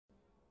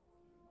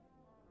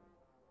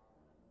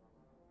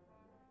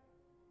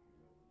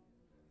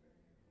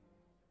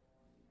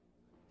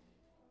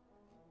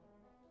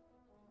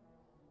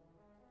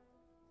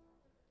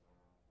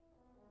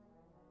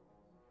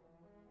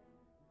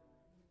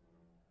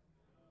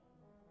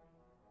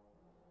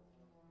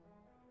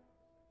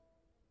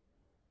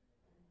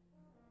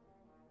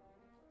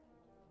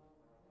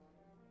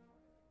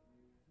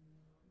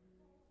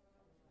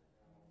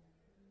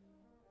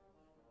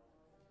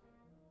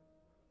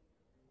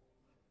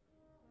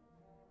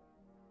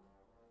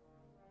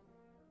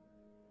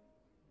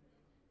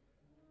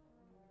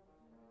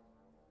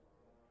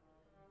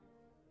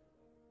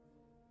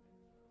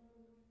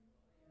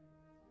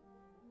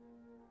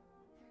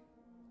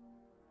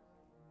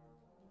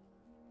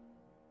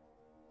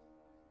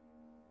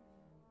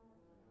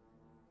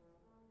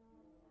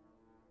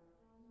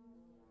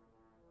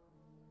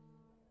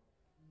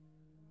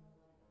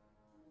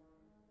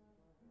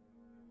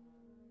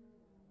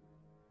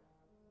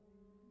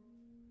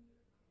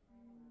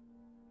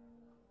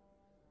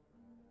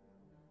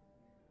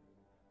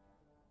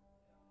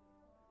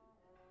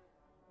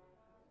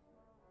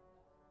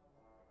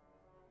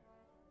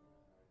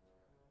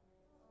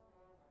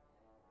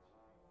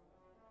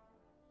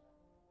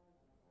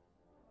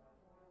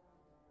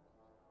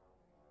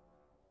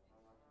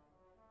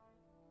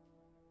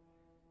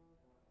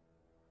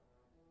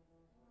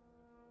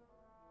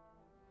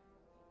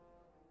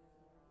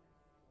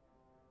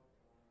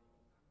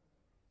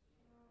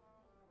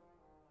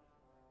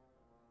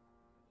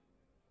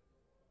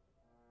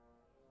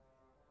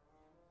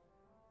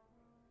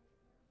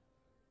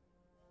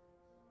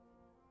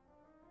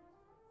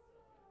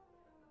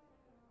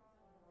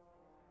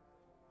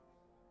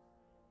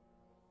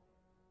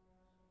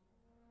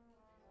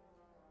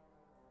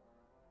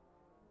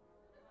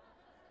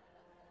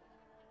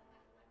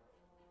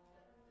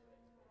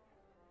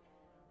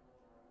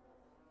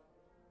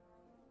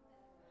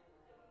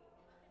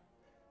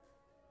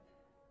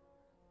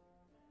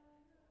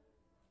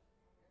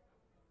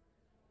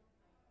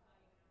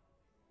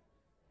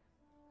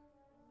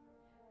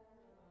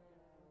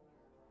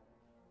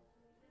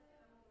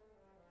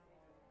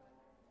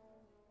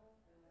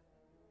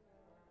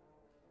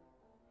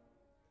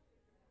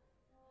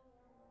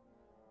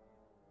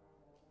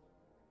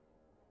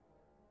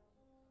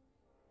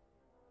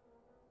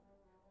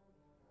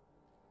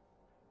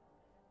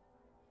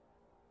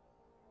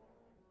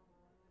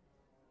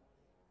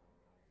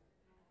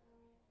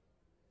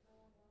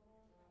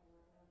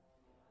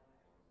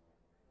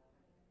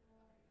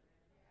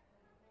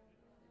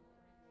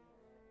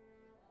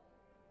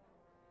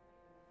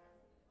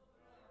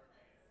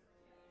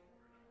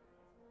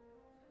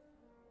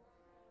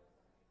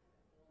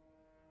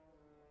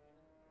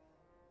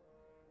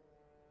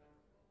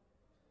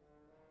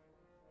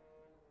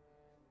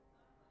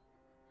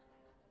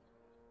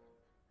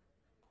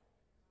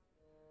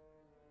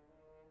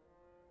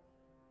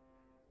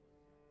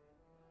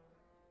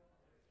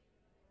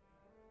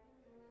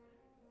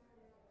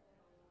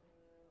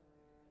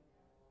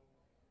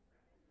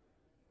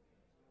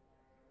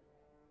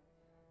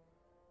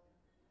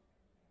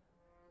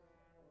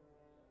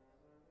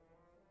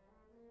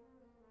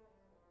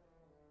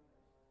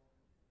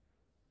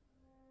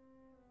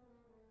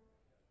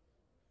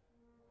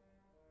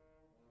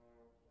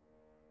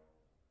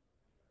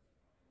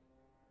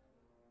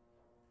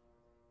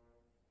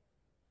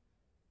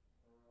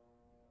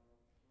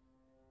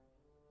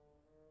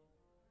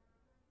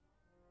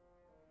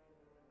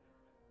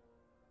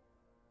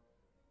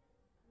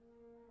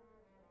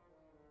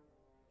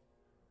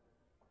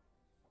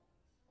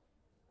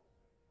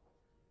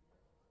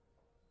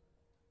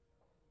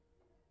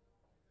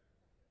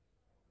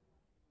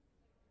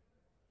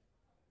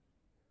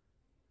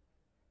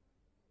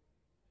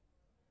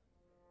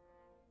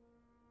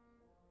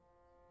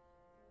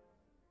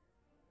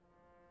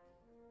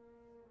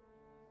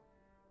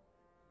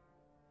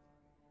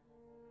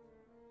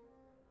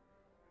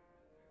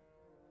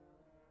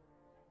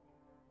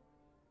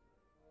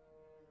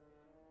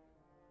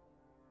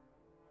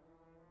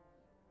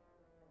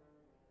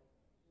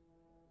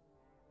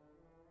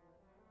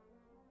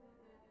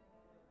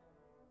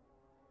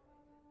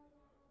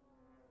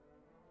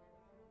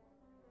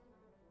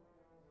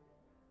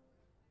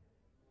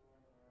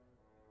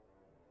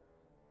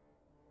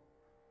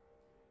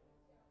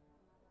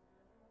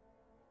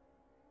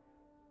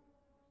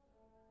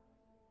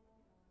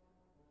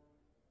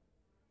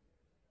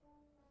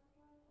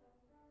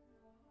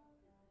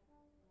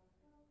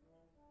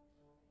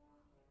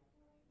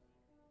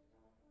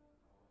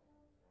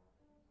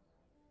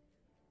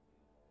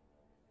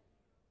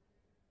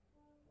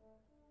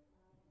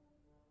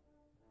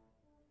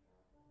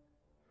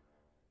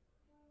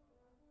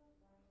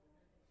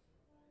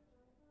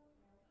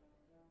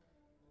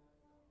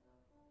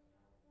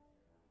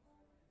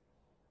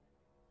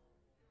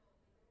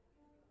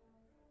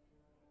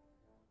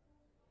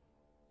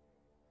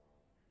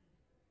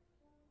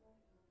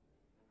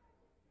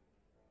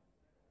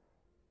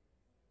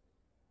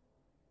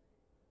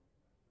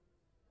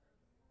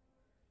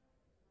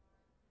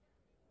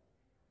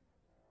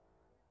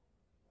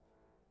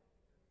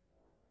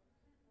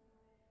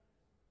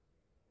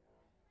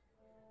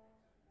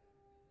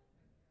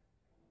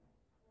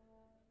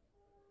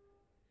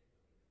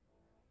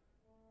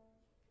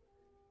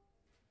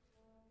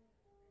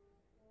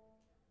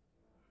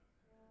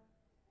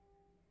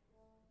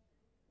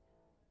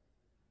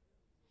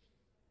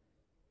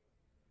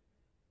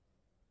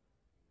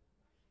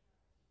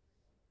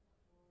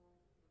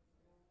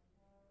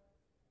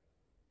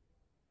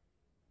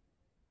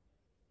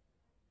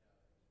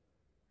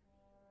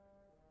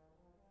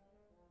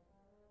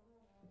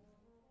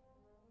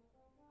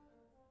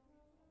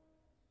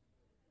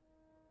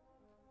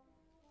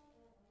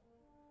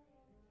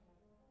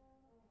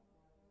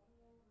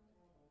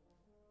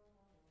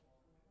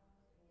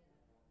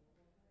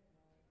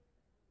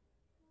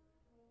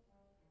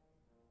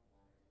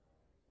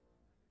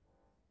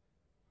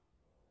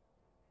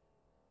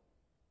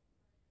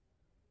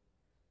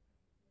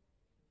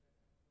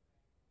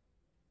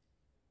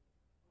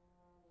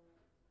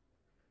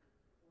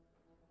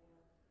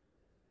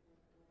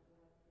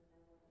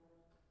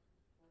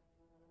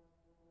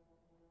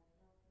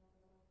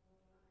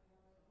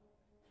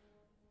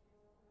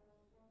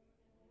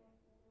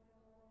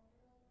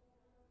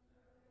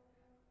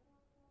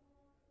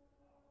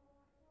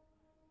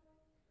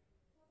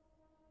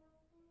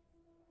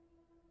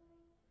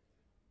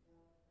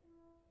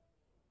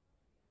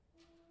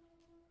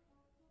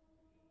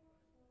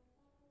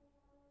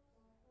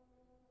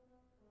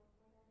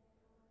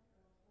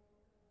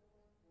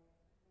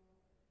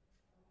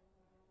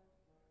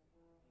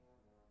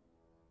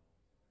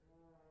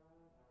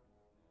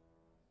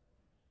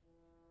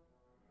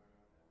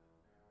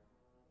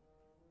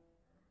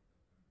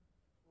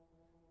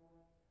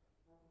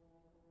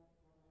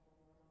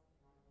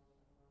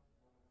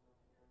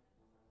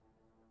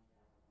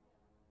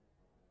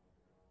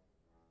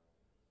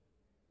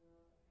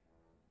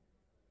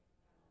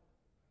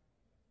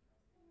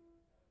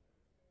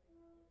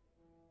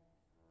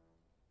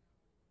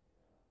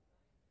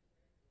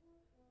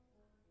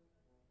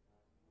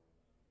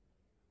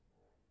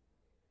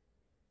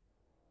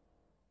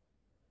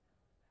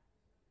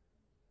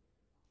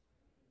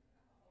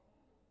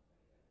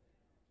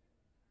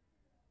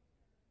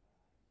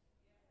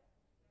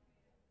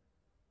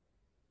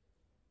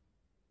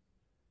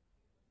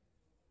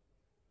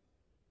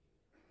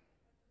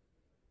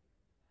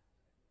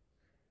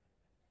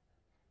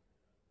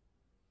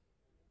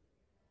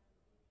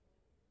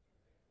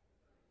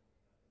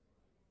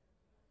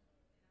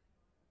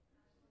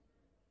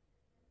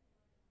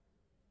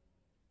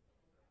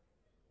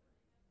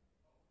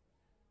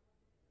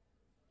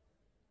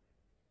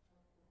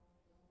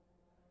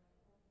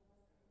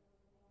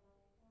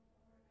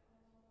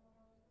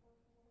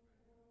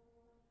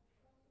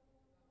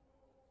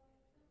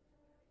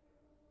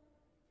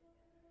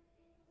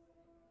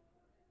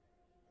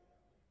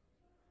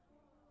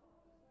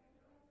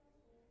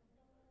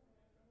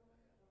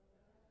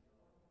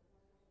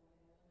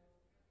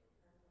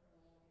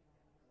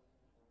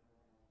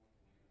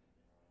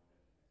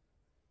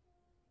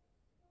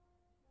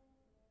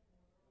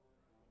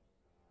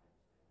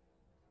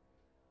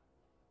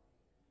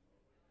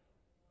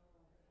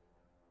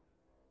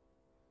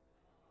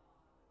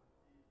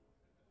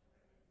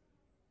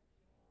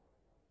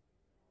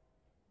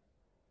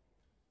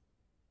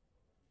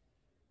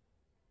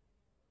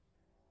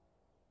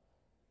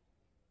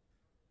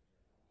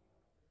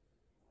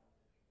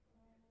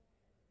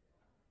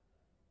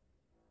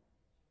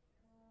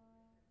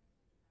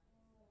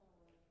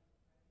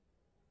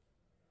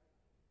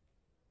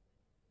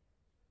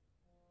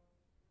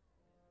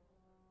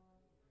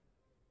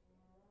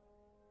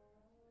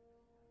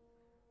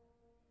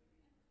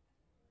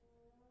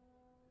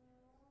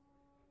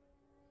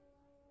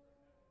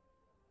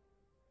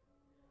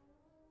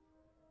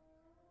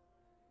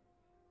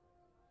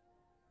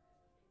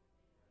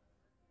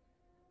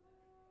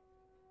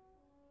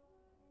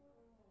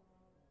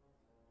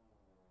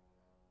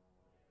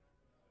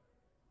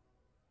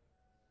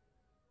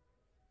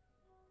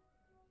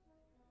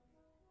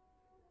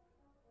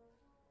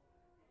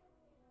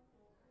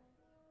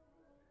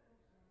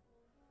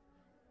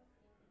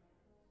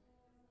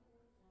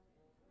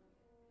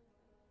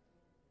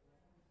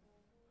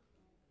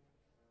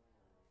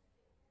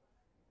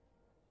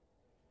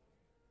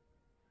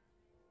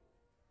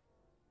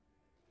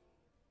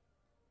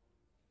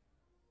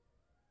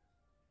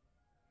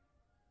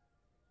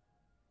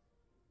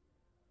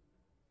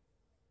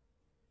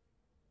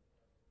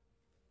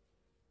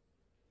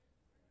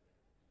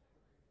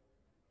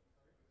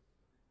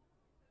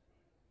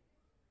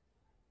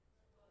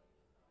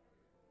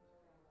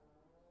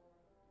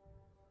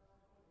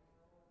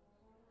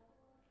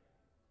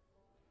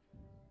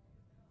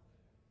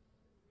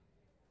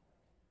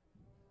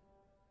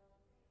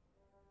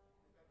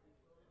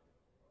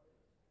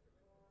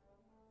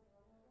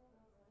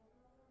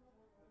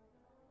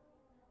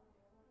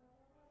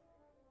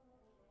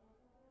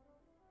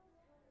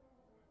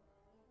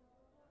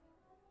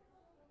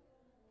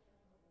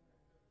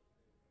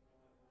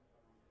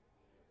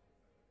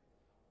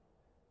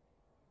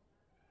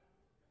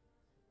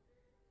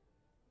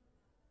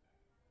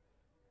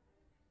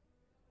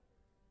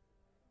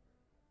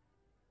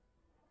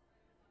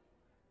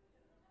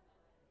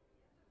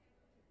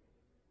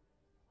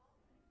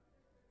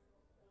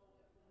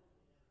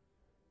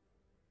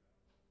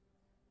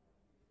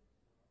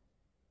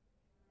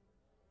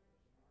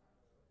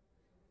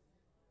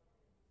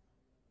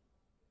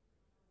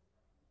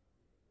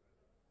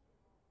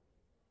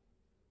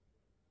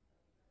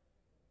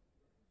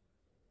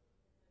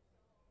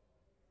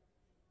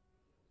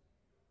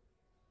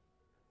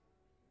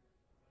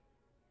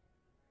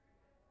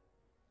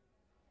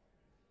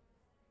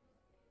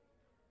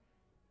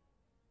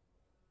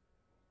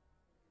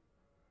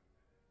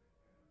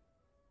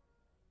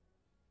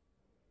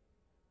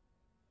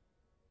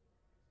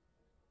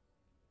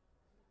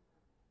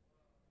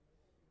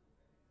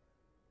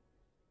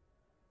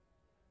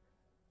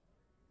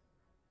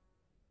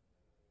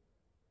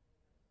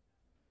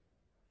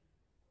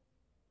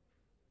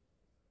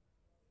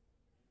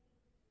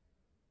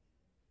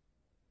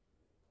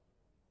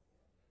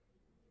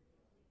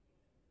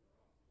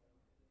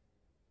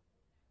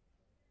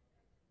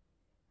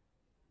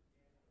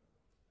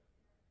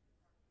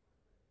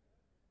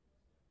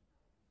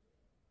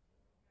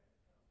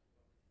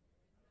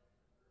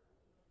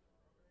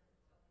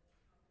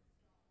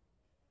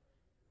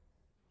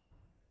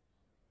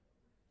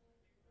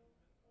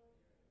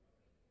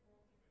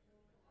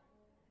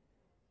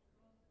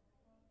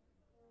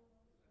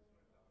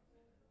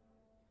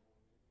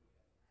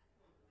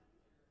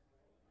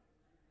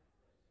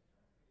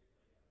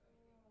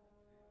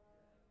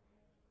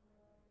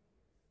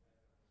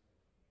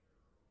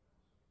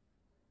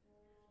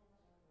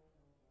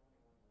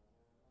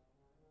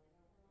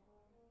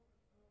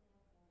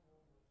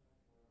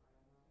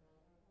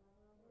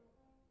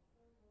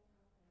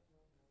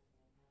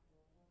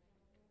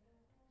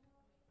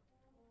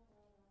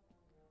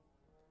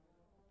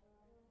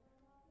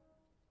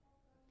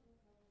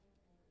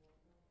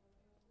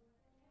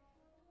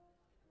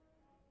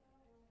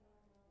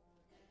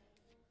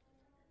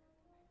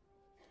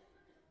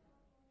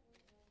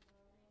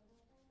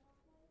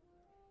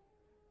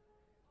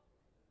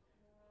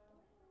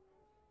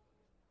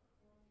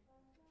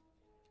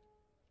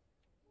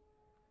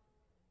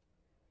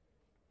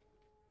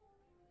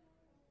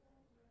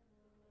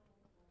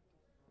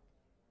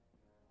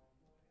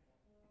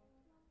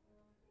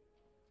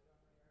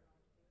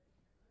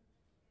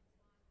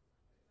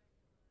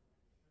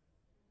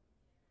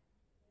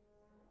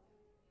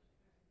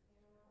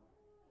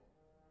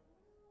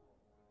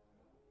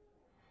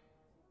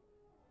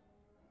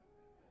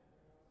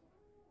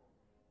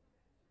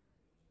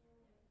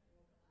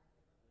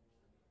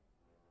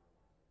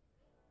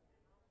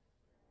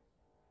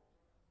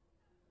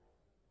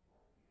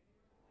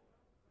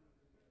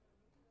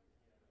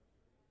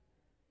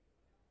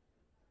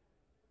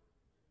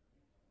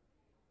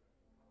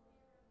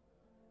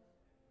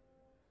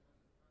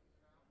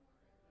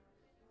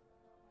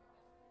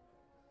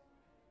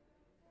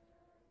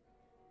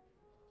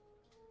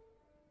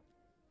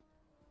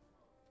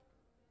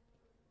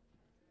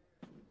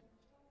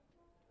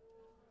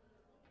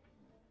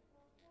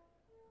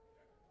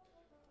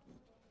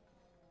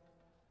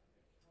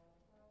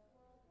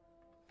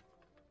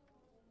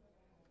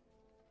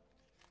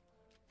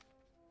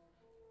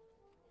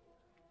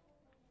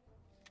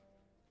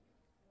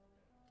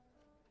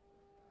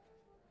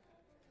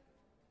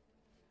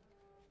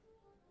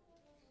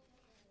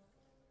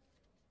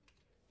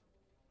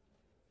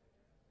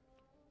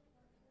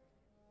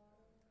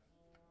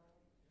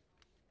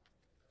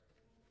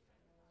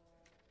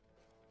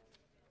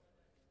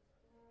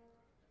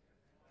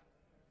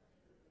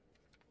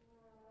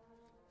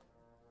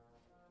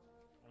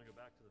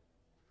back to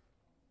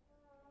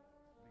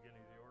the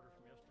beginning of the order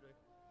from yesterday.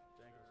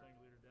 Dangle single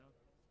leader down.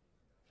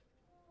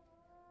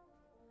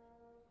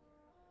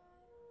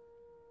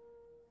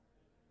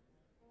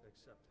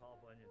 Except Paul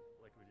Bunyan,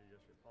 like we did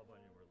yesterday, Paul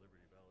Bunyan where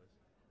Liberty Bell is.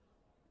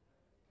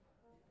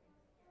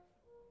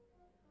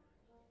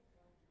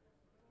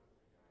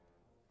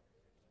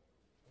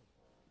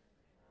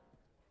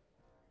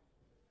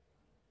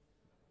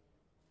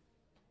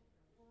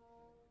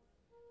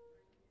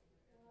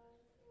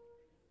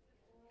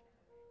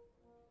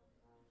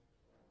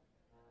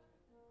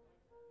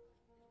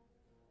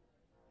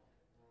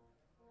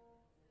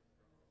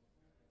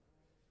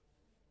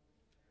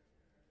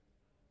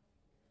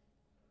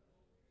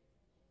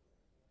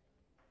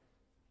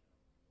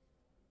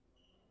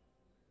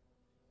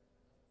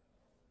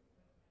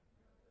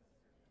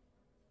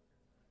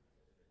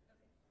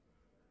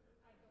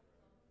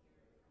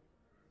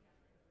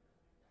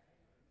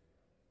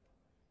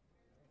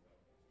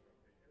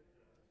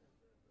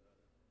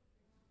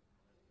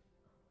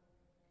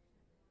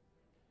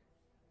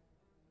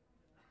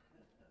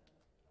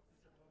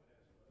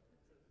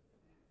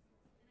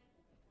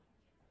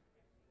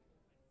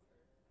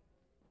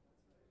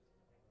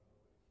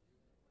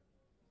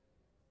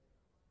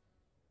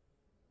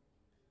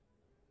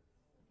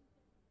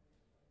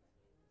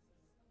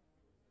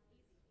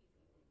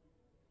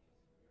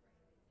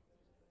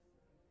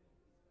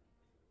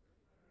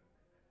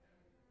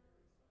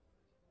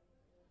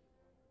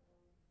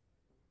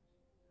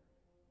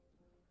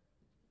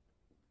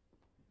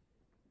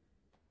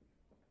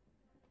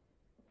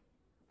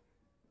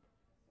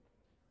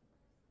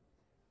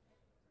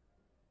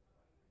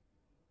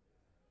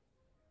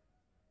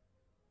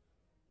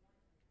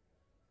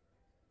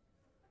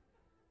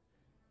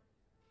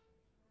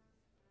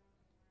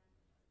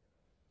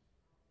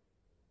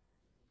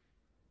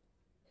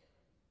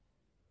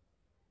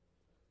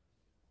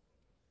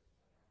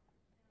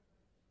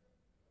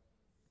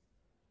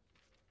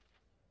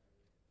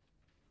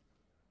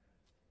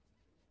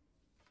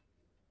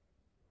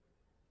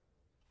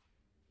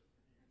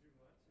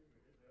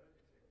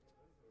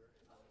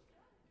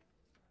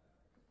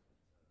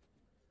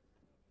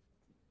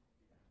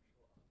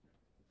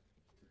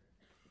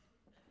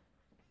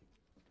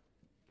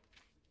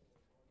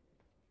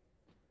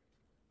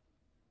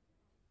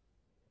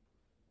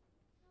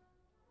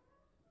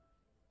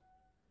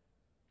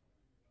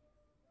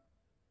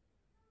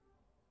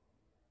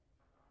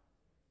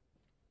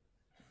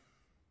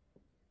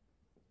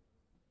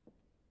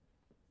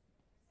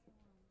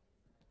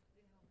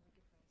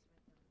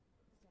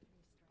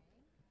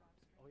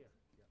 Oh yeah,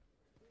 yeah.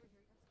 We were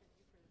here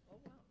yesterday for Oh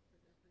wow. for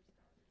their first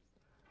daughters.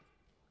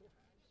 Cool.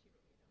 And she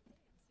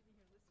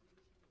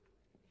would, hey,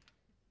 I'm sitting here listening. She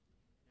would away.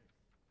 Yeah.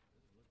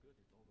 Doesn't look good.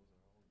 All those are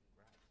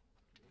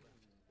all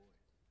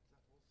grass. Oh boy,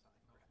 is that whole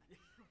side grass?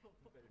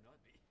 Better not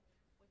be.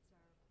 What's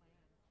our plan?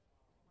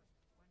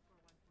 What,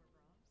 1414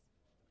 Brahms?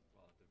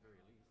 Well, at the very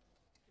least.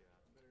 Yeah,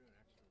 better do an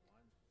extra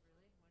one.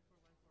 Really?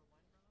 14141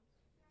 Brahms?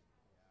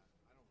 Yeah,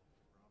 I don't put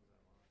Brahms that long.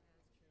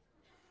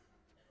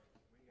 Yeah, that's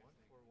true. What do you guys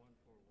think?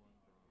 14141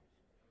 Brahms.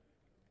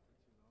 Is it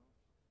too long?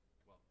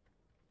 Well,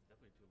 it's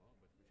definitely too long,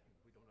 but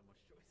we don't have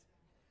much choice.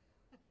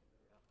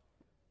 Yeah.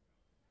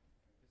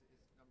 Is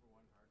number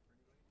one hard for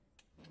anybody?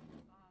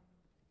 Um,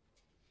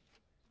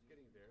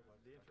 Getting there.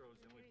 But the intro is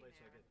the only Getting place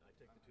there. I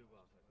take the tube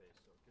off my face,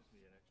 so it gives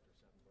me an extra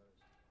 7 bars.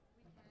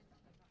 we can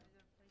keep on. Are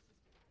there places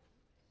to go?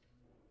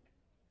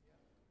 Yeah.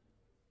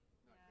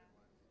 Not Yeah. good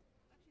ones.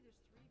 Actually,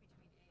 there's 3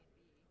 between A and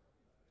B.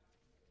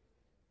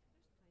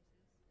 There's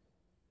places.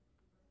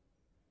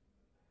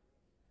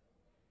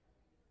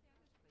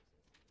 Yeah, there's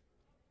places.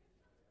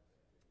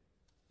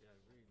 Yeah, I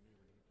really need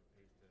when you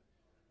paste the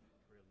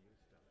Trail U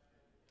stuff.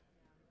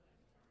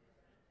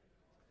 Yeah.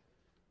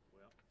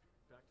 Well,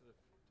 back to the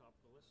top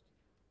of the list.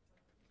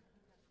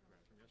 That's Right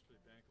right. from yesterday,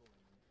 Banco,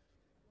 and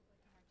I hope I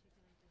can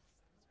articulate this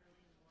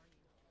early in the morning.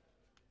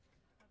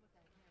 How about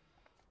that hymn?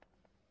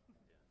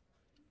 yeah.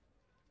 Okay,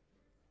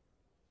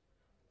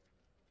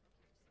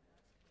 so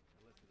that's coming.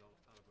 The list is all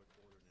out of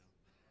order now.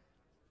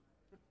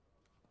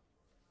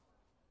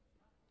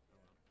 Oh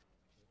well.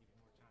 Should give you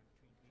more time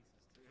between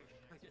pieces to Yeah, for the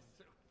I next guess one.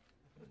 so.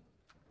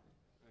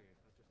 Okay,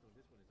 I just know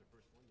this one is the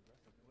first one. The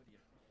rest of them, what do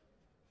you?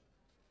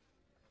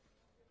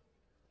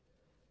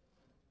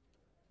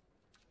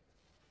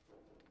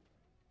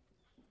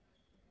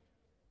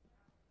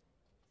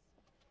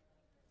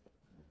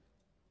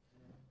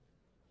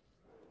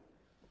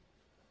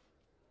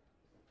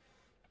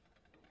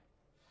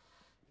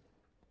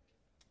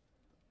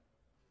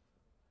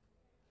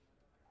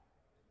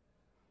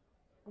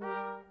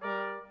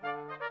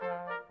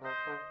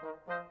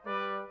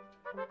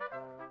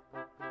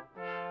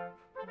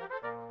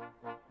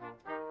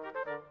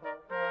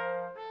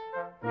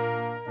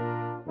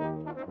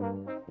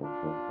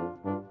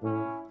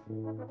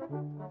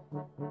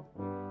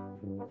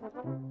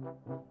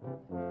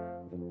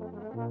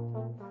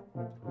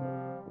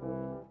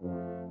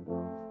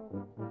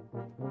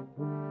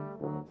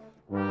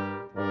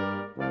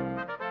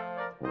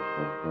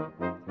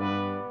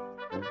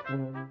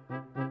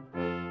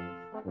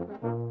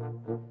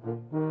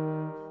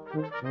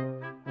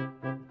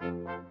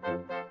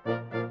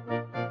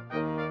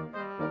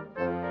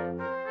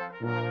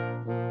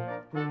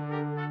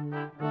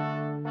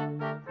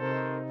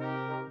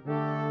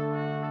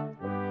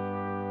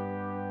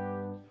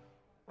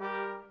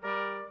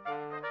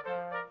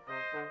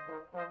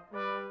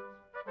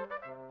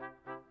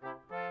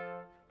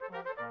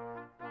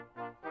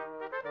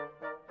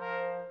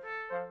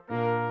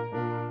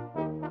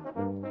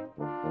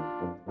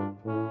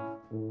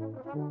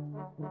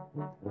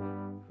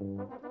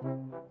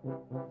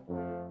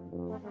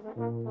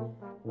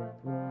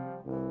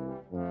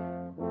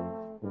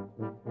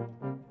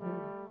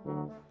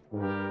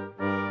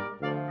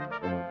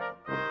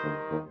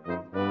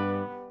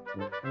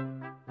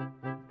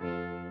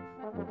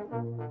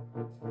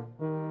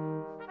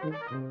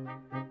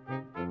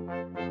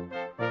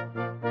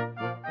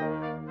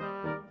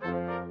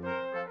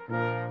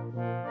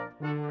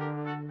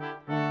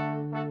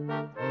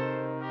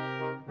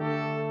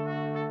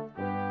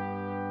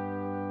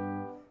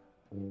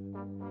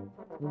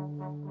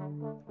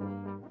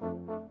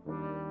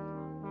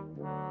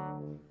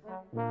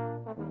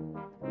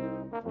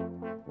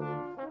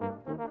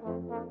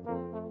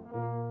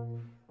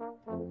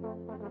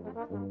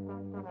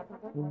 The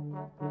story of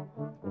our lives.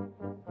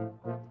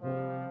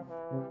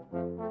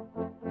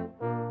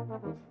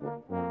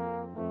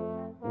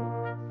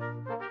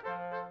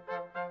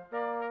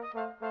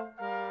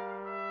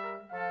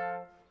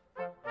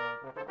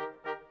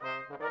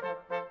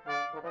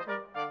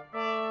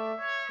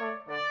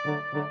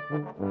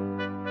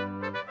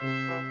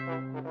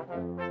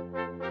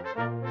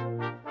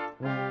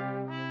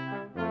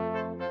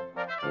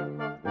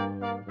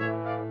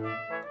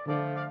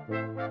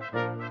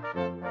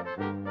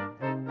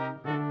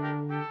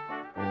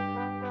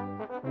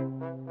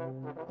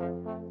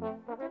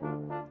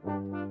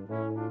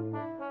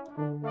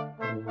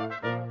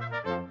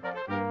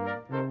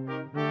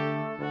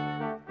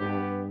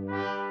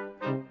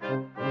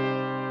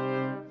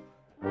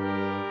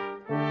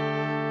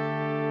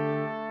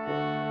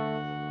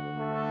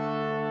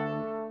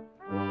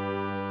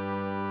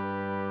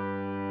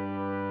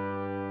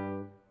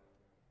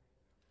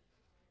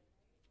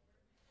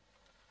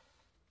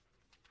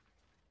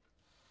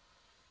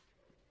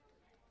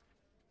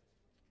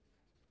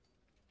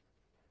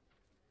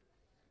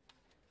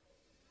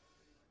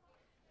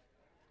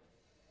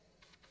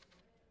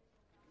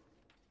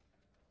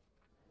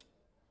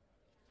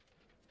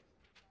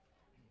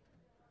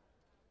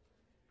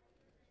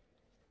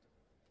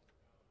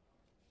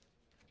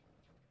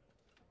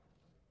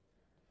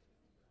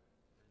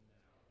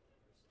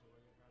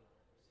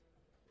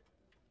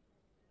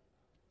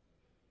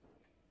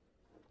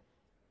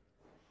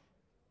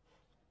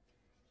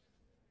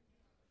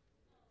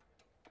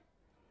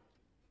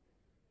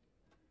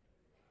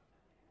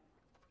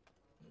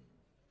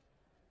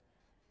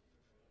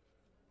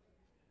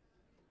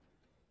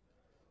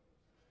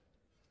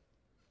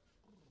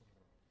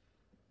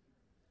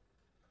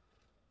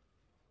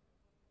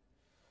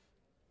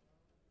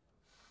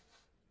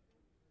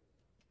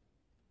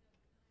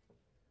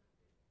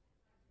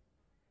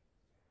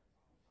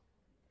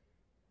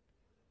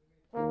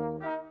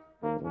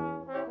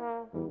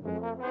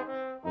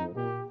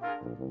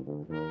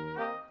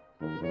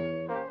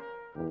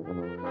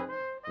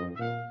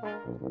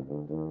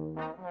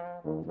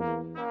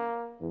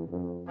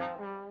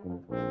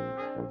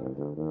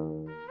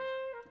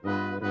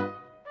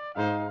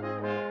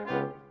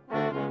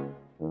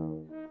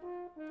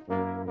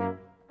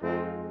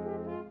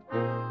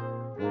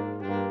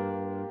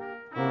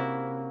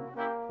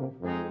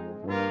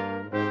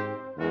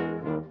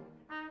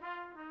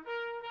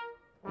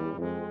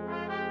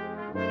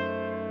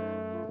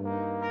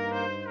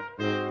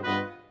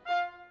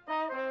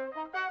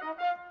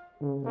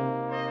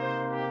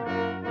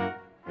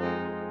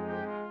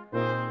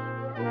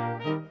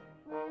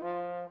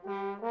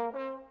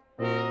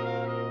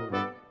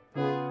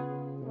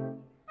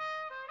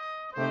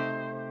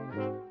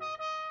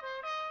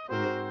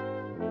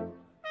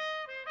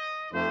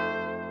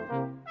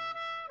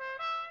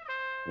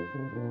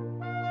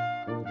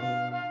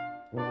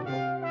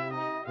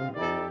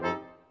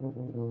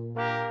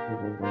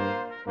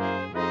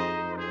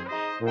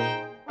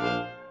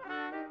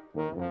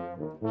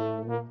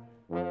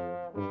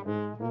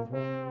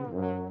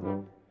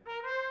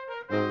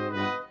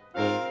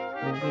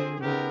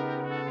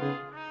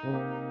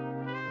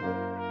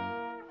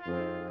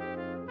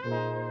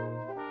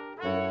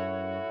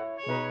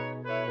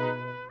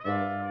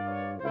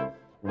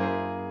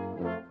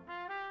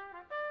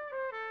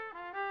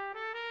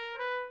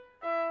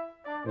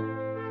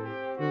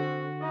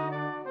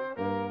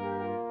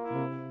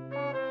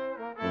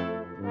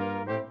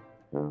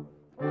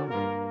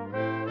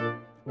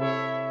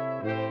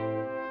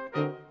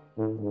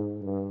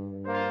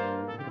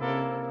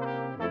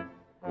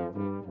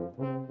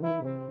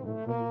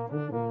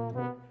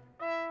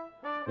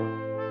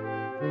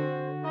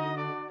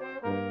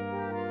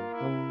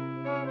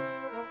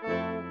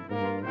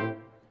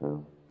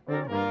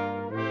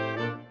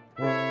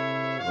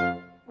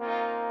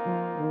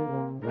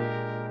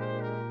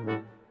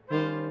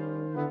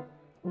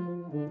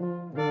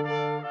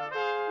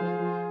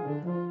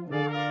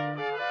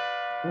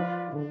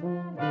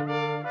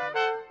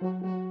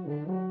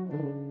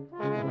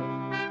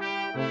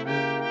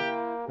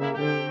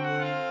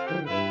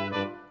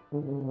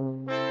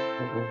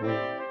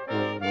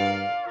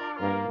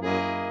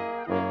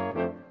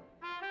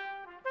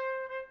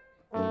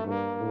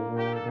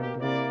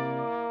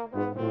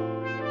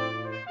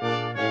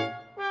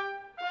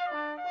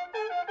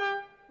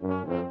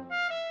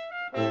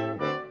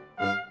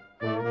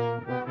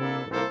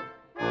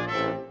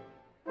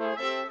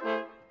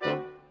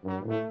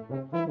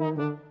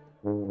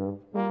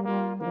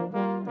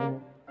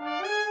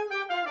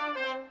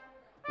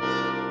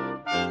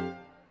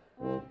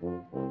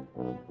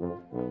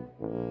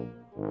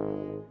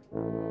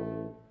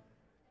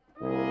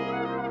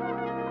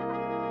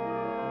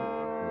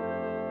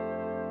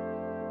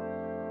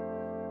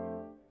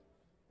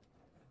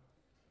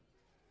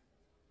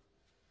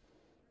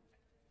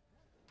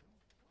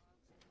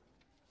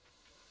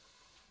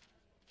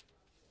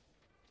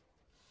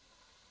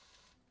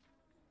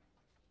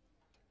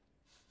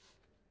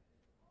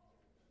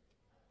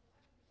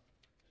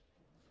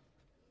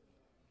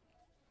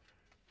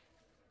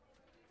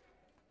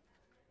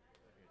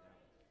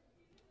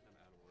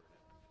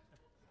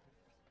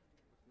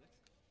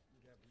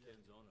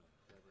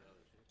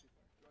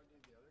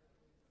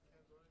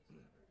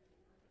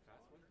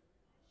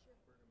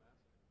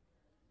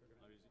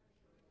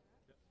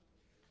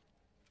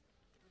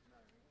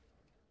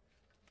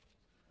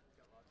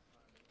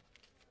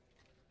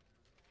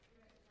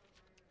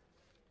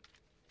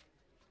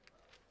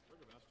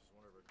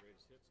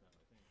 hits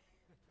now, I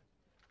think.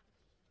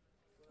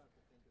 We'll have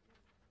to think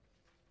of it.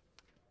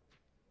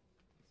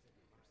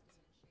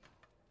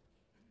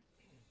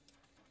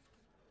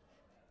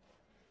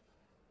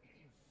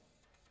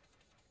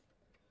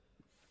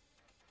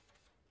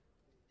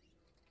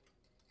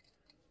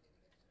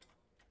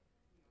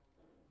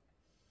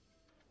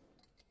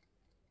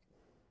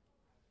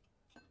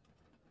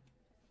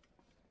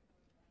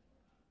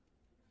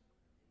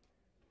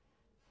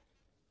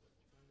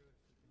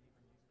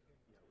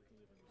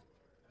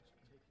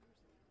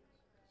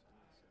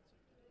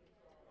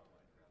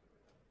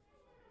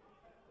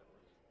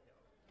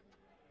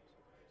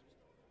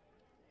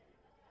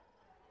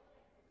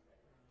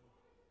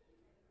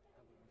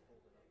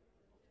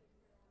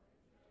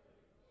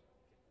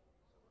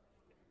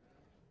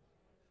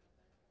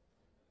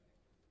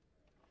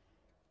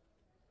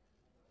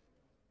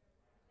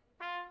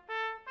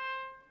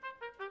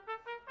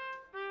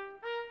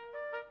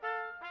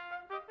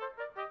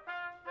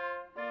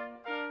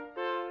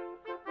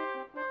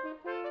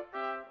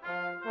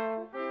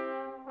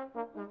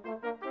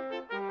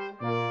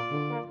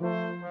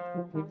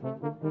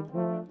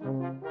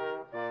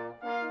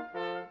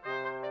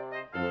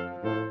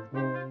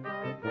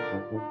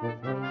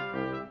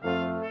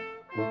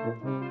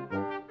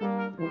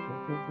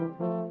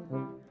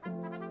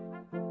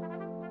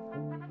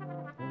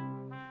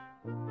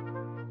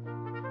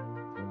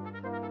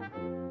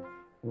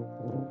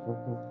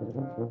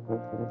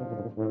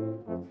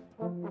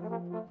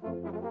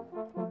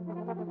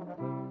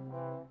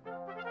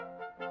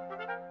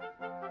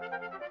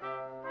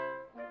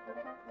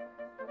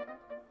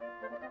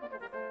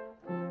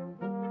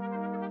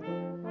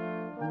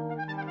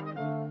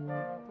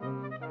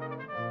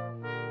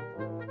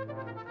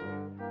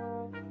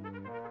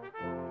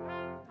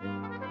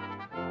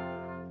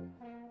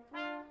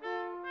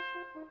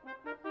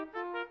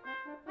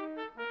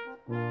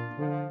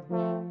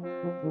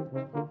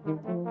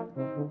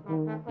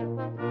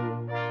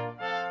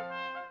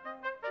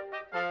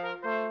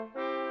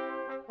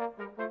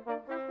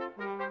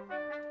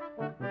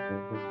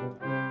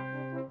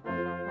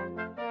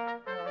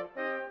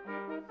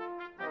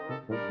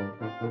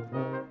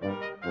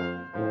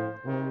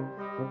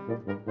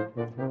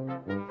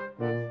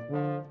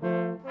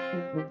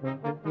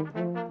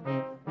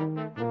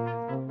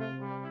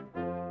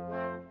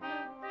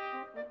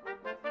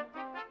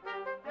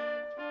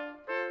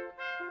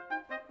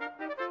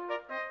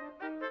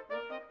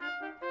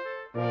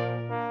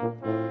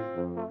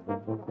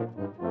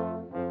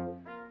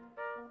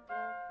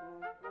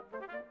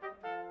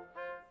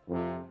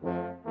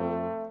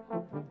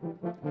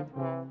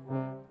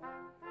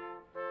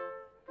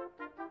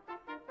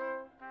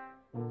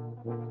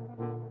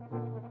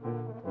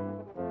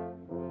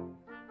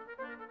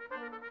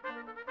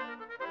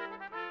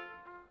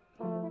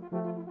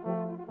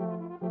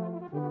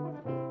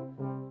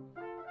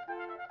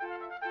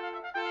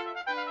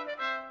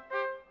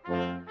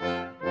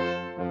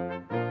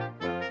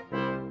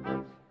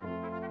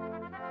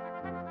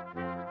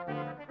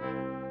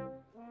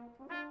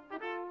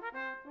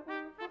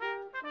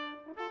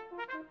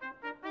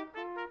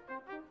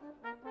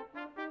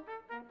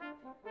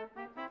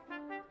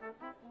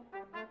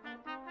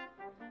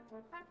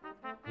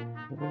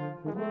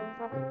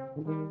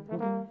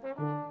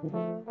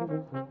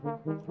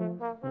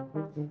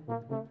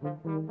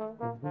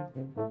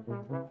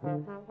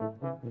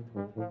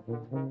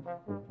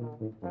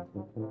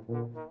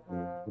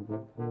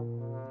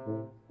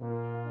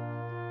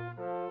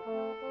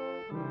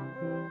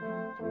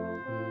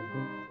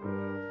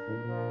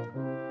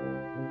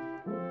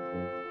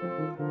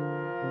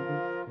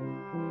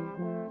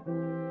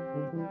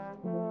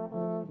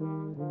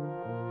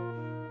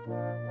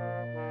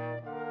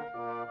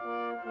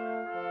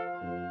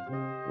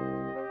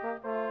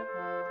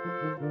 Did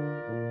you find out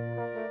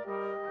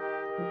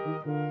if you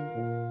can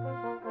even use it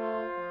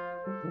here?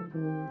 Yeah, we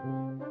can leave it.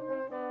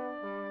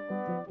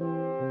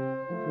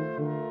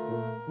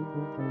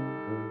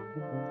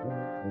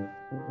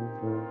 Actually,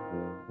 take yours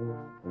then,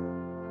 please.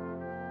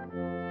 Because I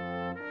need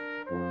to set something.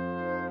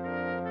 Oh, I grabbed it right now. That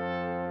works.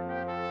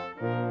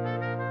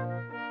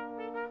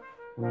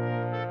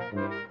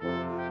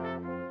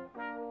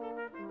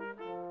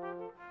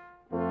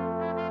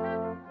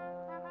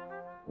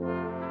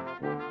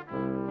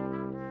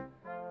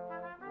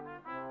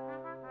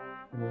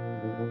 Yeah. So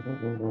guys are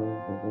still there.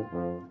 How about we fold it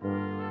up?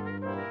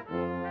 I'll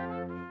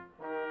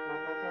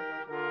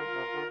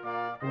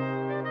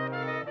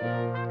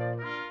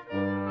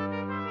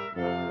take it.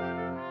 Okay.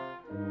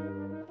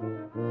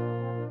 So, yeah.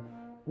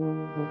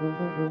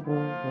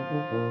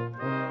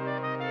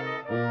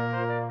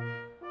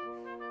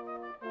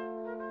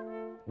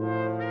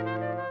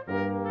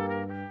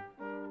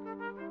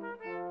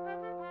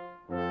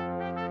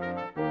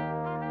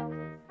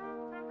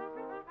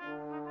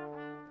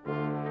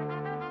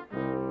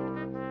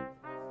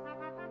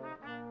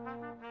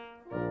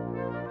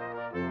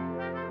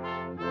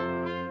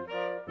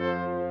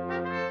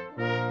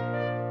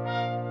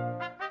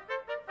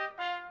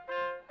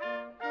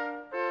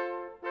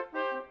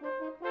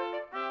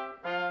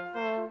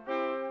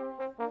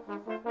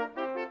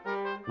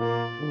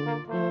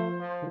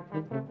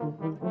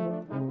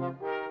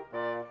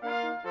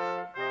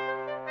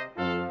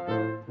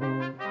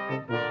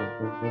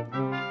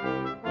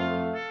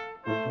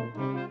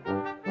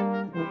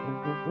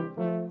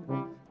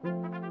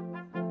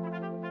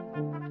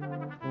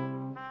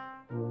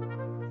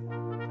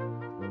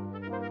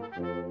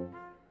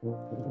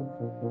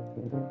 We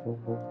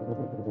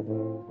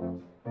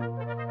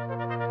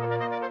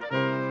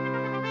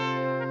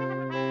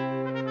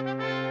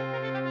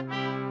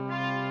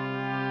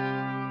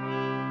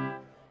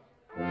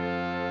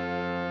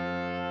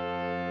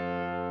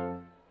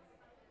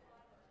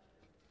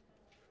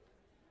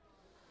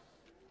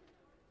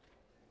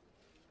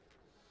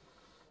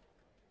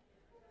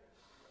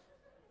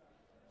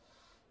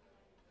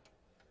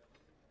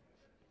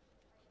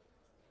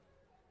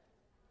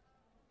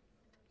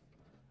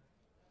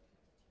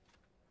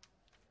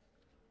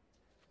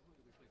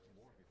played some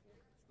more before.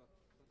 It's not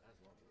as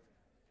long.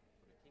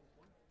 But a king's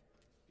one?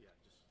 Yeah,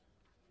 just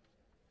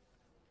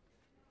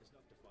it's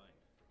not defined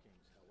for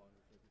kings how long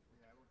we played before.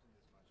 Yeah, I won't do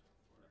this much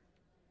before.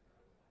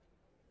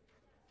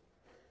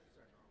 Just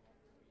our normal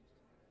we used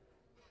to do.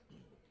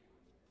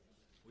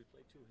 We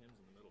played two hymns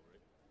in the middle,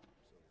 right?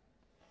 So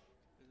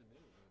In the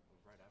middle, but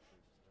right after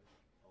it started.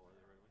 oh, are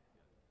they right away?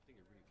 Yeah. I think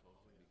you're really close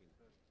to the beginning.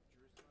 The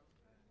Jerusalem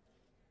and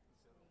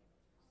Settle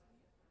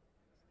Sleep.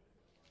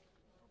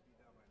 Or Be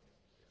Thou My Name.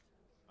 Yeah.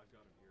 I've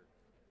got them here.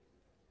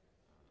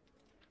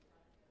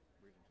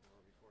 Read them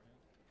tomorrow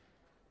beforehand.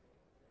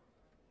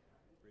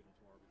 Read them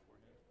tomorrow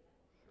beforehand.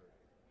 Sure.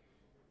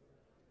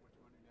 What do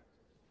you want to do next?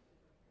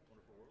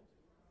 Wonderful World.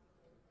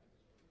 Maybe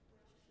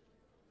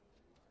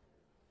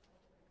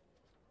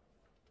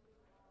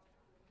the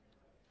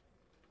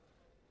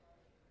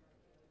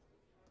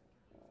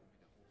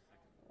whole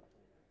second, the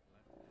whole left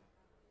half.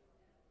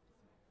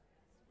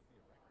 This would be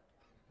a record.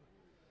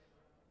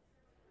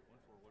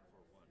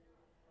 14141.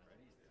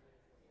 Right?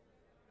 Jeez.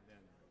 And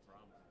then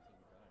Brahms until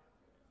we die.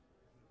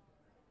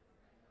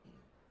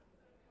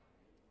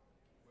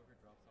 Whoever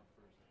drops off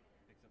first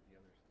picks up the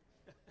others.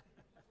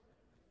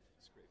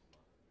 Scrape them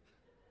off.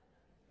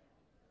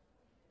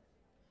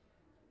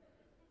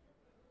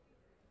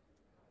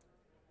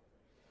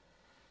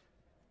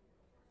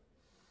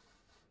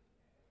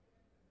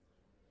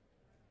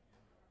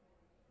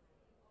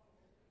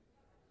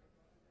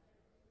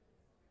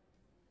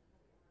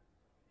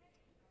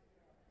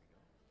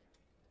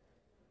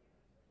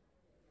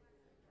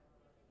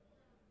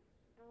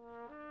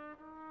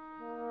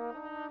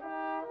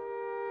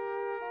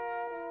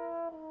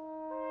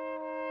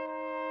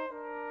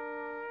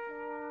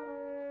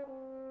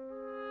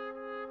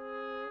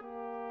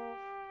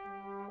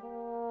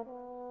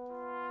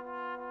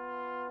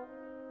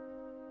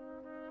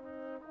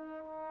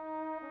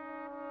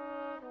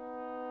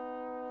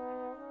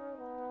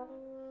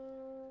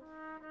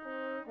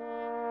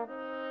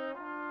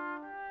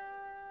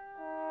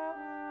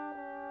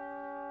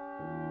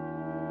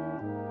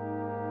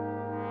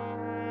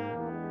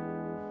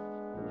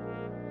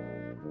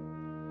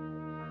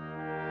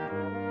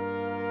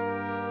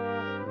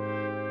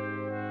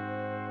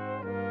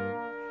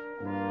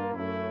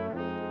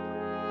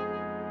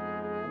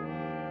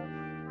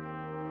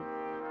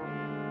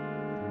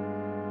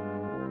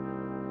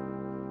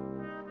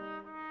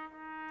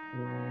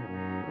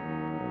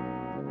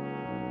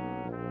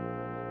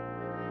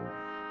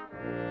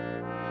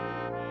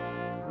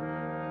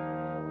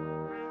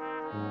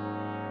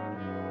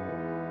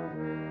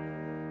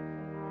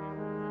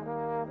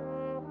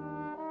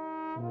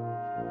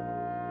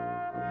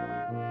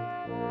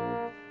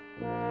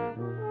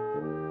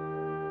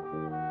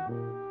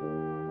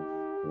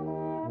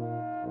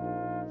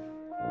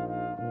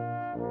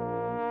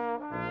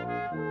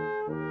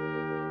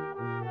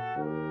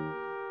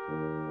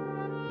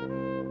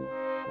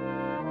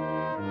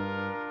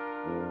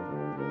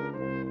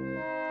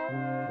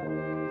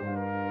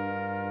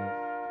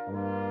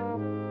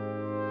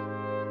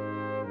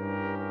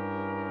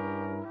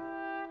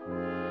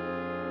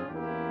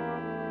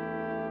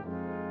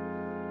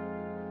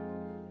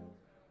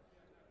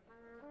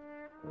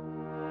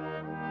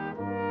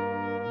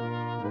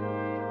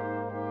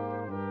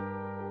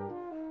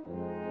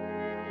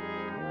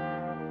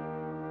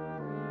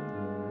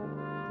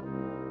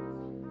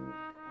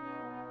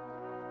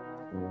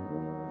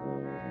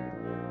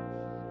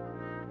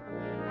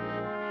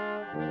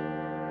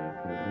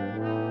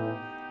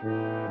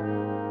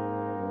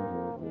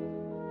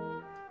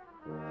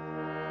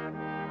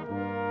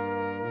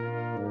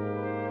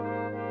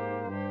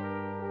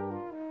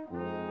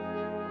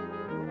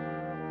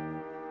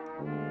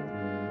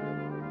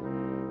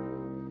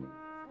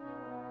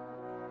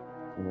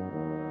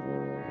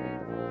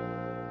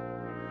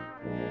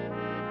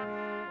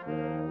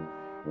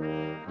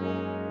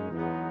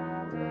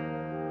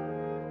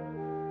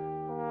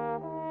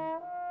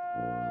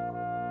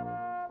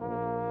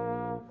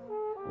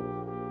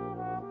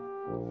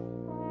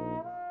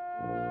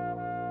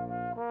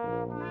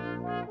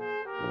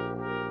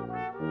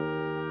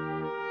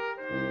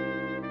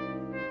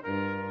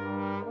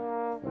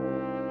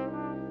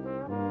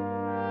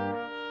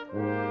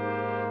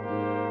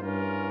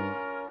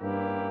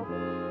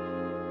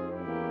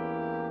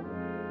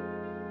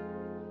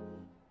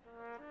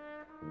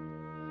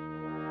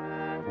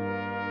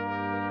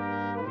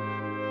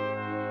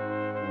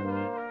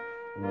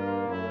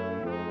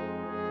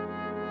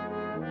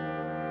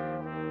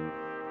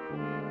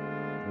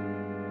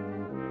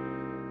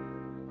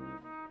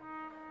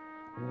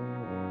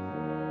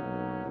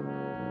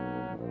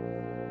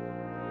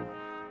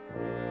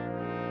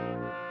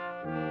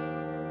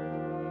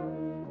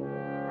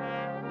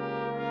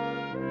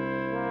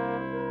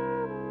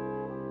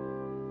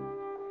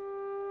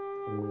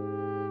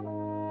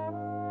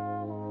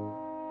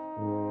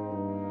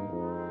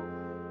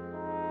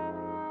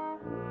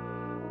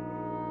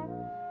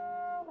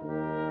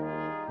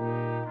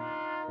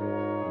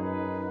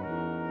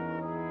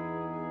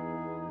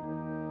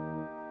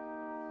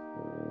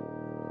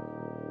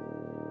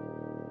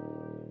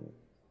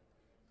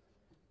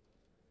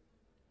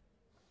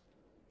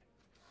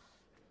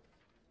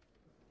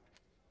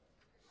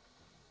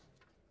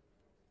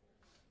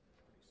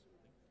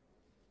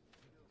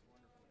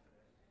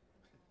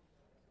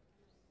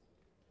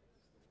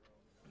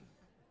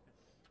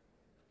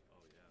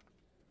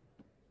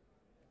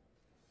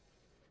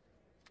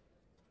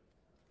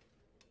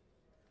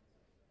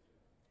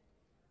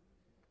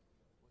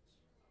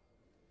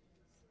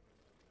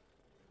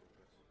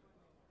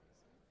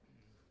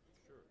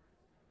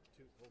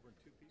 over in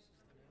two pieces,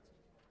 the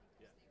Nancy?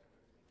 Yeah.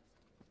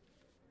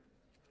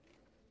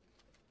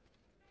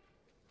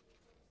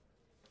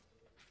 Sounds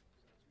good.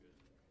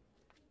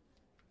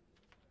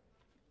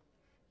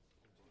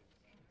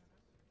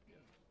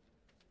 Yeah.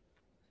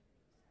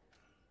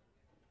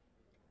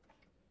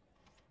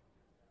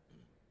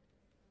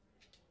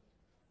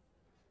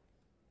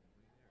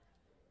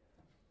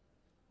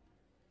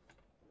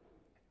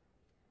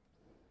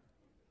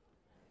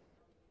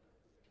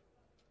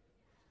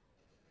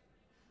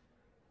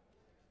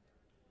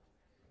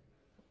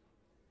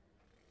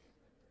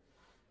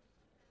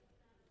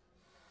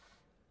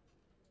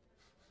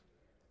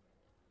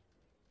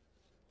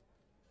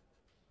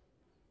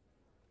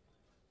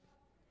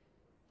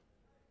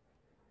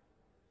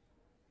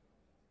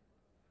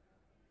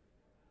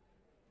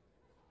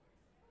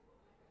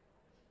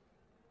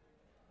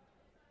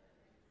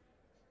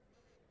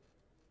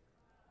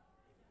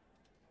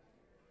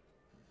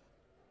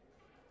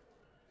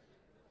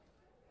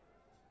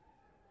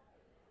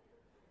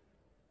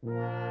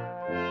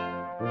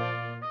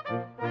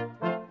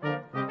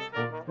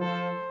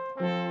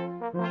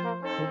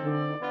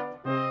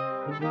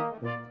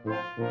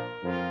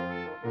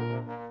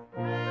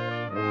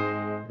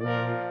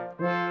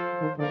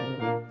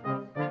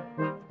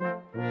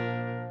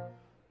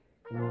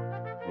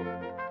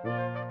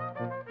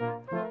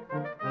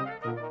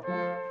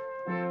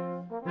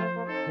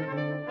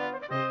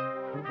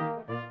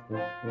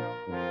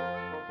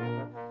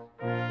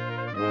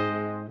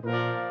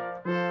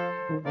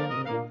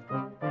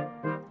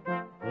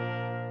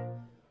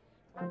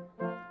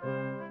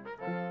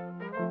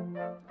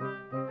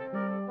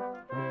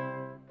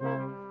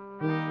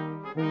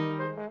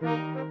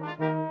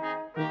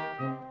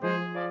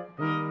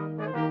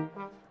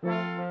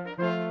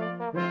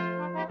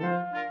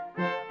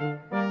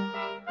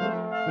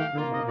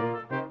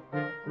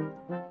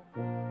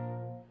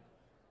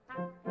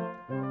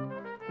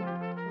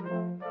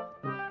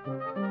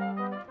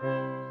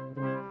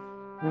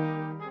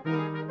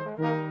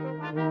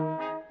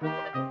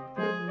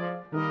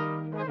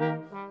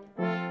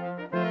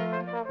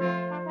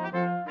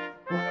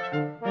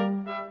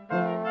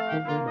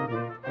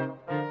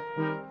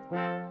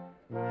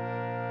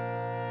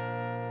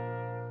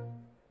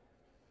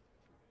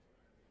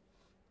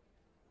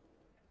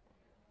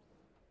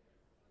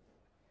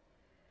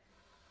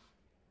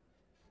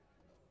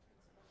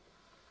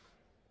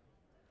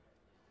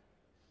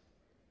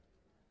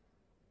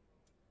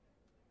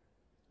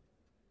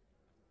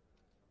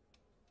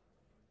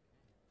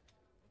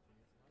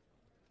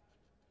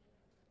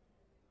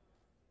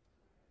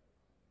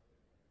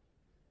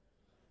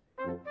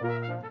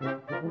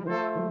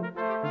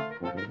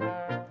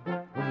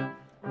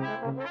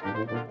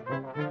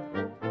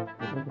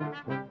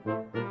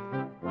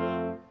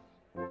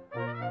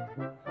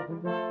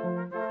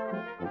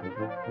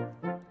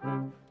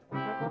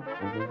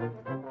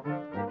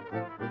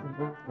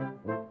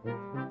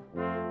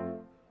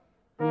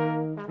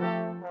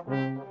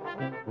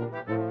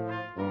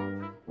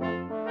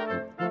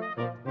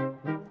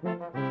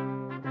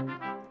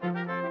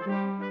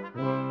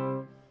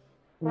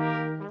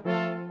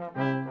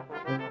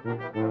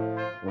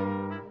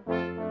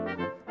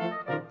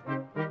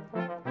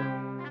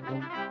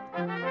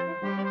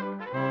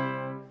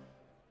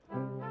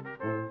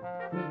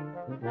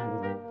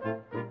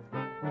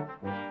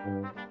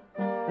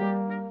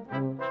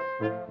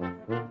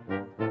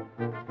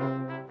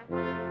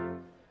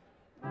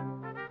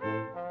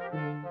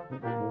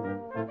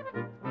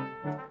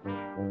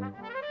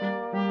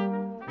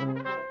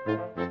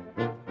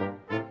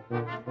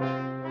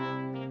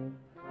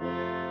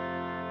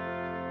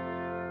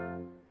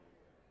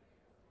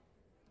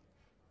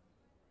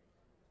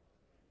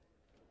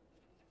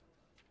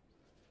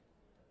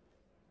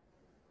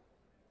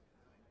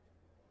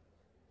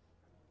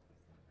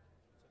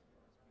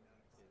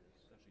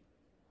 It's actually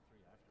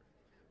 3 after.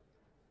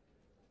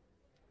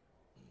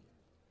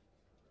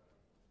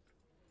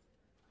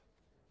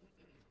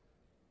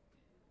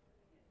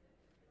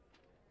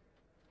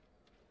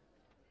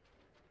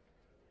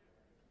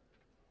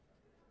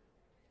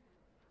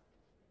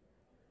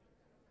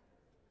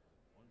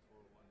 One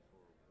four one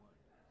four one.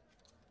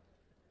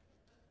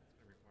 That's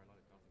gonna require a lot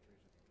of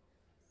concentration.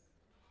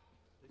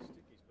 These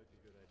stickies might be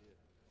a good idea.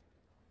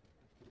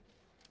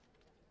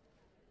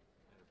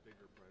 And a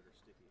bigger, brighter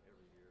sticky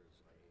every year as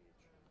I age.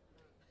 Can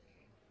expect us to put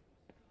ass on the top.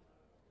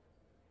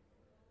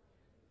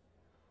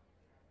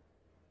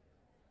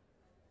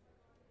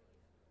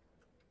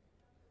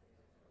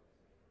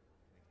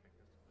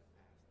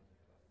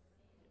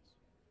 Yes.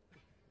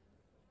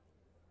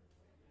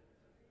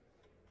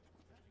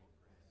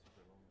 Especially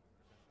super long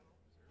procession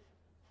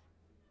reserve.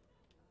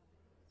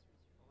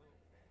 Although,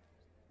 if it was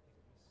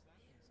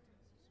Saturn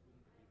stills,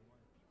 wouldn't there be more people? That's what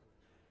I was thinking.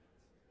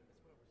 It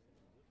looked like the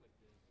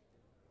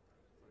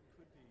But it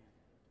could be,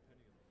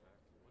 depending on the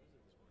factory. What is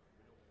it this morning? Do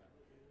we know what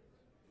factory it is?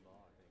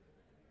 Law, I think.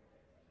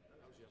 That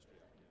was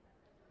yesterday, yeah.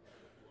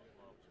 Law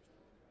was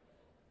yesterday.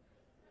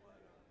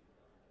 But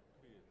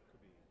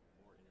could be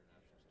more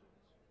international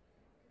students.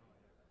 oh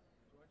yeah.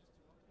 Do I just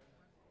do one for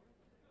everyone?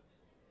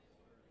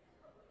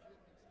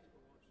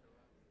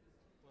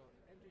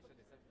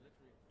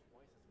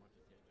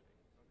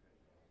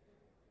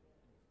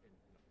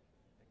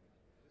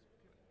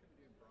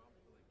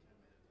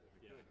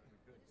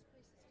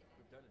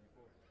 done it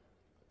before.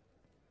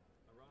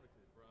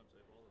 Ironically, the problems, I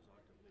have all those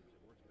octave leaves.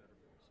 It works better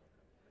for me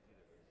somehow. I think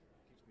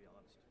it keeps me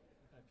honest.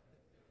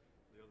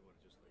 The other one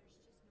is just like,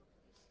 There's just no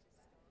place to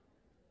stop.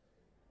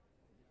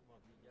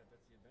 Well, yeah,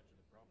 that's the invention.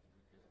 The problem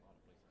is there's a lot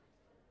of places.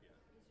 yeah.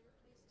 Is there a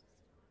place to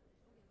stop?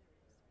 Oh yeah,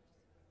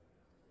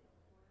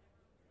 there is.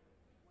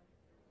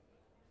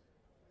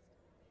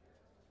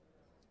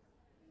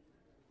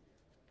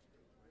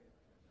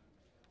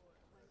 I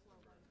just for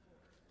 1414,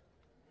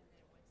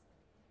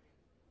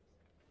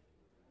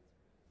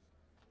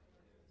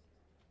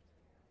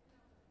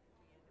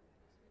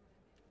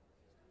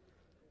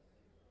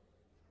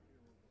 and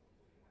then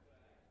what's the name?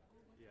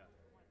 Yeah.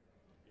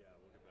 Yeah,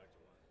 we'll get back to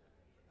one.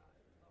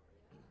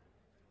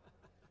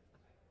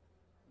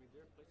 I mean,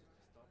 there are places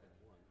to stop in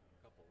one, a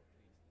couple at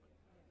least,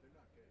 but They're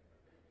not good.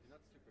 they're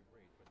not super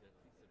great, but at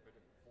least they're better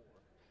than four.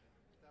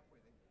 At that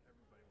point,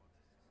 everybody wants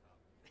us to stop.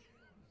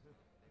 It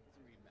doesn't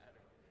really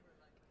matter. We're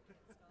like,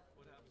 can't stop.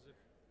 What happens if,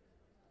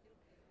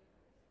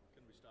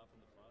 can we stop in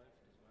the 5?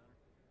 Does it matter?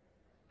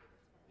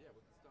 Yeah,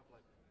 we can stop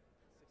like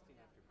 16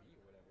 after B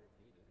or whatever if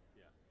needed.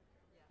 Yeah.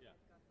 Yeah, Yeah.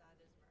 got that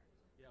as marked.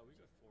 Yeah, we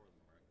got 4 of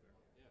them marked there.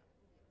 Yeah.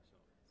 So,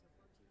 So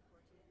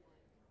 1414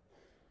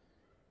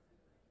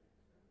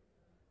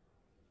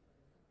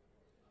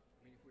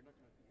 I mean, if we're not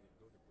going to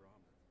go to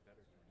Brahms, it's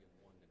better to be on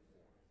 1 than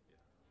 4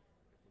 yeah.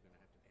 if we're going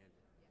to have to end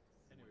it. Yes.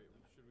 Anyway,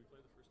 should we play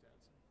the first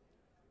Anson?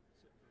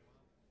 Sit for a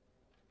while?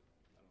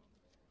 I don't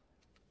know.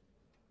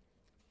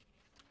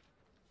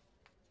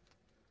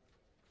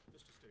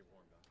 Just to stay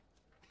warmed up.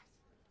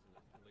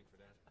 Too late for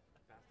that.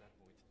 Past that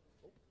point.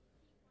 Oh.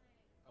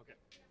 Okay.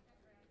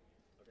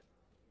 Okay.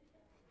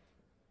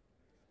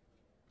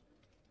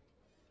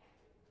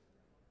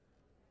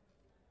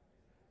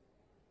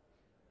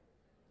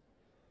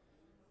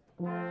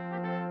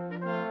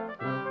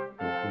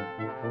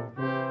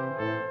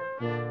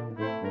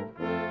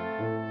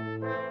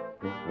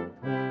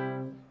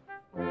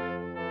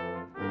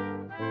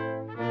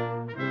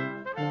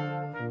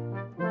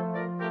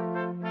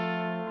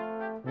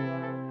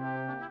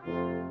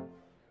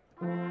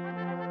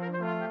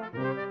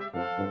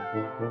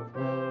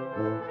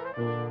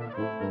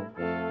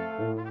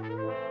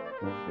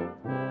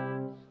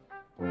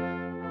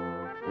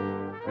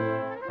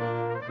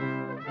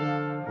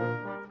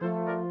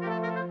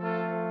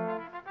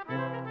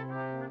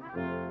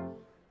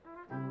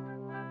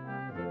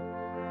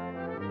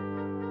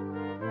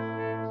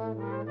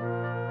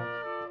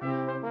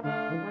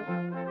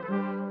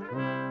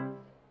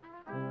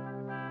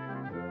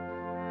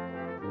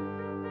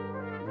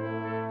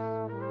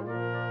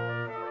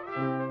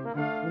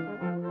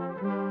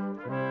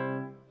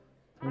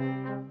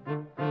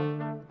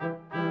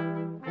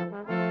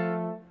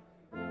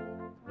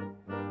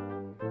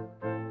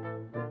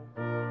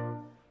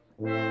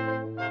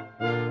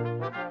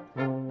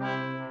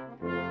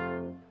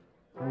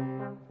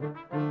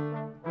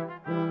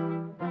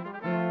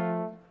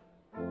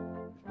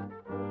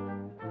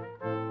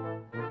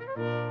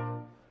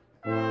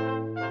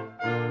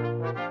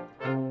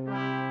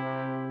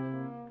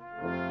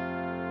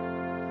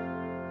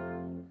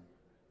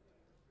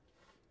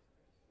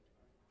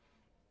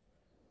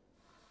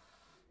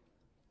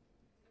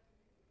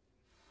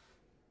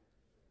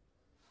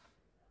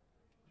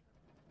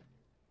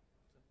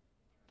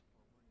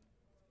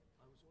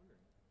 I was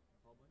wondering,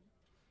 Paul Bunyan?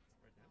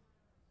 Right now?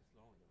 It's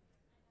long though.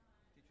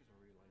 Teachers are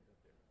already lined up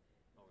there.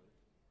 Oh, really?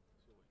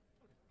 So wait.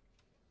 Okay.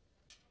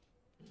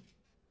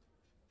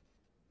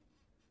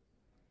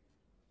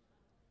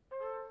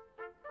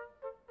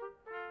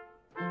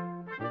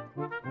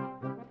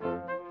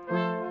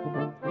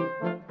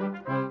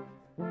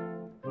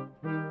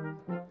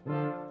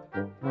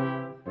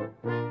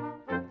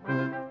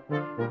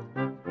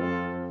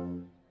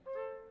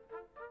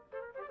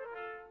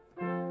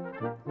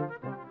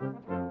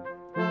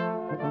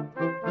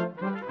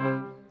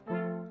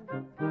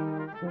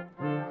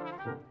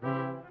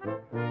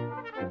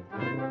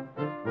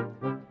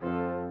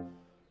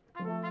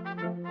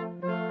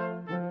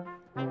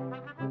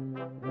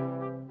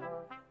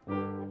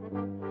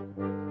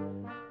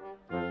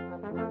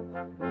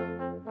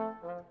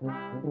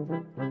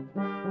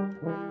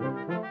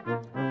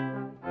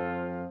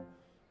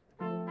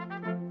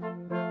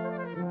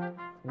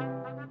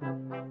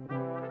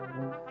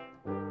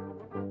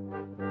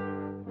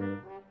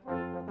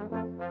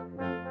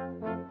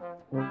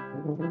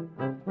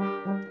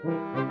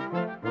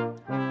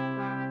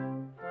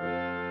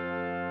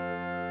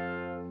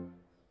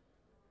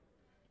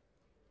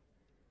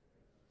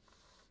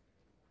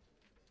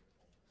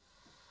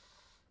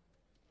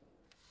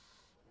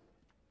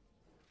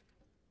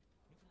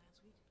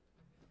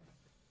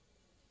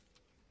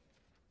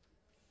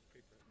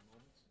 Paper at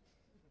moments.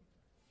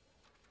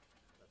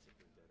 That's a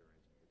vendetta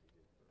arrangement that he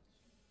did for us.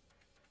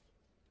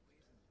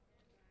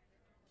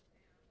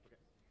 Okay.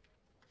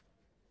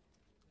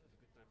 It's a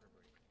good time for a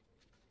break.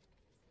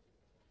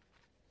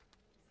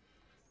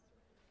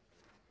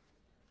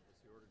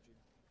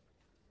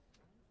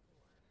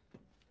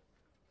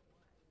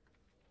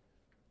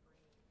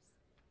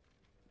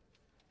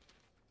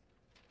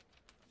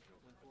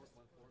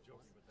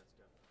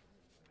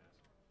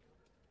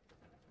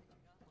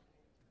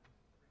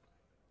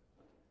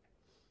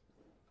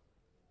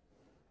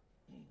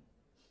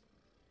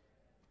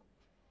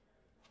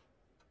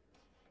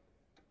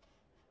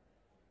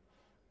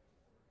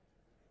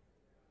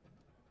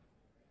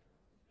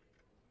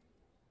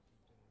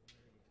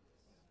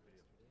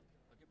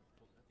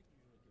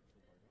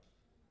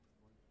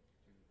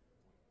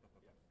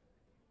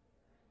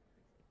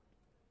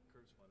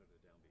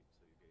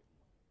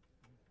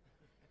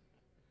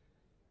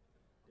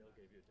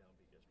 Bill gave you a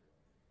downbeat yesterday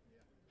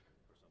Yeah.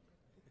 or something.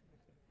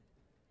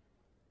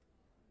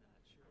 Not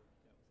sure if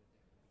that was a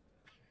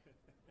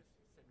downbeat.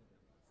 Send me that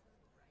once.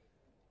 Right.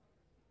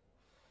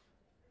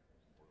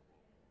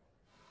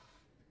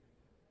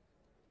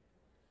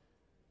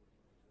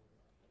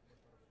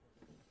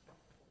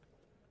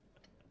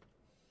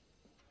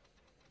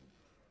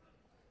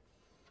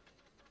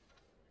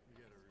 You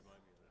gotta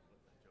remind me of that,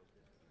 what that joke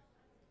is.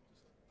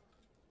 Just,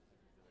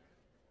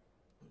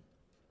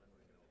 I know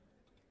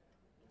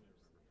you can only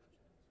remember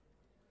punchlines.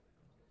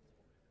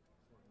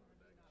 It's one of the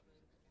bag of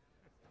cheese.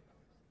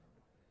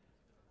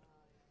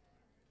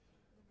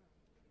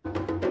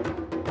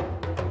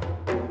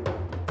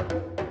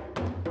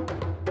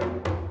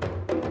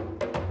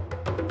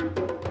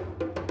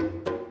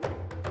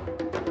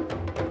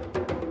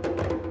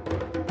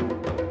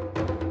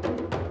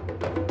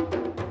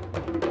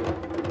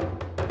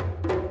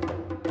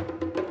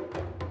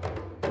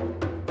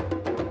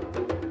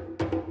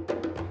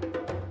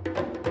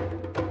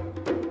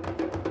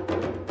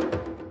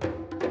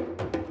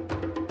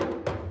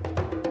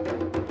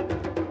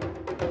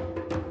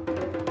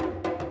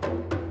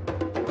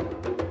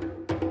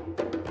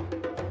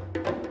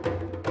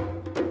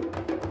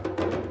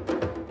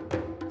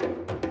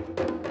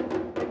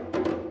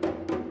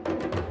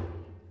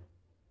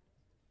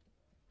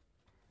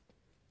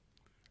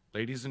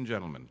 Ladies and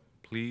gentlemen,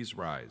 please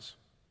rise.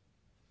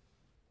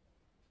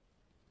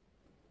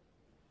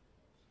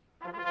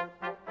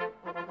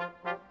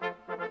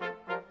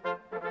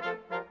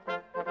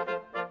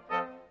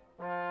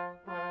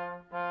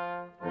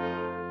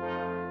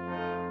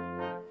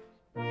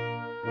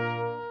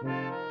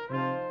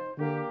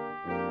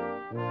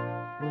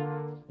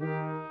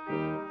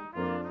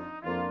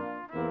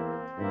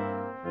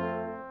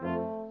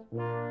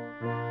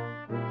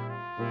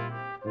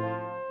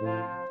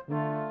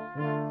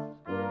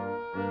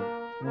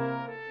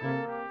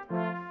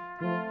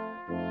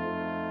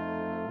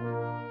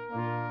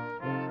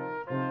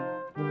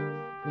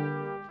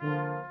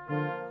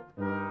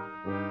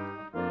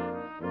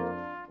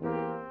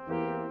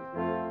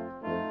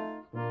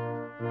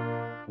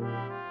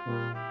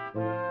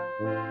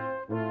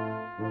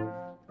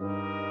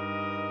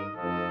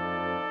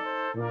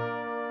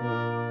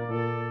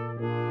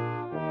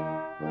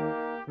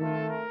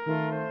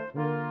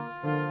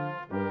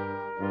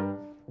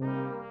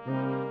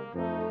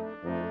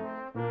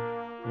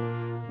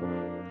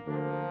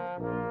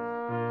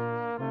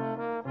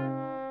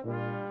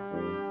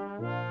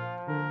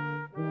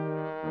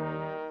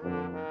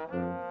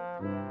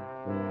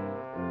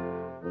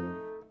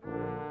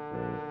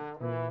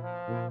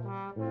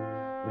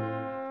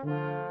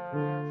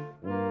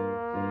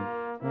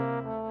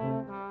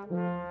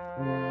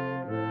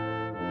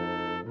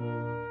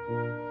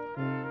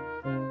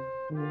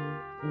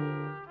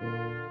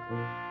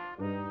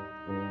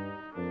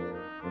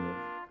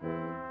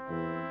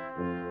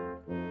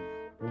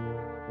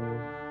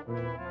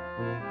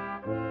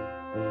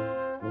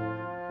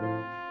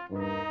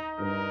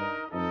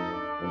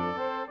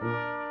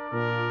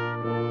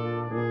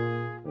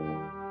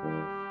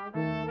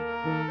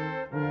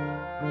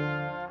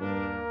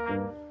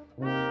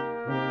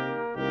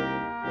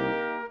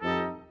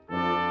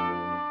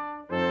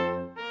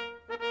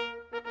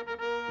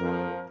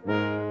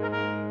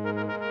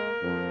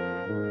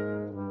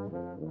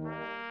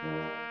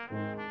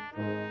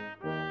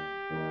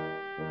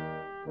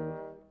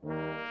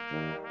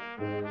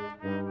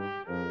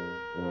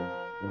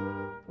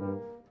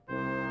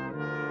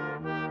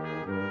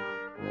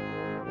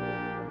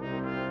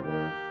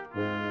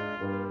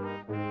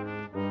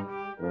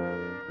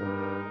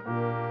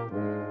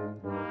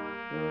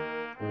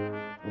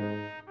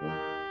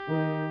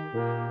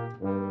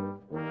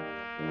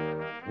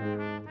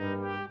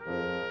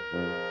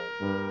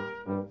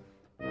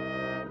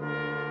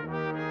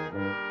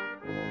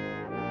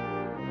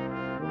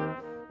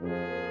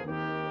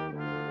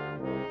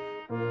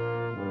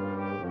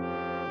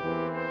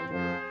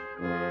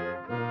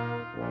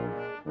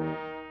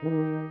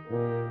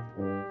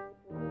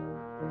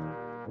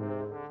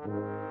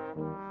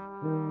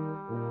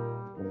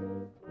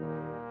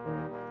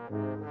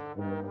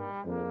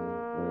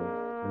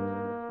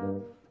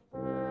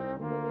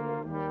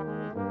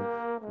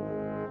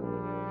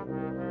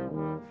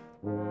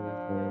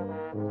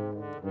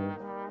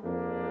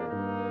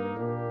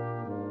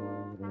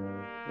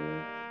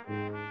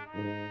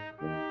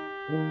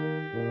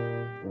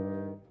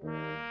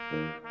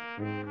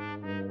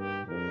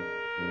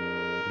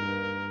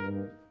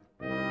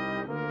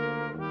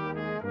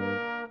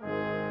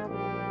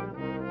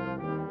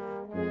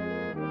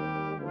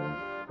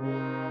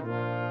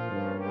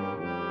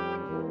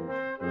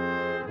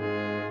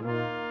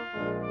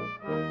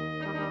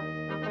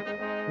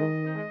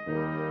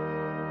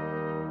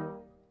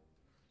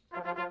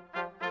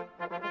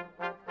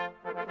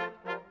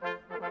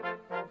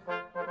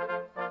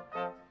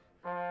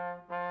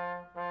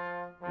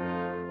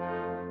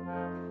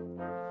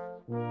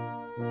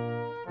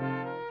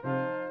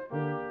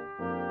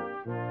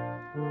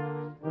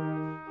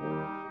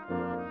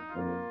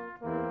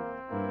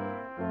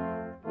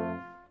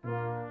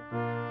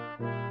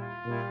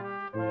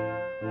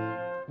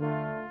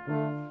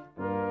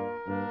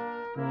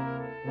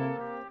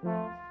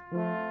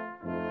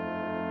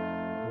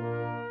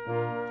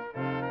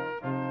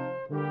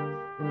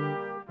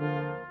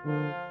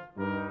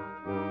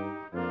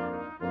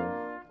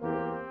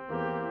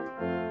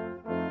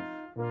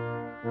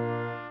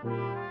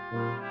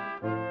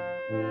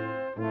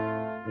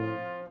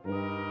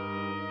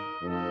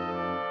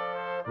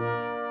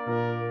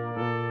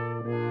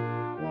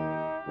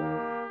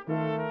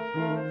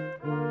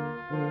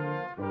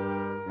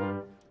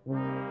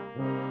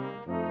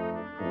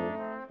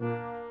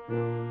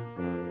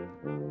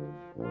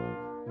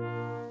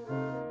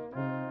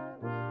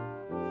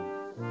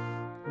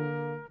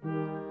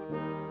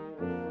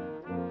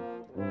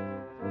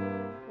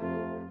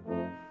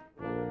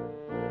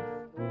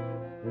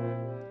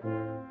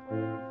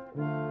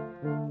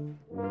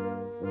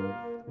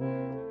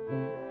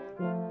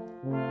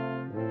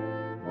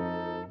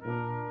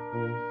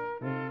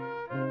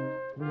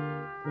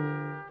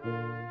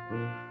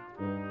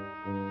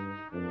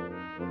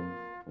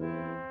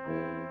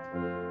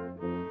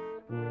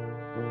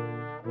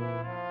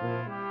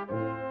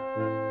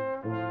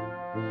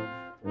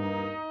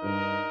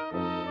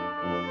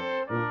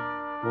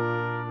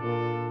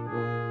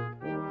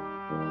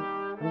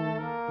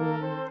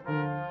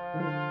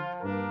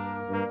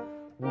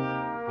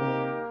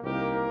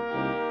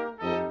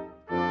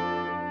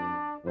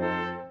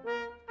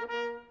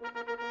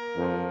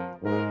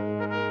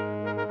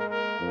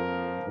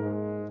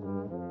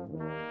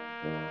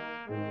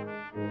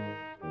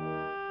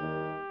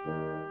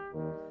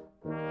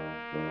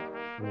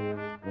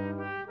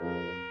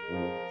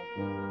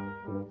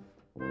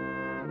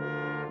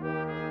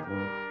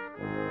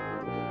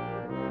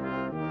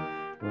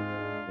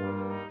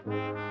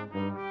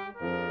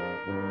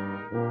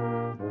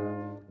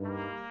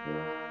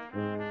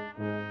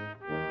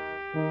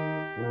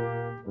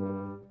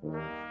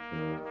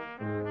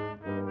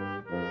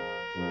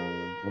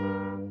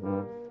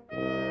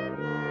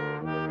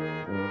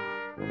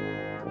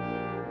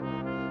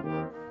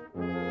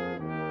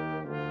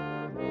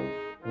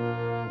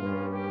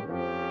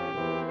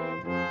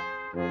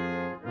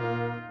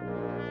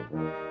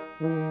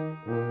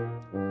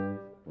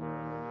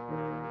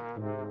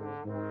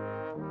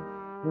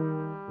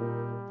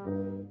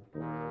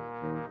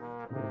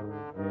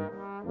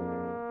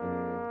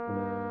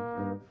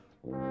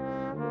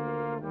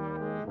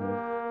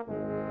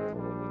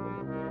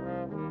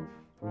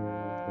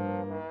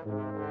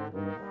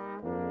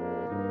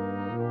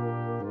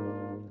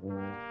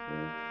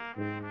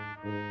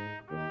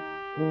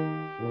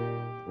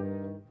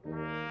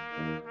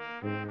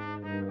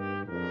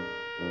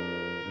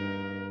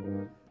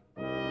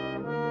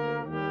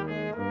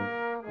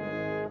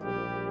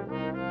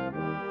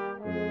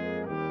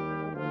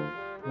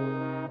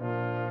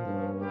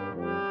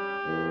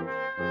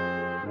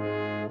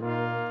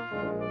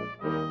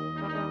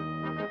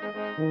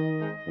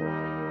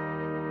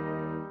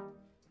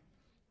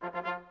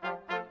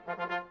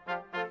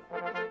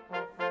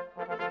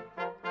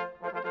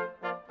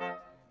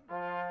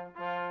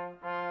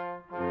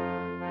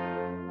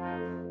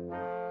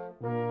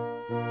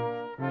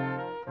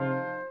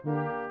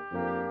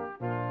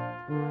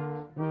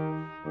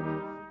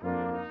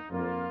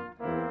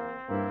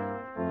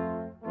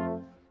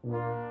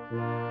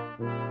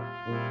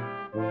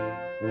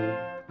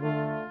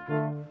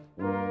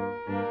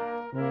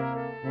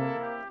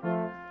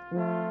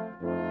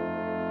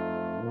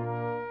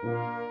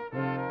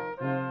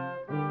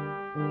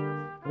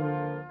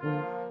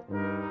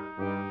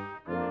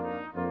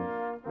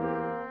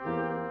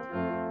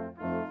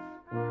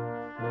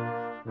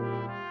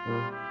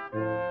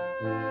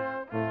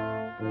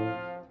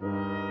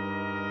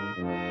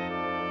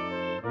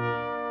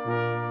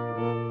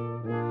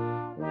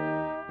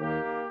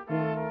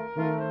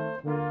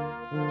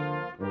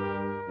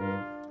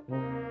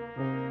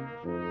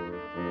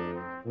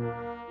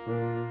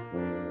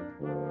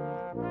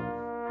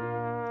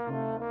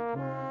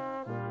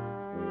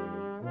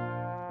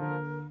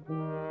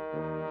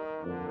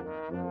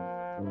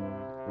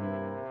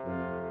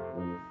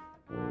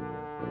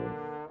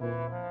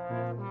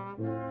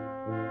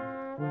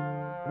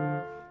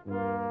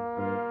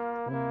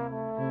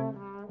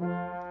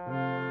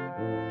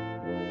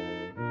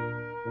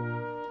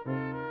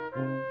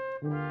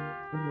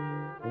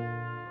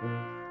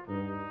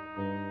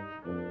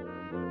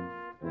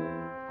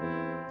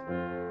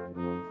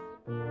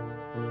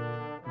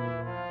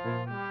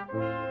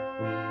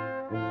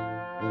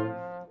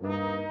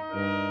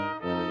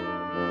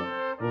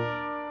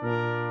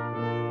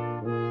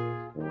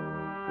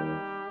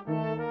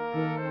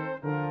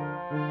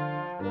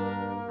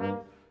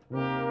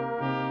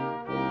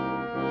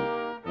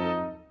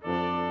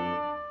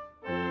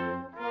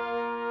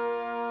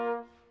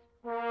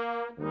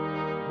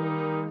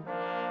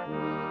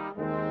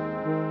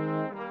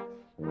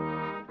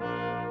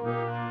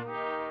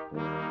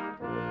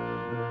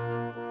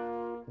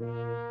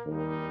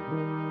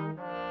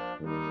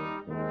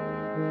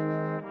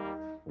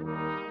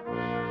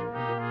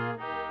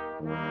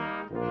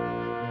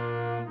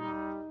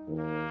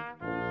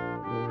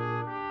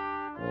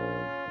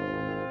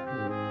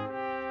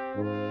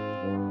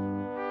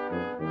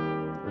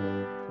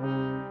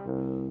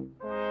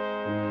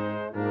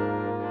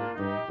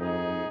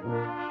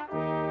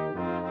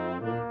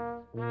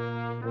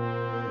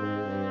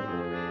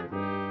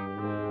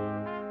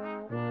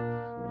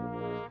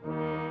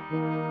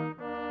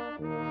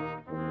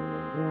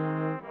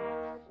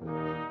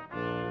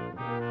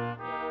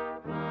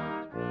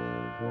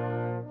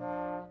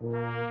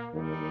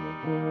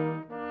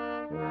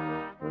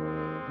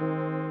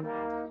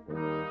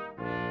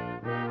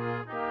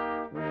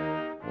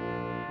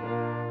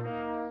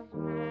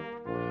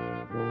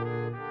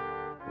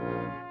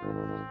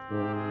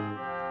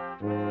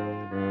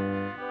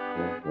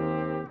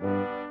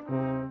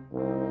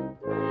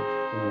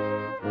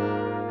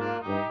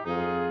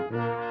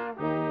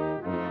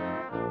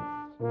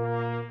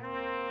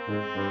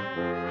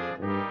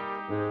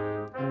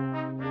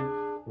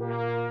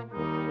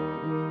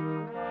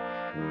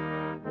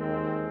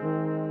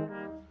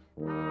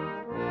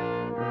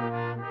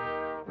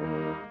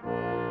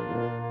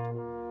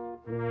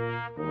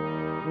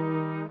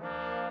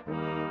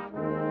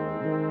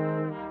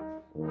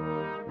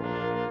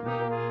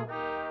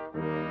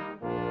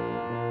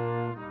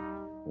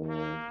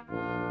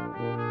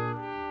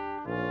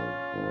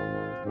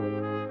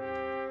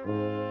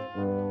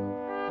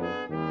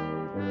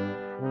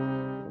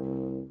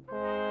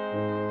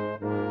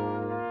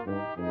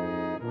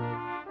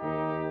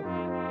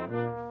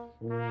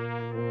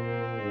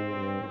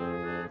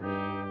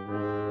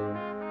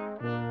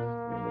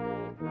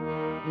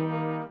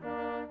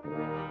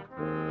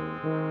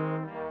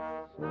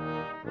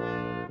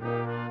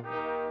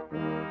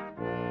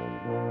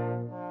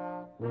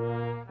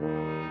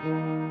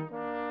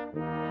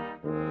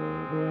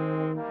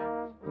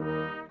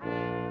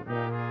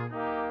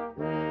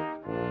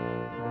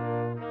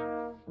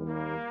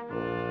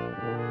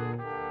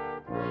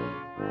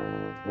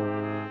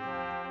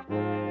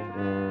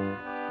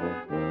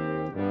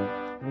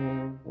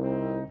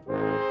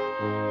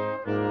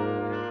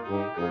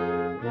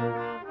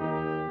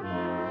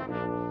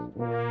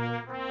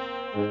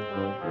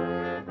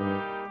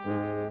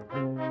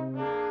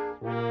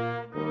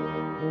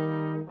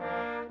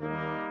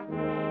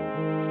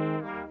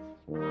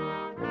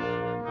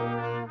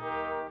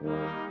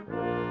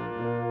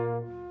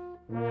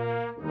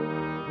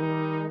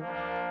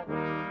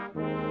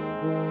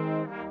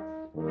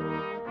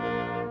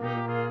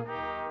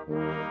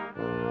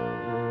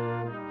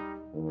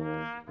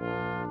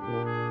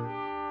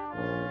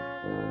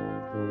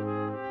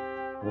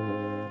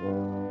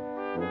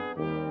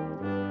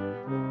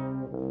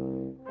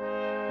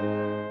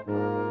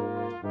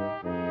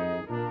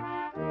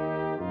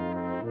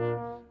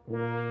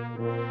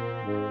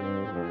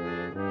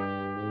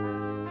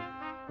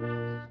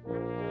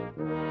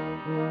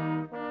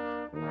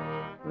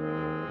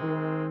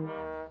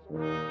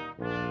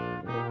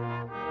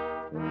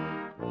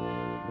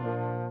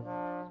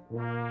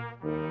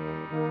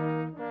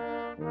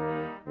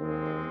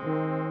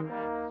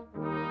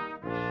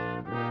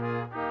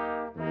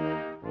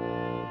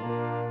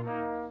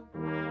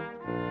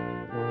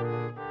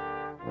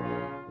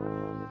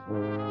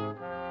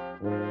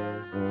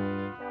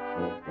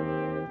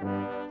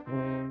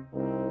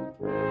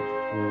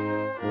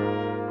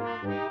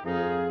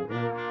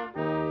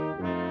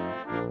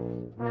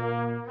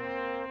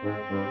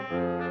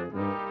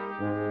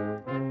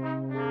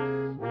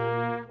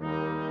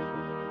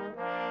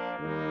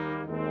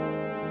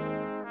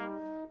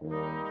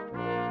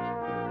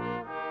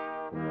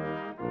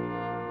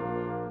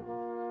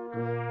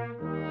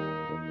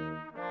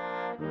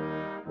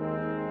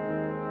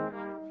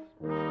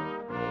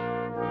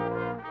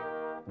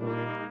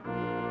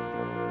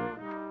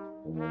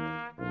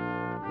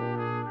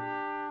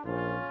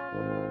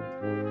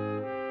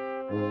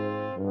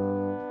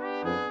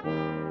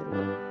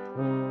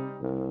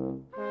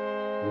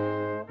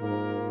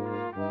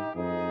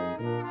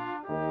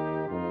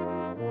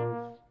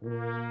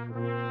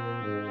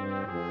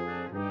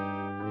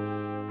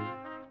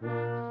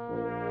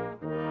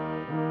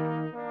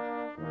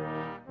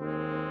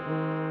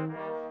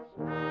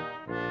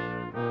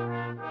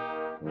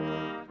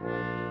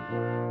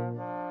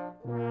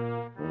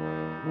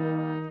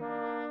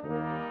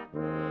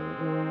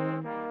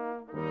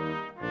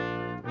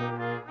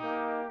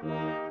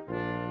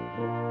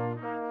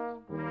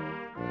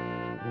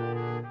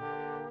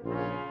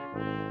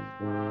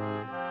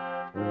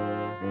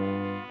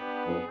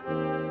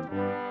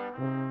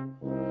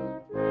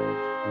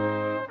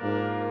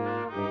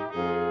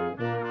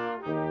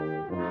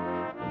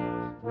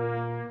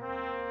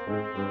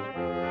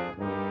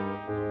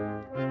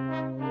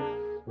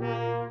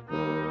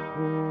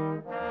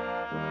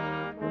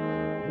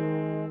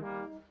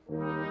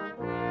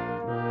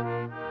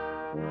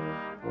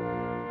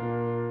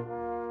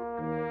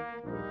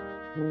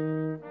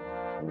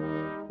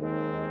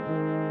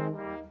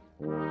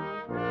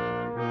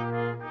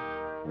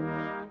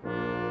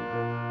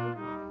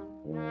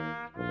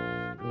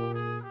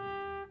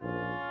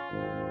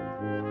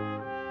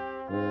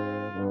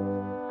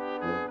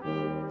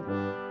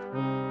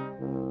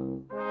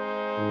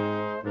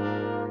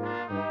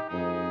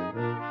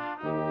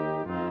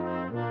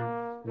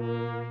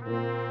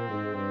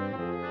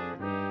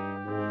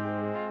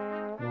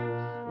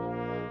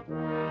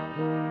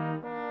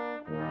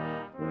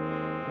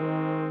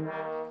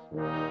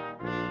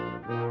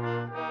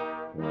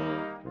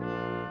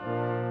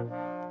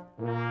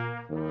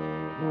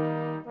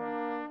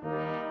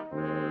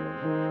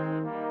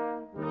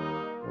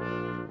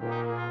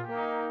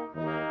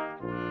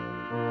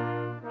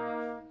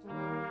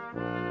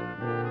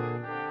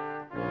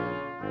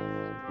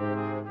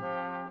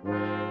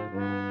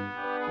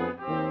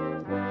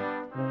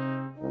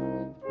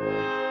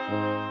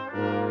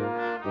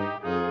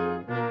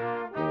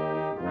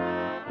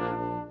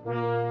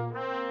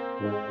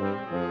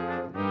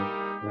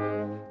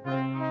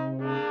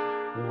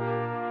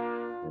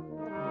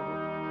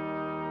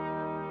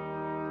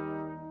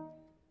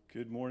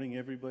 Good morning,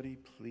 everybody.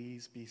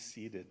 Please be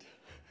seated.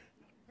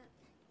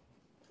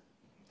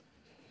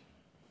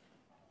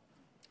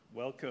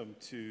 Welcome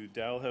to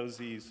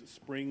Dalhousie's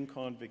Spring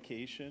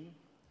Convocation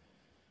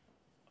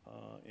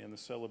and the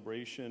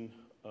celebration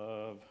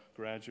of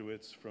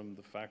graduates from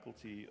the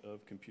Faculty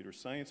of Computer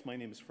Science. My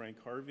name is Frank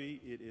Harvey.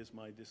 It is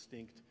my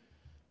distinct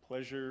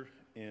pleasure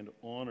and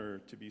honor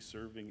to be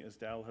serving as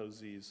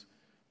Dalhousie's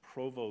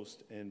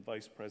Provost and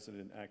Vice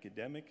President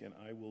Academic, and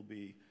I will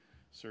be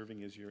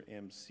serving as your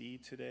MC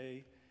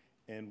today,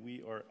 and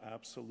we are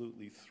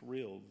absolutely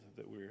thrilled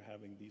that we're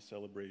having these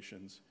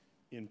celebrations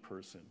in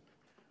person.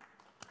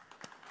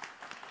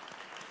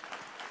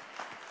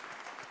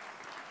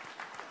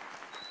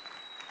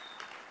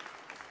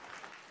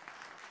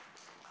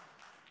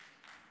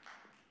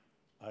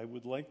 I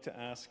would like to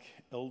ask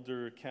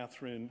Elder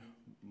Catherine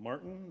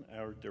Martin,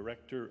 our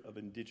Director of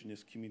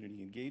Indigenous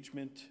Community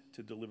Engagement,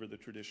 to deliver the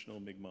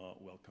traditional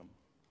Mi'kmaq welcome.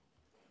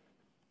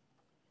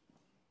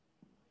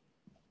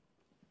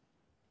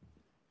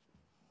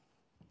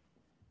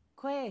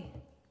 Kwe,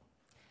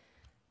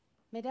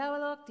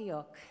 medawalok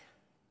diok,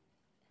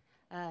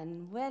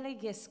 nwele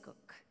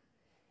giskuk.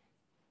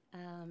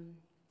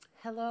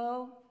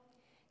 Hello.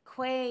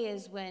 Kwe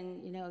is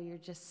when, you're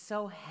just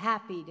so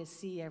happy to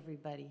see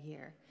everybody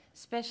here,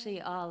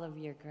 especially all of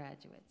your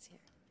graduates here.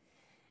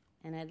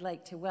 And I'd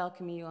like to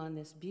welcome you on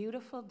this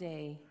beautiful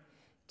day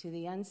to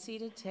the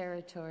unceded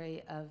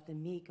territory of the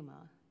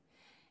Mi'kmaq.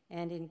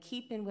 And in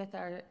keeping with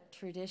our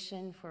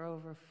tradition for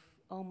over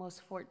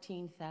almost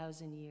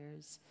 14,000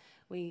 years,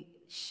 we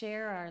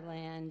share our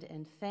land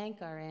and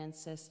thank our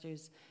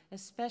ancestors,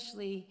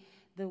 especially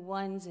the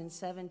ones in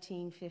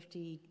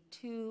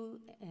 1752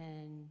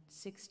 and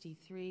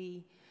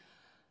 63,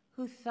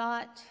 who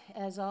thought,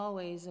 as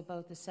always,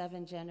 about the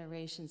 7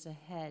 generations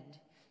ahead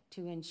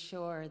to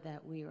ensure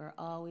that we were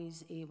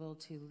always able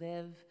to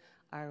live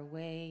our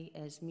way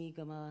as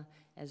Mi'kmaq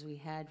as we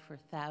had for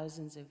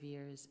thousands of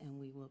years, and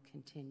we will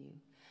continue.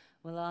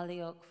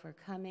 Walaliok for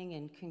coming,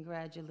 and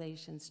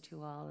congratulations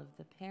to all of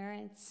the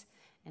parents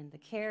and the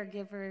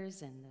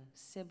caregivers and the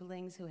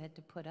siblings who had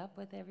to put up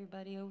with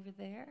everybody over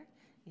there.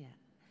 Yeah.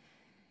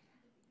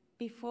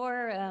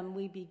 Before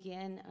we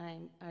begin,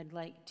 I'd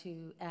like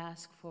to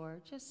ask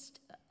for just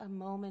a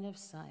moment of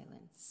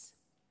silence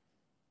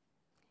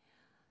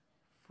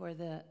for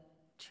the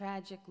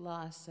tragic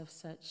loss of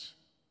such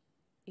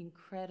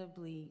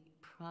incredibly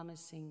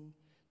promising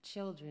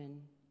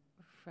children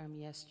from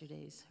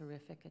yesterday's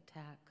horrific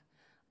attack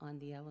on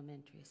the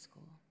elementary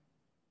school.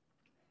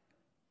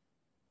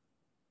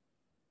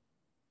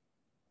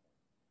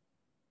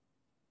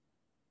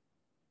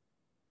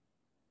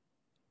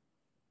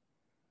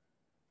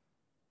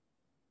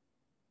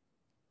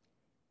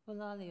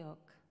 Walaliok,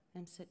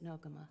 Emsit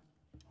Nogama.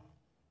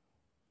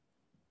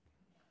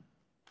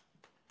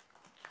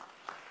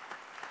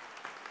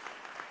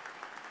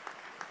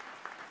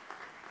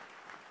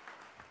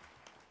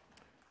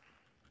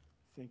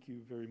 Thank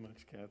you very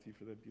much, Kathy,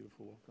 for that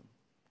beautiful welcome.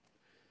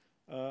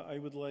 I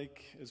would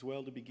like as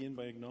well to begin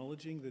by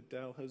acknowledging that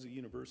Dalhousie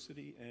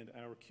University and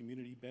our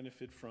community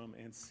benefit from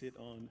and sit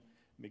on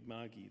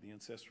Mi'kma'ki, the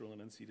ancestral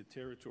and unceded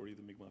territory of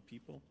the Mi'kmaq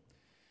people.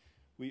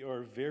 We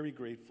are very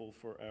grateful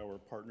for our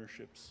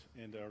partnerships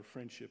and our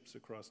friendships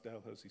across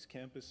Dalhousie's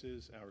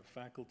campuses, our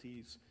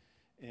faculties,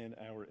 and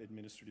our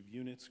administrative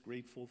units.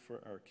 Grateful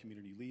for our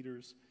community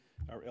leaders,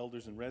 our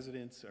elders and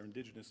residents, our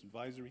Indigenous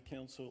Advisory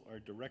Council, our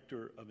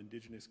Director of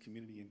Indigenous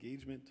Community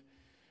Engagement,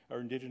 our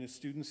Indigenous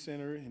Student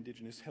Center,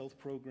 Indigenous Health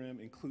Program,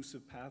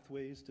 Inclusive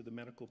Pathways to the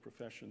Medical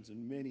Professions,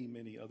 and many,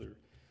 many other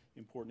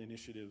important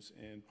initiatives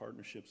and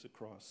partnerships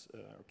across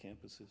our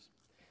campuses.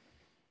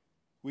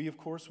 We, of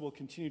course, will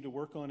continue to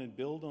work on and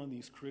build on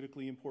these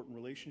critically important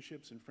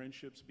relationships and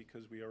friendships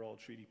because we are all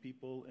treaty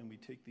people and we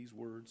take these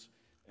words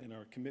and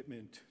our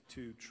commitment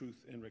to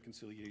truth and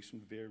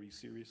reconciliation very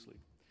seriously.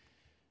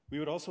 We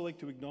would also like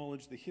to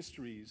acknowledge the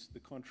histories, the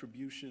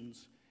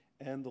contributions,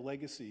 and the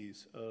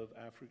legacies of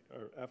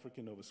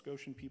African Nova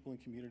Scotian people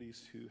and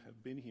communities who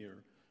have been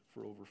here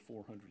for over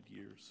 400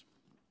 years.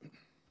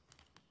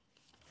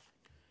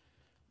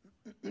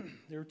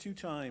 There are two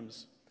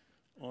times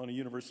on a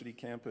university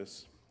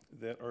campus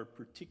that are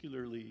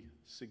particularly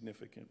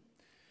significant.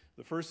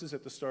 The first is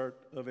at the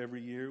start of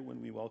every year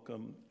when we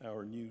welcome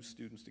our new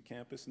students to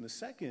campus, and the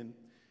second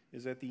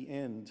is at the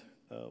end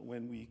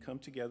when we come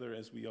together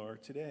as we are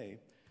today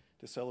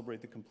to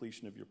celebrate the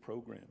completion of your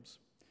programs.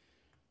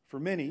 For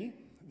many,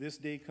 this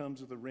day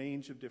comes with a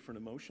range of different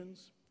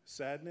emotions: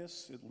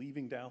 sadness at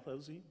leaving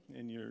Dalhousie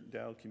and your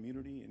Dal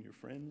community and your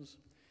friends,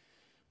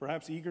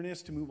 perhaps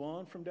eagerness to move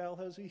on from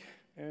Dalhousie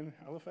and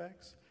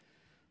Halifax,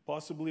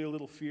 possibly a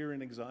little fear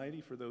and anxiety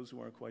for those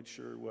who aren't quite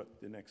sure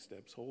what the next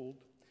steps hold,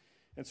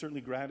 and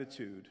certainly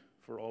gratitude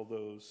for all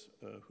those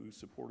who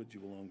supported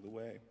you along the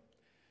way.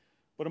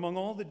 But among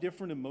all the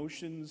different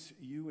emotions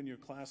you and your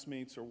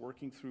classmates are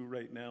working through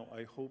right now,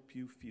 I hope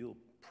you feel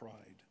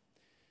pride.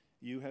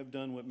 You have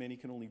done what many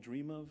can only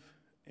dream of,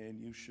 and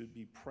you should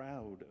be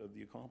proud of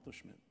the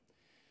accomplishment.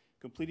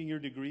 Completing your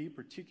degree,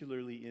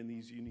 particularly in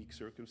these unique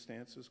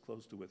circumstances,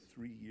 close to a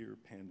 3-year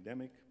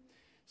pandemic,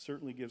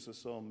 certainly gives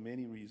us all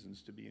many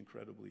reasons to be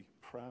incredibly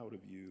proud of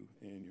you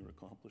and your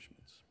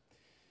accomplishments.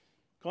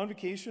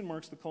 Convocation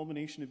marks the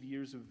culmination of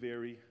years of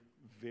very,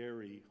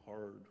 very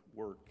hard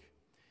work.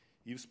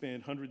 You've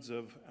spent hundreds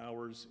of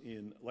hours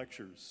in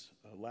lectures,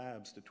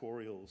 labs,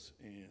 tutorials,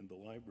 and the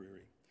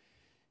library.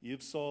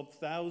 You've solved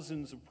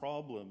thousands of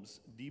problems,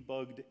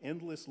 debugged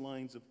endless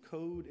lines of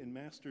code, and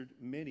mastered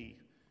many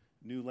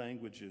new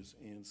languages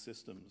and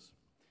systems.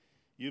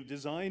 You've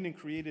designed and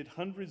created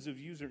hundreds of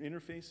user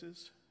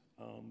interfaces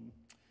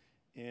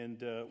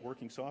and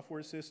working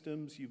software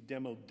systems. You've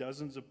demoed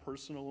dozens of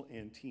personal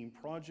and team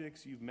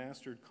projects. You've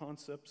mastered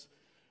concepts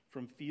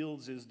from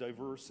fields as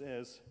diverse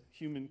as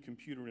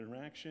human-computer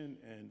interaction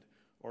and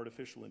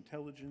artificial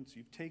intelligence.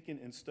 You've taken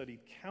and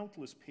studied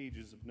countless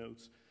pages of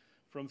notes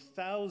from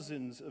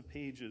thousands of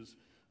pages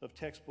of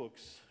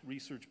textbooks,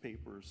 research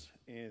papers,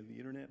 and the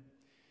internet.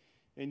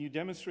 And you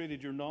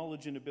demonstrated your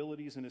knowledge and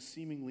abilities in a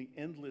seemingly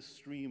endless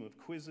stream of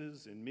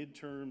quizzes and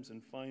midterms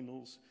and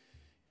finals.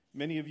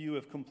 Many of you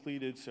have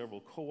completed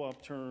several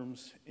co-op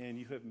terms, and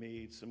you have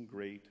made some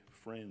great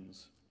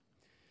friends.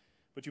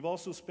 But you've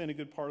also spent a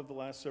good part of the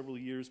last several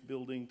years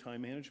building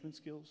time management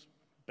skills,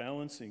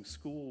 balancing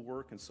school,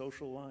 work, and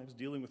social lives,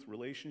 dealing with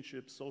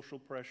relationships, social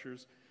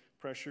pressures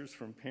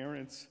from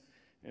parents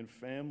and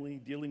family,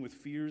 dealing with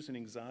fears and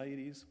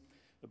anxieties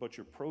about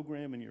your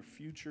program and your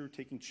future,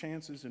 taking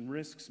chances and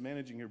risks,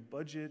 managing your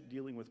budget,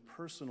 dealing with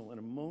personal and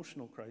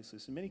emotional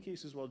crisis, in many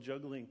cases while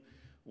juggling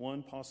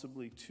one,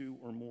 possibly two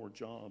or more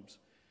jobs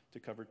to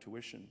cover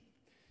tuition.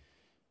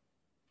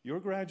 Your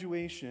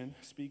graduation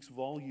speaks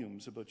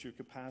volumes about your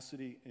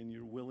capacity and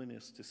your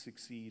willingness to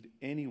succeed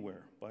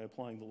anywhere by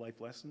applying the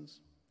life lessons,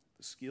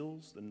 the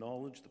skills, the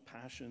knowledge, the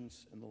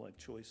passions, and the life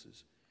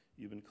choices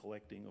you've been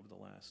collecting over the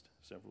last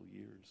several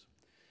years.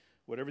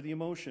 Whatever the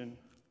emotion,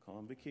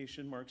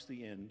 Convocation marks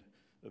the end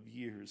of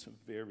years of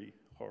very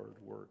hard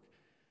work.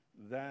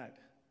 That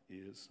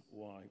is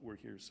why we're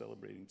here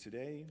celebrating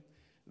today.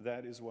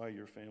 That is why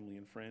your family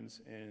and friends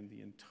and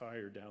the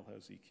entire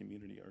Dalhousie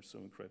community are so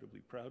incredibly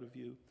proud of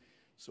you.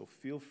 So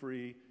feel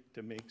free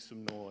to make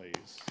some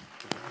noise.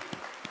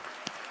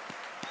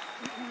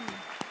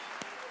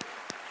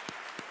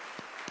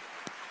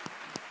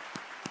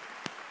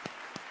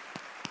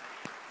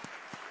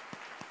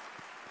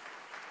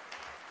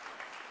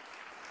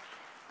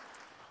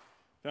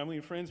 Family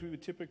and friends, we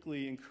would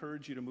typically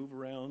encourage you to move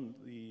around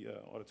the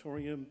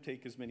auditorium,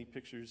 take as many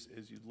pictures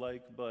as you'd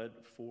like,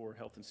 but for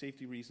health and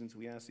safety reasons,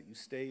 we ask that you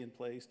stay in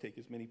place, take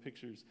as many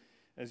pictures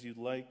as you'd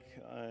like,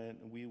 and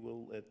we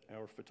will let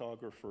our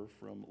photographer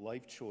from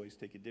Life Choice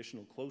take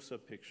additional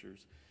close-up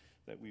pictures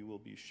that we will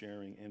be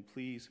sharing. And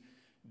please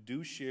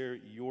do share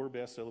your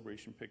best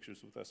celebration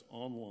pictures with us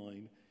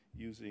online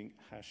using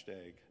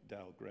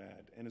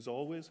 #DalGrad. And as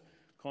always,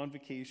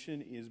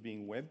 Convocation is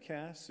being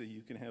webcast, so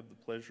you can have the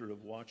pleasure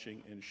of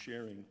watching and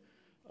sharing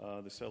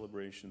the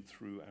celebration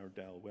through our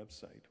DAL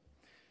website.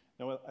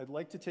 Now, I'd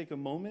like to take a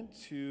moment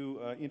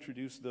to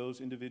introduce those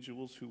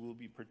individuals who will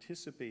be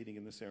participating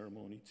in the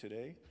ceremony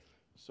today.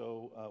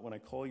 So when I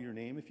call your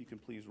name, if you can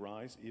please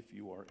rise if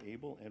you are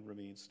able and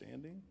remain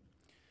standing.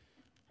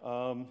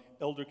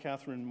 Elder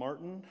Catherine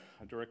Martin,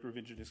 Director of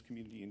Indigenous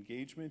Community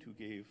Engagement, who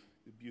gave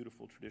the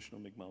beautiful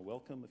traditional Mi'kmaq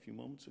welcome a few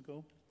moments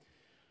ago.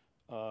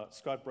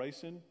 Scott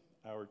Bryson,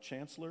 our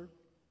Chancellor.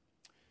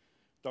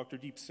 Dr.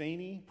 Deep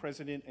Saini,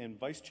 President and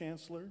Vice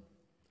Chancellor.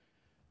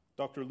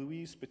 Dr.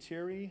 Louise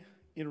Spiteri,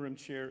 Interim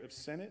Chair of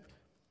Senate.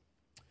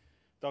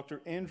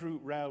 Dr. Andrew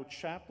Rao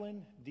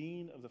Chaplin,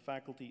 Dean of the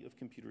Faculty of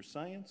Computer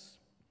Science.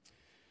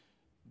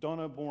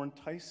 Donna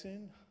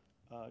Bourne-Tyson,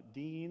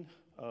 Dean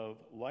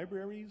of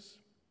Libraries.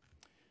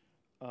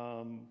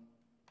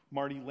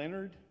 Marty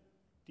Leonard,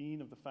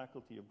 Dean of the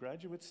Faculty of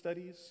Graduate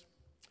Studies.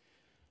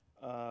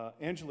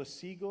 Angela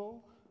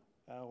Siegel,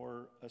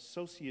 our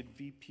Associate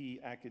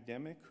VP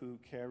Academic, who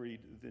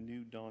carried the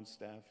new Dawn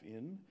staff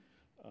in,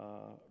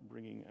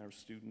 bringing our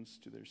students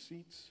to their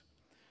seats.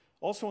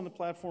 Also on the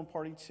platform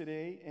party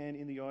today and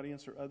in the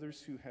audience are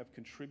others who have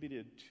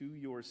contributed to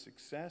your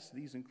success.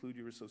 These include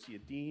your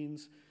associate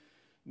deans,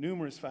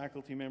 numerous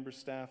faculty members,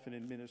 staff, and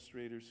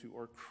administrators who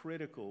are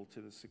critical to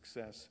the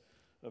success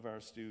of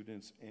our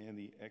students and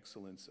the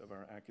excellence of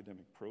our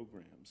academic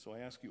programs. So I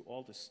ask you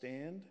all to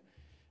stand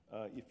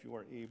if you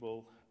are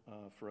able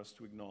for us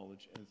to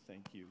acknowledge and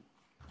thank you.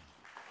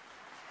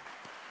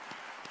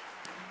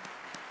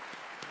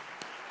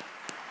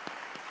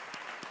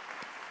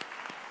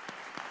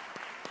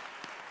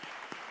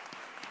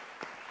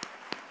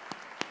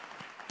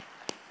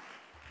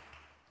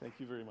 Thank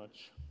you very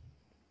much.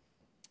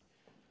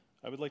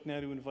 I would like now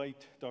to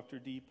invite Dr.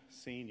 Deep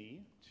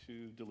Saini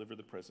to deliver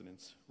the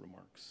President's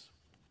remarks.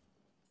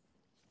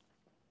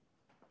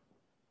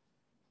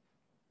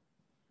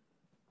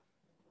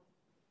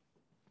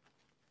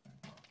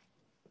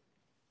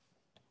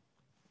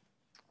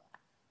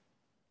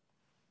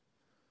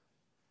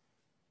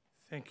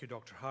 Thank you,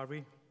 Dr.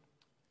 Harvey.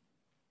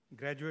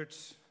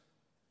 Graduates,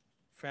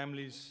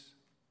 families,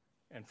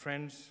 and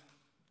friends,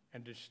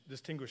 and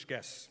distinguished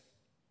guests,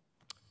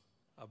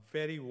 a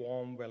very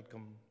warm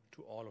welcome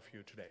to all of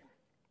you today.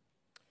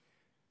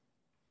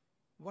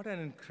 What an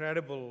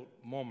incredible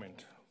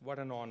moment, what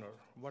an honor,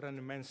 what an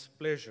immense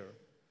pleasure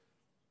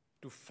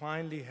to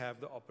finally have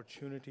the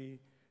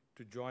opportunity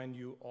to join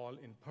you all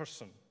in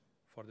person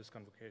for this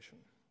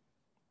convocation.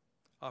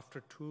 After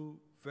 2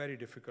 very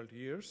difficult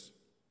years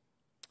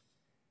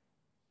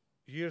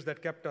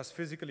that kept us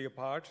physically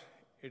apart,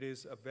 it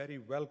is a very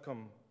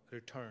welcome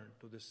return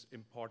to this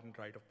important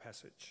rite of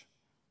passage.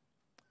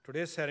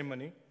 Today's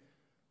ceremony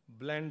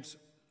blends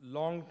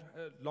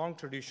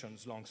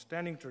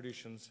long-standing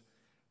traditions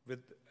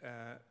with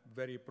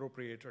very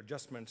appropriate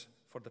adjustments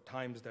for the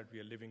times that we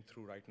are living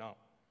through right now.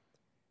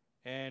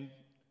 And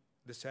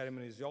the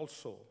ceremony is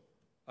also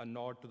a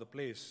nod to the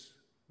place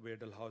where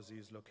Dalhousie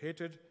is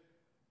located,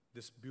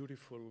 this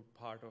beautiful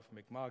part of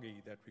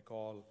Mi'kma'ki that we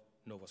call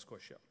Nova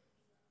Scotia.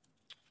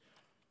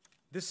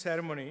 This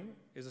ceremony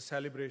is a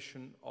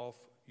celebration of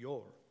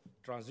your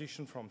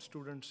transition from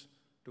students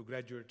to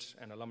graduates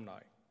and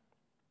alumni.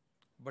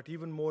 But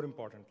even more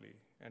importantly,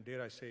 and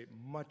dare I say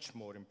much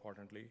more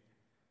importantly,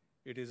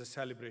 it is a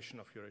celebration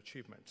of your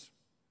achievements.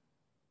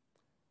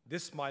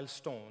 This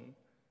milestone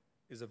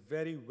is a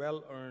very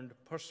well-earned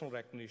personal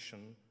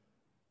recognition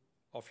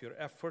of your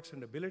efforts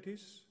and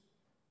abilities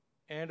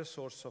and a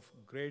source of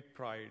great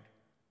pride,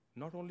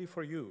 not only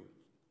for you,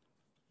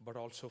 but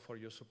also for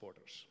your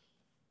supporters.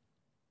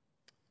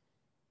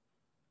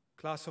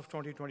 Class of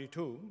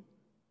 2022,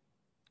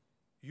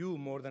 you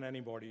more than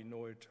anybody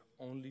know it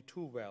only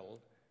too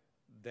well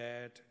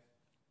that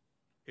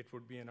it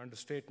would be an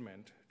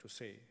understatement to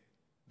say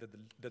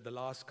that the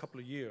last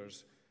couple of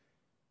years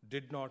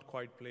did not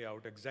quite play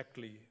out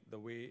exactly the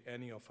way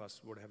any of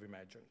us would have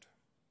imagined.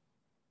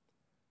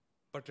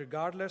 But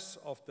regardless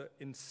of the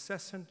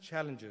incessant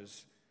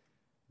challenges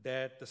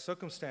that the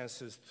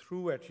circumstances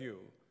threw at you,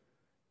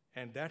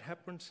 and that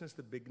happened since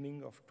the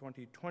beginning of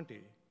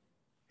 2020,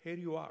 here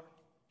you are.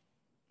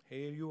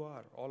 Here you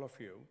are, all of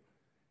you.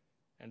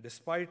 And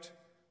despite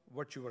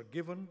what you were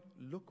given,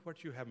 look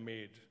what you have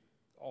made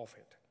of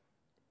it.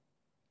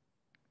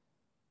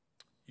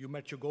 You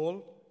met your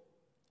goal,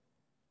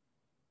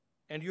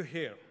 and you're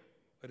here,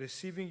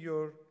 receiving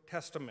your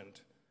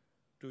testament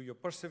to your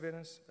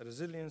perseverance,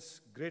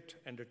 resilience, grit,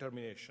 and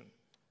determination.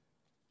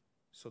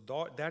 So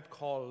that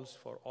calls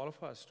for all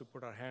of us to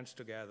put our hands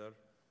together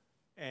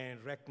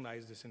and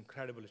recognize this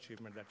incredible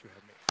achievement that you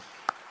have made.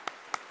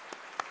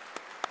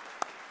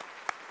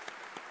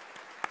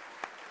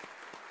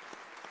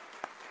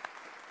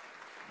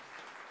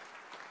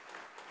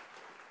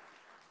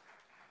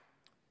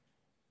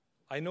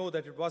 I know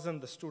that it wasn't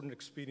the student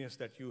experience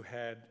that you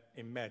had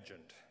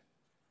imagined,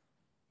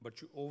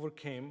 but you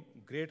overcame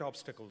great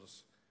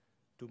obstacles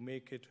to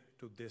make it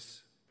to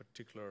this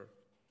particular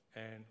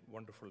and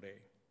wonderful day.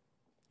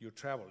 You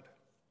traveled,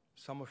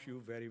 some of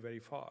you very, very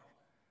far,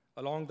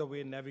 along the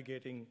way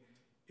navigating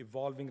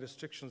evolving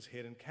restrictions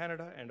here in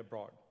Canada and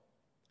abroad.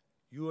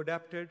 You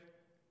adapted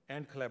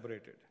and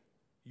collaborated.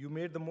 You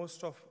made the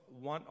most of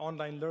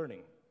online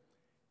learning,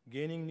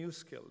 gaining new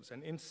skills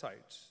and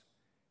insights,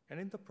 and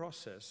in the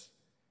process,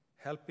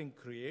 helping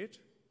create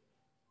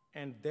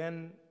and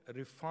then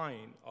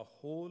refine a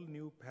whole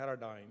new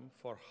paradigm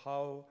for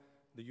how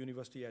the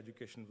university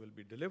education will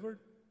be delivered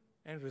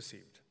and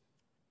received.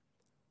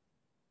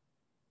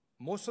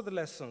 Most of the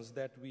lessons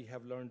that we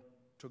have learned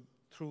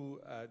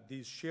through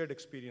these shared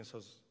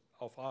experiences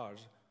of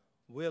ours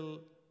will,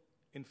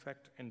 in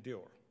fact,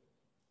 endure,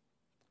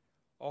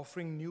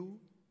 offering new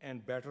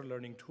and better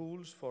learning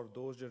tools for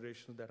those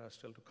generations that are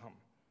still to come.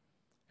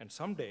 And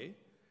someday,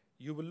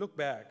 you will look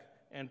back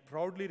and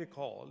proudly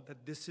recall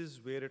that this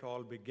is where it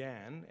all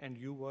began and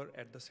you were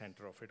at the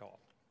center of it all.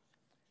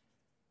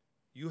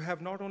 You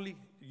have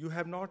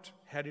not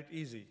had it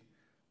easy,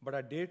 but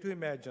I dare to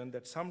imagine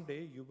that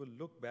someday you will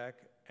look back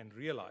and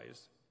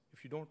realize,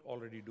 if you don't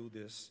already do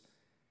this,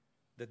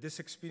 that this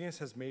experience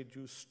has made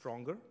you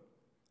stronger.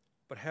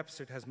 Perhaps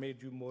it has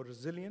made you more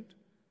resilient,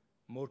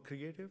 more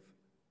creative,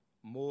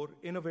 more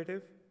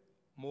innovative,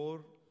 more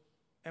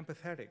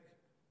empathetic,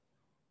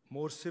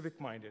 more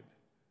civic-minded,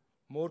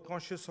 more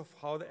conscious of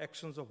how the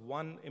actions of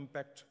one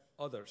impact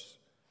others,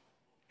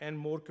 and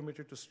more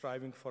committed to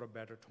striving for a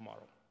better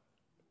tomorrow.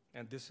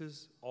 And this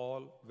is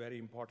all very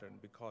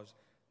important because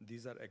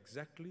these are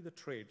exactly the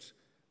traits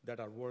that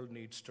our world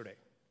needs today.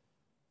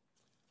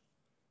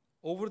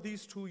 Over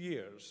these 2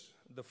 years,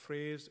 the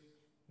phrase,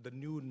 the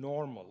new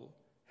normal,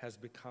 has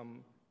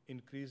become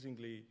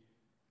increasingly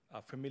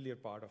a familiar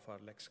part of our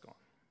lexicon.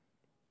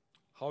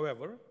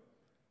 However,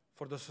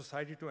 for the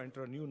society to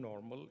enter a new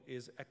normal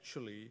is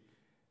actually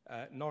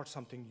not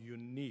something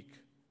unique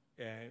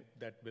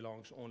that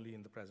belongs only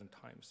in the present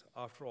times.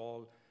 After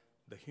all,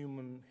 the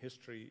human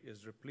history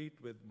is replete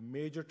with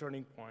major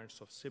turning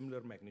points of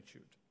similar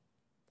magnitude.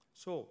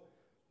 So,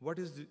 what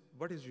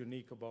is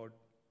unique about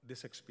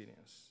this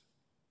experience?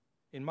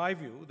 In my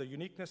view, the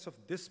uniqueness of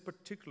this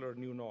particular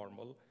new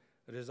normal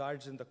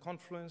resides in the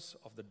confluence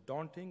of the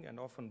daunting and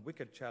often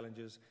wicked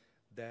challenges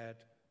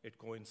that it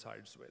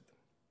coincides with.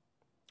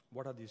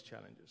 What are these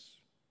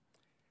challenges?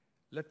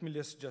 Let me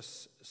list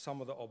just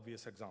some of the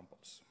obvious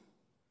examples.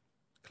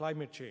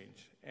 Climate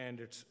change and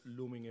its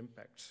looming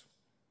impacts.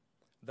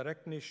 The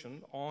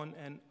recognition on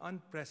an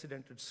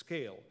unprecedented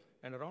scale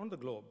and around the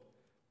globe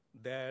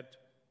that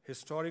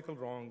historical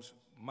wrongs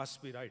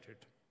must be righted.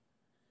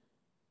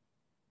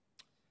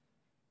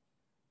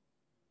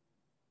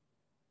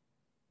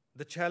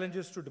 The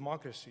challenges to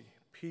democracy,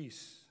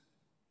 peace,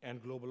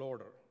 and global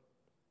order.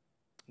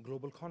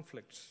 Global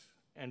conflicts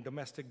and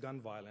domestic gun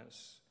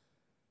violence.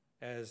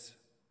 As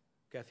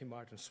Kathy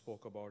Martin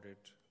spoke about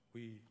it,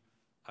 we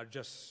are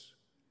just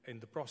in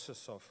the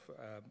process of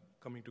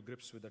coming to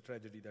grips with the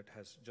tragedy that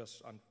has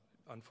just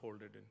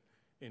unfolded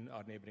in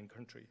our neighboring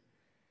country.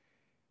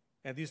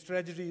 And these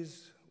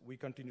tragedies we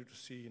continue to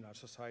see in our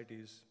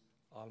societies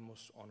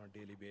almost on a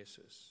daily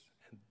basis.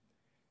 And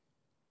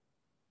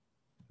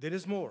there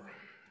is more.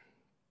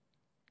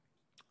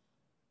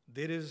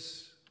 There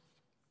is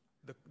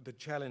the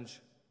challenge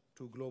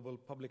to global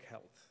public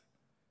health.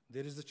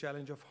 There is the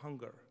challenge of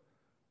hunger.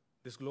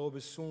 This globe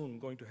is soon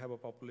going to have a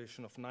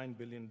population of 9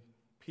 billion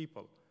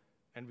people,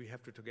 and we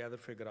have to together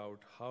figure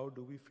out how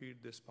do we feed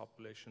this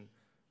population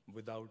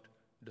without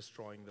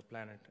destroying the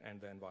planet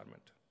and the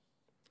environment.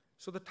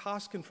 So the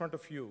task in front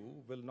of you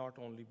will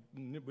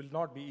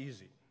not be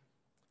easy.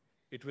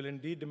 It will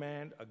indeed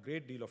demand a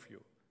great deal of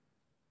you.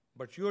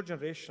 But your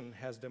generation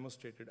has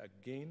demonstrated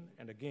again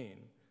and again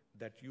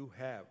that you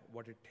have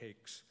what it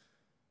takes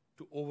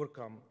to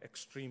overcome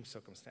extreme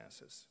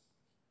circumstances.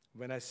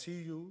 When I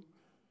see you,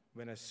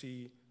 when I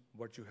see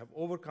what you have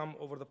overcome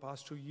over the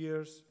past 2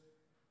 years,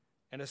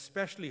 and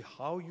especially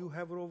how you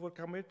have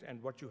overcome it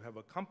and what you have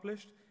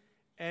accomplished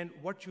and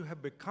what you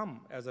have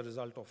become as a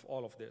result of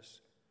all of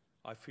this,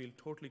 I feel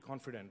totally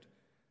confident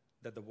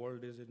that the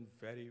world is in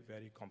very,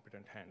 very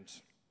competent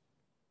hands.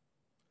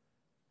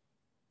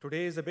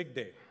 Today is a big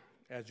day.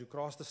 As you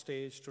cross the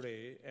stage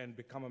today and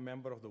become a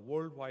member of the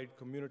worldwide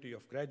community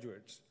of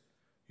graduates,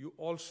 you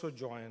also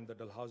join the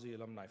Dalhousie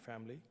alumni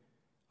family,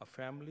 a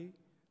family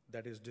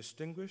that is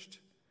distinguished.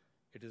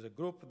 It is a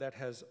group that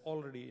has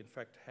already, in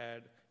fact,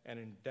 had an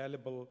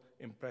indelible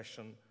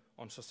impression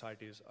on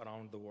societies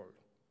around the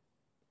world.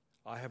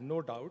 I have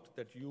no doubt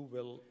that you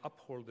will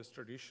uphold this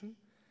tradition,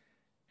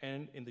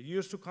 and in the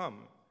years to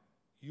come,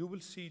 you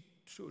will see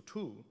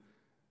too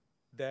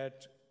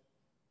that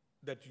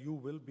that you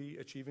will be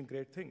achieving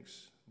great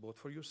things, both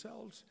for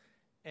yourselves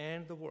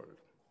and the world.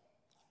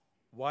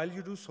 While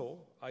you do so,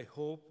 I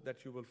hope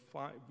that you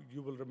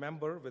will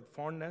remember with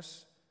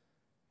fondness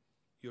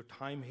your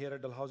time here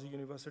at Dalhousie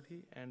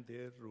University and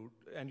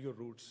your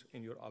roots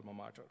in your alma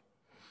mater.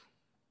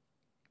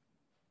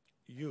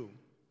 You,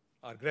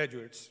 our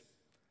graduates,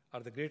 are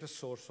the greatest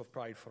source of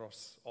pride for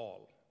us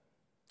all.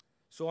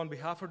 So on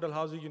behalf of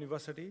Dalhousie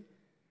University,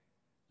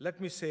 let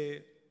me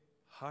say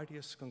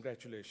heartiest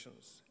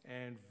congratulations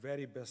and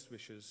very best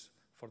wishes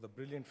for the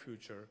brilliant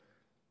future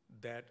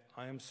that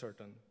I am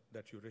certain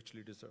that you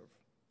richly deserve.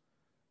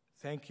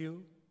 Thank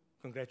you,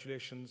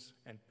 congratulations,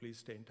 and please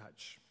stay in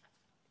touch.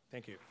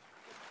 Thank you.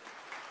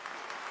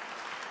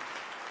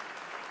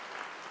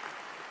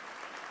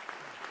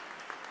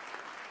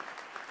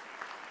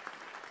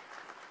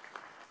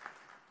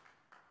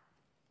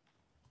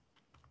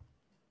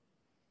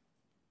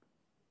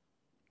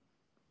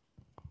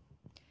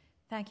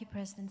 Thank you,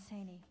 President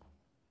Saini.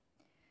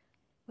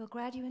 Will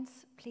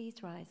graduates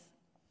please rise?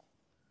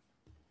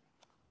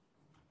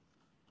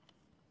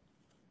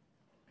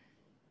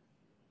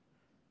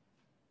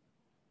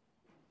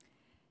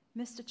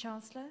 Mr.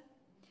 Chancellor,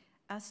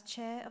 as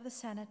Chair of the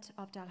Senate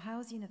of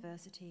Dalhousie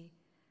University,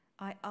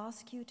 I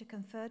ask you to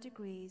confer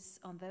degrees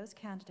on those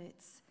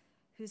candidates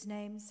whose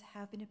names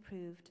have been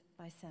approved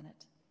by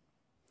Senate.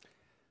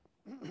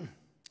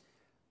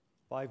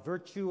 By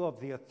virtue of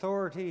the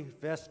authority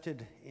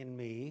vested in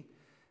me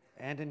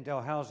and in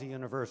Dalhousie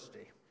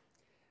University,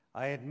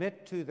 I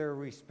admit to their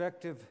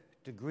respective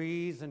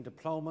degrees and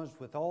diplomas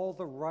with all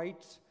the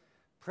rights,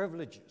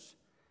 privileges,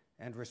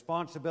 and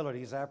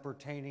responsibilities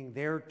appertaining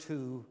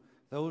thereto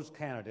those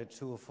candidates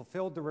who have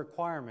fulfilled the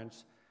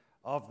requirements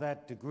of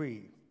that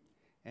degree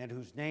and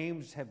whose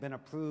names have been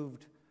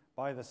approved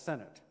by the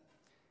Senate.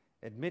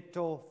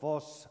 Admitto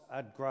vos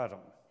ad gradum.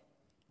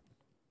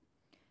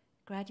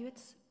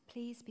 Graduates,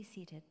 please be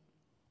seated.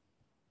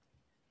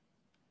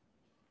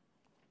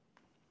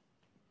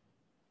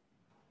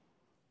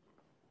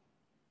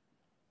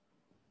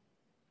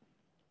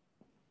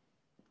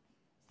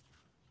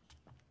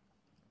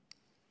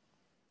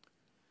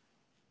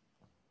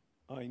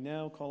 I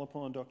now call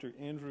upon Dr.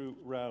 Andrew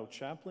Rao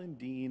Chaplin,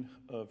 Dean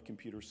of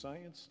Computer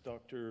Science,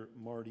 Dr.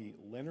 Marty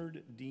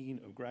Leonard, Dean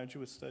of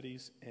Graduate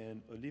Studies,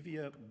 and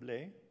Olivia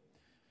Blais,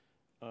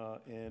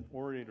 an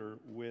orator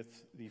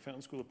with the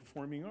Fountain School of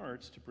Performing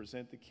Arts, to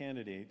present the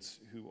candidates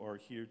who are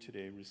here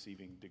today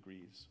receiving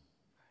degrees.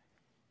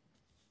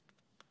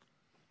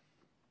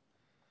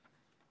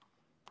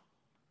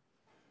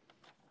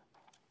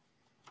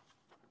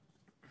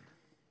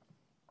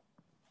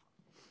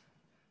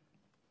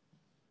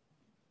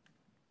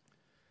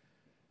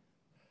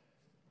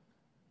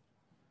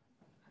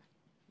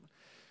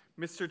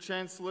 Mr.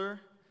 Chancellor,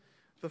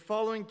 the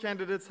following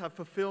candidates have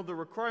fulfilled the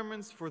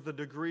requirements for the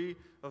degree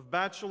of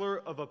Bachelor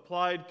of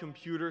Applied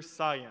Computer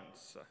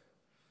Science.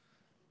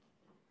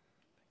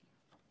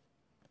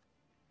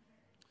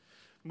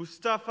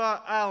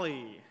 Mustafa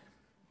Ali.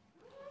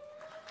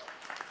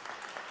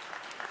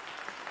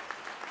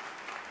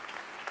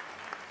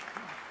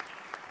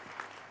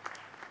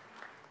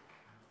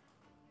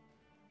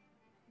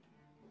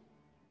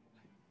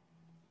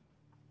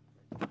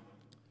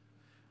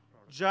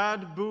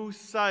 Jadbu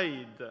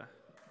Said.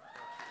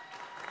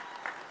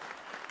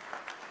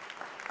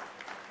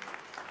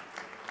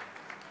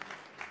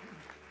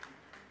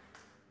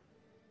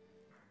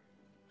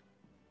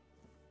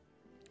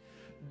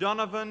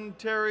 Donovan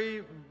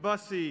Terry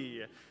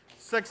Bussey,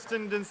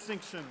 Sexton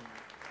Distinction.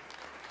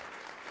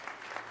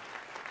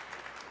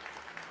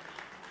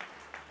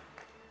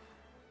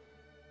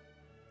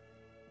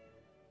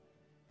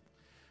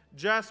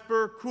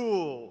 Jasper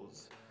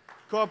Cools,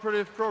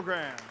 Cooperative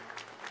Program.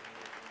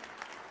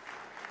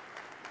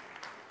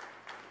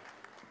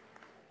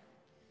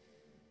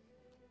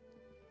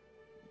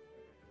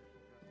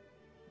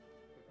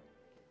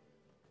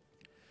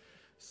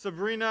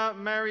 Sabrina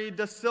Mary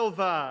Da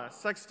Silva,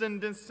 Sexton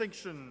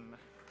Distinction.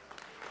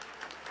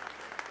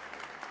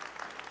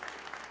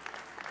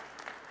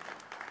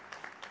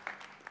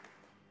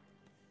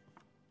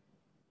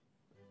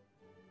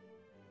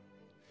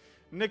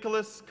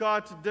 Nicholas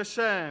Scott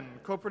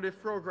Deschênes, Cooperative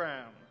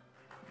Program.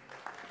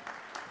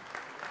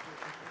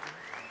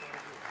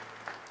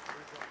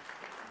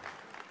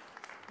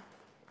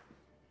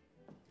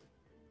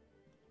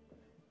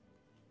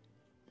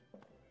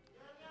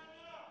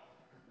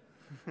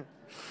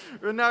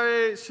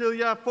 Renare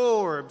Shilia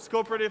Forbes,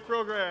 Cooperative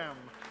Program.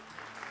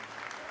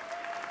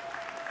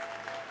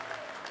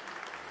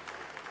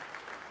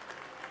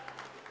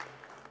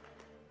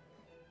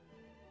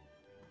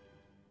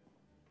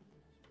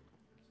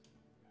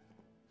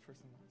 First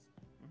and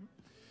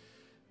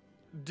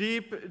last.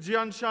 Deep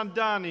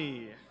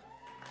Gianchandani.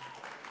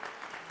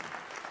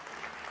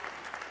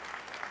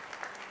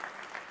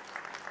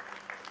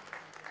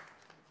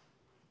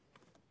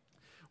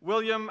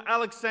 William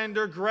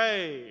Alexander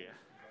Gray.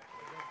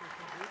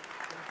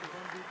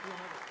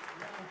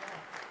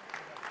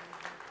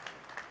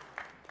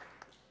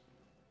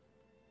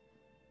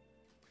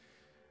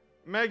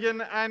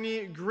 Megan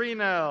Annie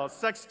Greenell,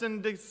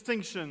 Sexton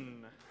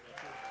Distinction.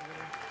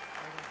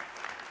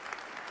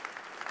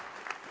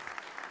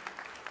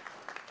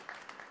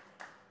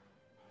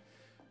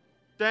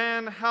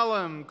 Dan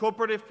Hallam,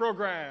 Cooperative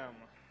Program.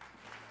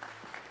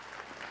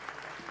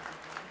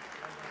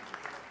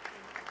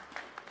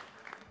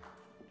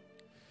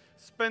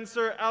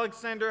 Spencer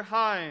Alexander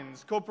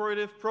Hines,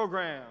 Cooperative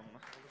Program.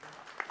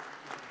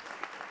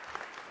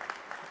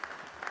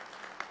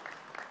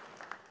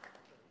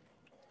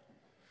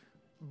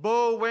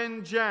 Bo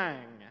Wen Jiang.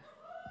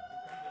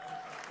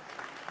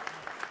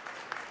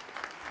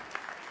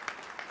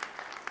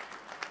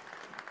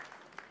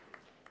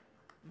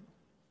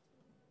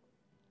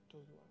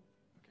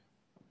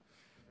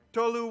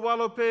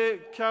 Toluwalope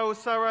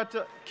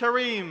Kausarat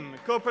Karim,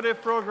 Cooperative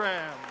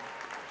Program.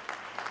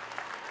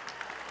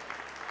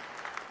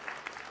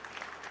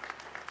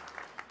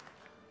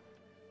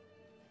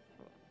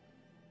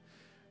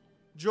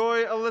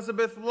 Joy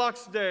Elizabeth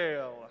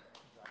Loxdale.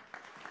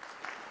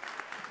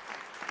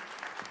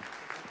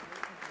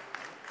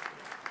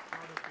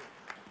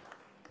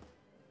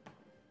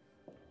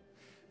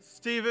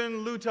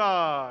 Stephen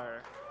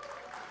Lutar.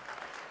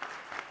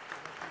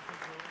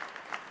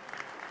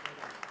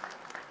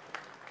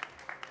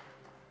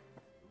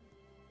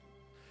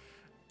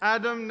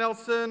 Adam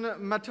Nelson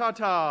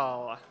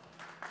Matatal.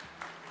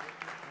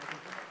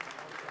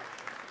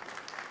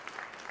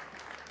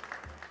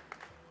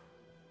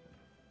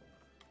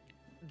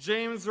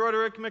 James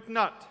Roderick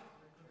McNutt.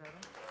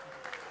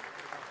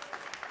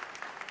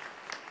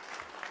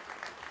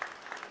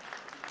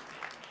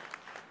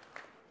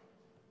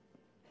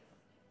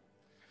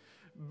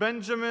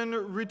 Benjamin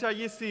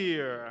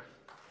Ritayisir.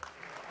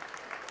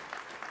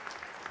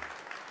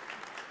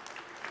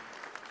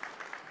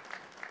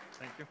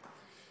 Thank you.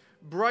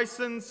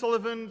 Bryson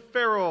Sullivan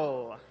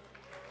Farrell.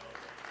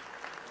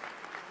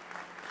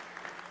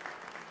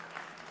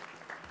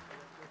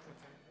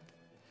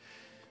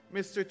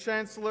 Mr.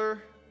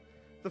 Chancellor,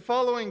 the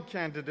following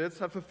candidates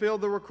have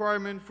fulfilled the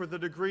requirement for the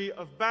degree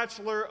of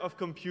Bachelor of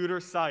Computer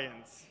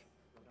Science.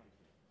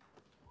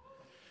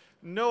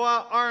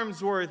 Noah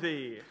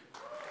Armsworthy.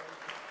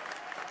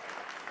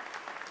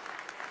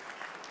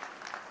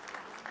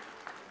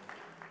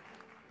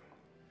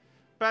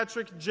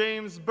 Patrick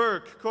James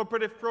Burke,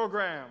 Cooperative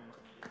Program.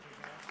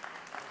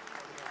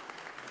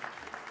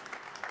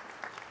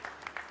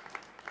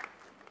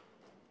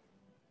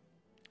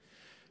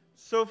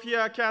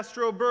 Sofia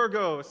Castro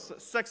Burgos,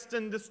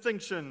 Sexton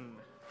Distinction.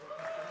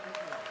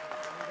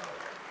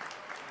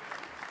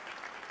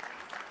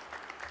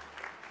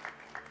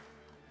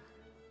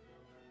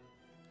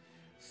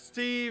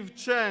 Steve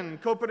Chen,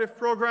 Cooperative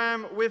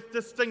Program with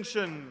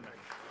Distinction.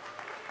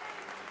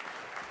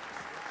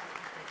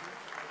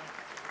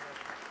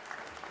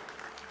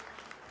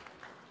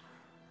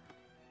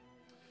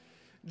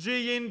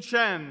 Ji-Yin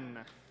Chen.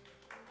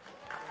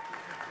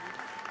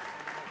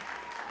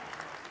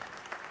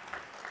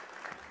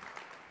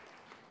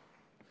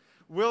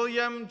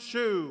 William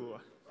Chu.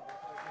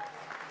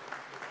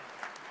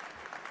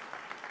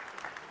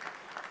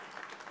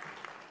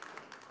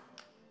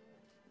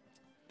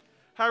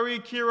 Hari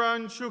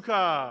Kiran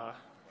Chuka.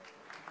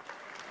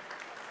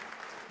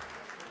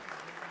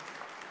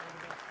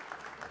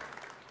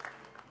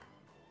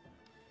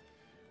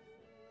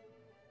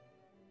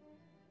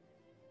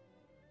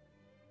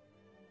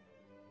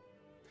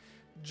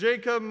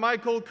 Jacob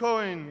Michael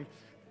Cohen,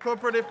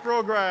 Cooperative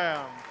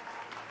Program.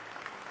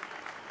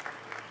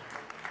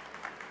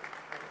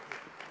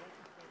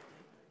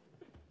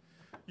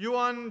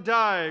 Yuan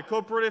Dai,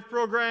 Cooperative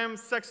Program,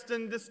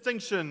 Sexton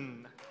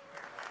Distinction.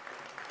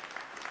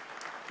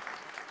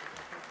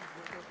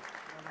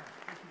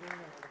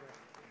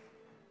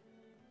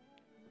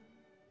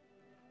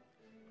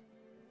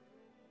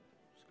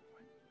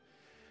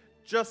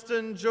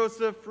 Justin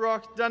Joseph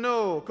Roch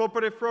Dano,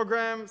 Cooperative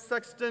Program,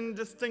 Sexton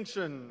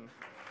Distinction.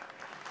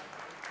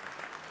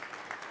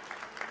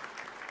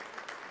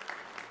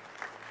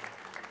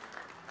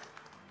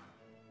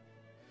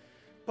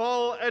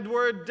 Paul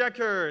Edward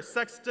Decker,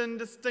 Sexton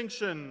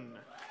Distinction.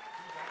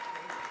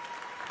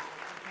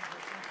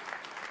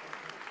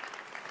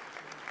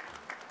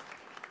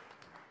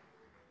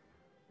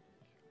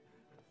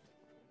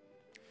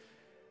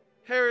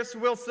 Harris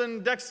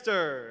Wilson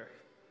Dexter.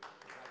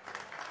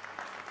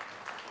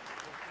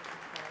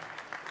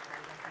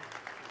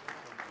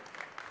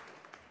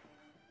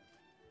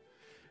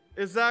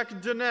 Isaac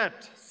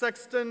Danette,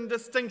 Sexton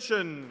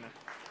Distinction.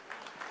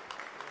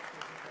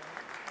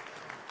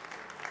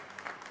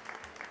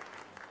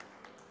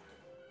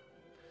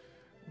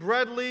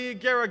 Bradley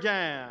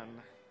Garrigan.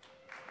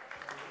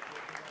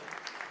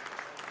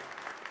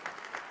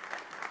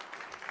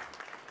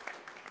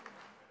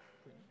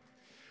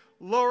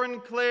 Lauren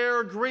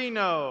Claire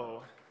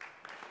Greeno.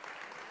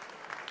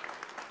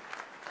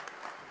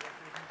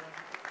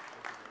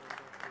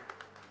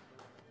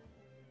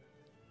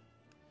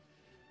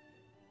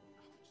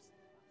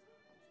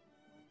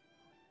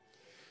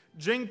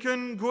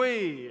 Jinkun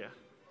Gui.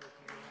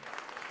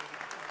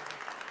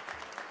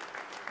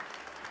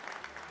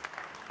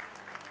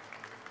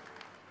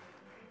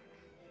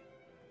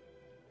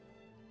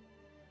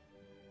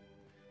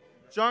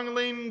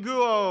 Zhonglin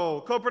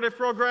Guo, Cooperative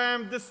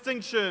Program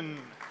Distinction.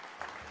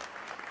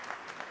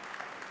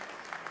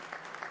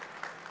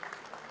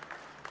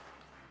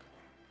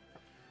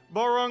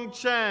 Borong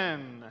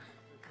Chen.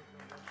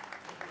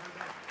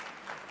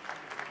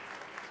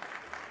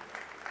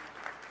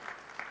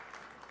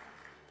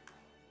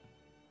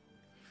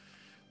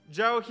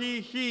 Zhao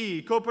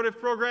He, Cooperative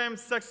Program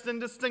Sexton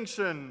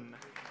Distinction.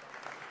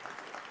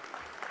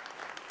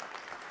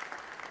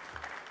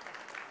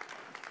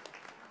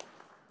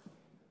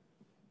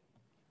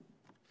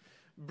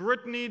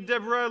 Brittany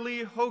Deborah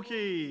Lee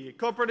Hokie,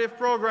 Cooperative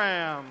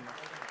Program.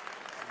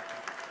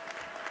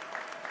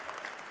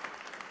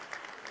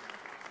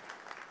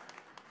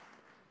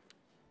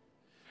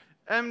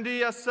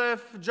 MD Asif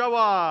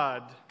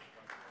Jawad.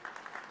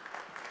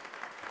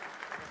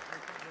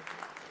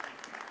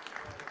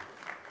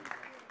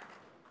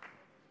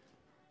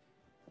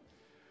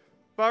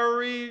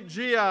 Barry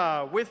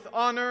Jia with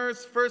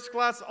honors, first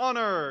class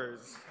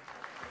honors.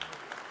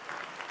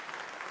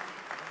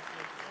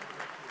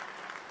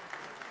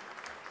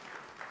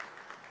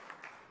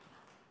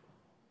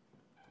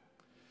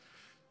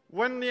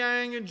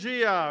 Wenyang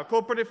Jia,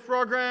 Cooperative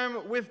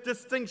Program with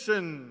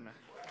distinction.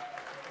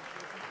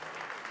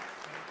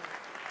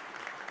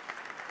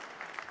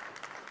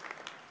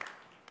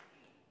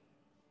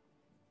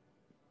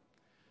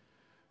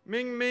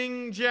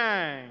 Mingming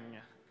Jiang.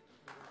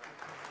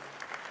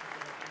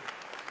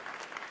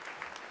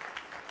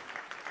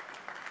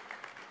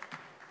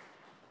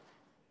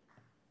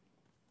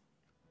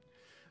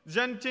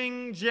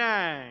 Zhenting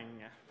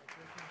Jiang.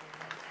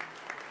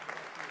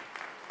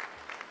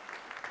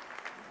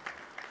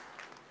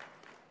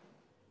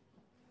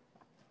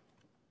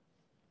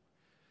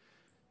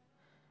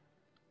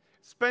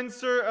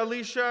 Spencer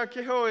Alicia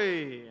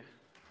Kehoi.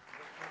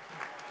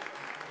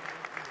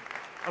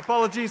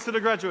 Apologies to the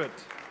graduate.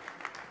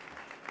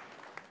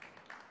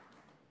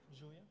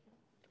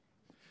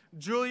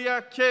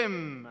 Julia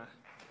Kim.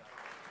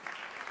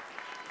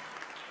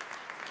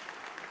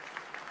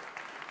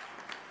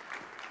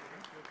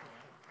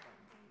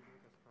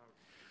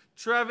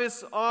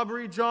 Travis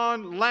Aubrey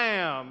John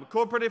Lamb,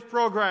 Cooperative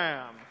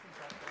Program.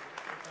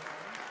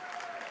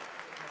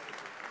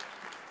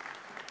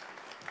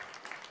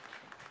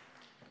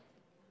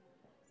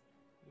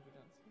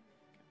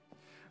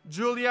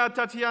 Julia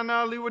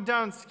Tatiana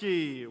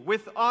Liwadansky,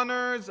 with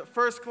honors,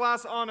 first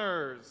class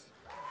honors.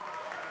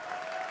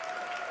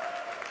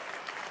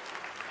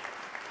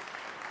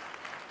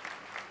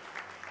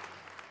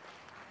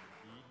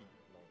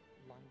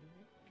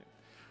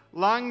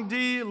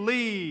 Langdi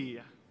Lee.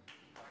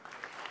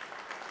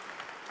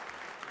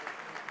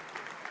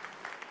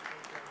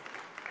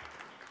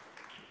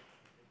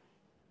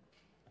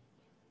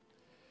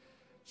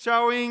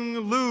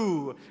 Xiaoying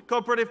Lu,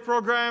 Cooperative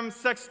Program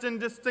Sexton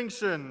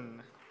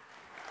Distinction.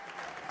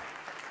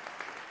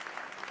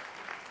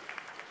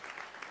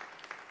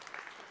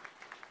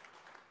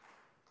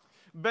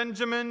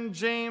 Benjamin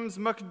James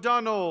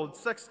McDonald,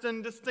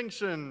 Sexton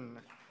Distinction.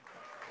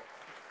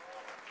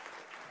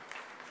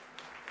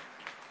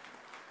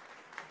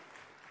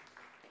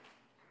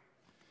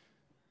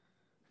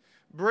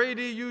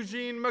 Brady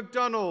Eugene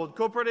McDonald,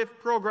 Cooperative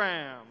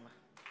Program.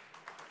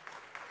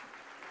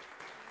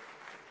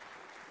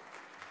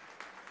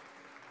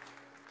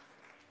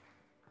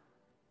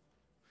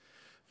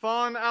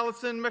 Fawn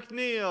Allison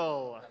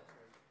McNeil.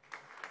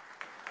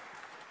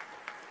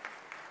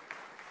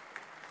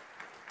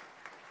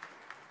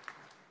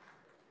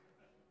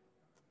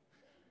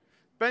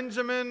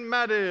 Benjamin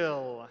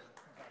Madill.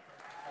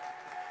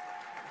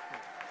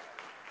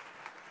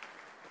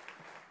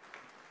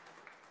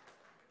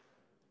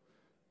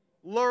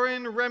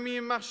 Lauren Remy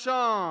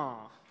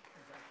Marchand.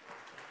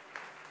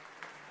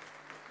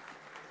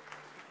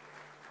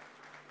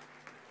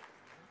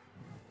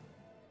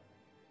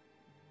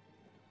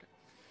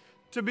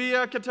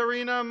 Tabia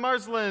Katarina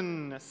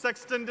Marslin,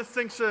 Sexton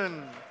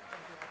Distinction.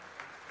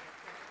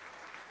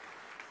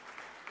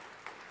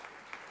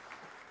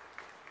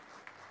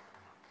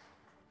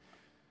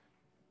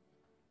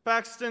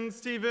 Paxton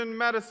Stephen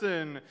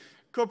Madison,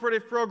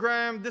 Cooperative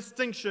Program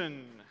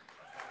Distinction.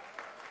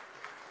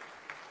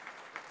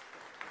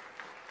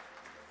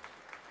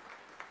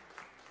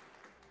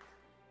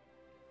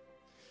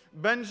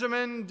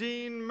 Benjamin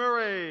Dean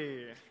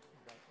Murray.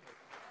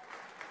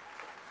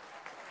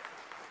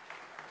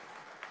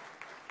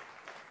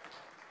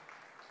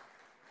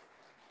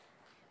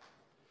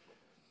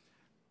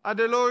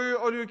 Adeloy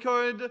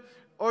Olukoid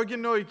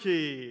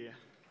Orginoiki,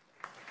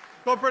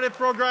 Cooperative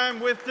Program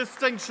with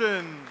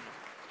distinction.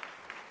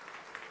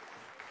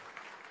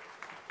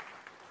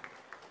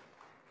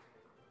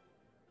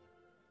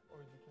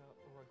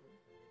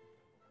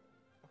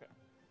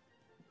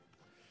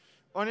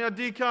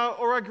 Onyadika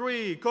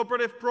Oragui,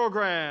 Cooperative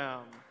Program.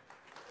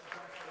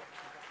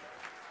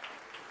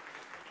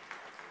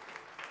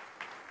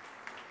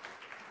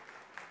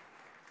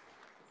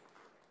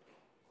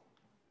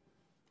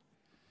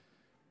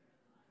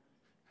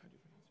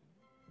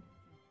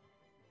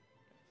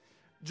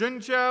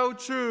 Junqiao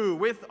Chu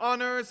with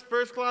honors,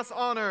 first class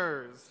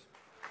honors.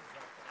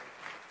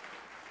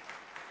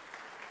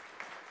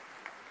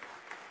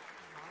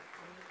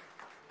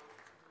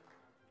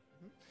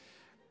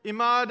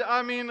 Imad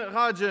Amin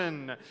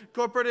Rajan,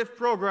 Cooperative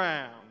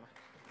Program.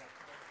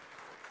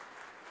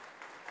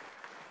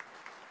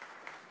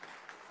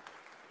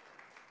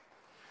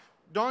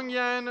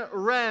 Dongyan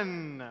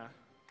Ren.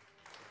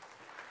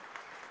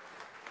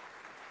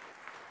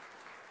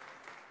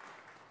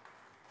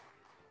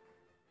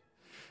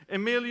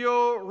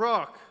 Emilio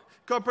Rock,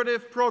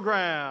 Cooperative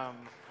Program.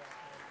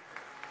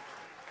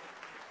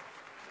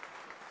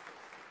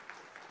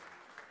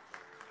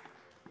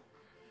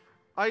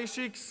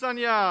 Aishik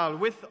Sanyal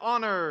with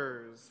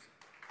honors.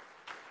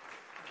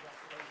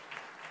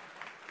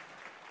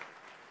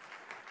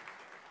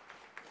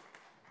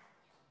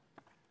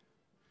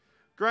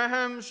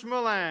 Graham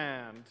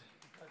Schmuland.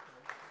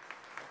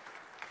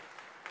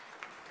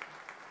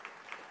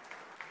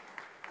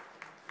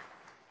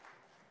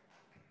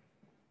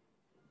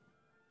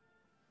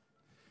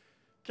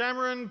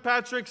 Cameron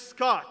Patrick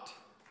Scott.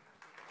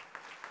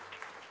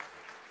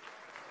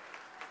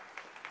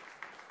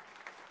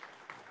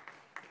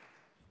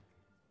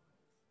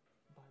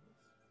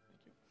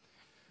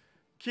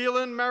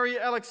 Keelan Mary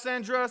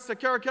Alexandra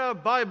Sakarka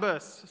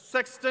Bibus,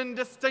 Sexton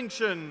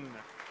Distinction.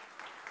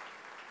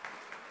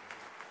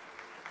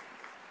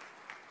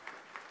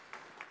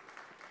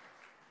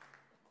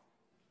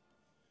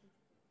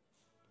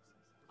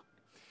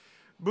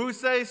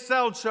 Busey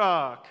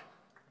Selchuk.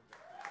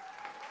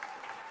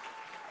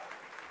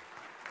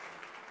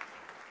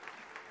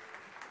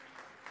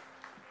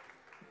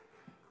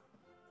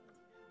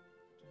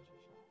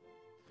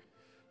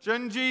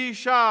 Junji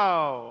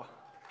Shao.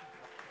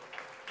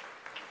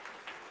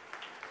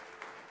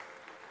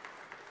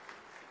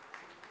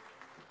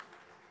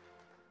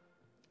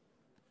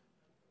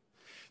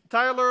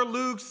 Tyler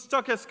Luke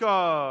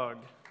Stuckeskog.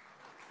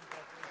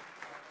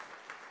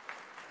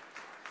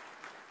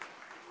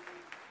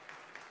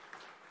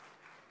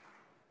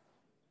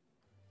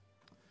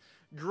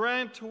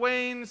 Grant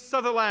Wayne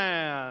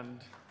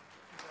Sutherland.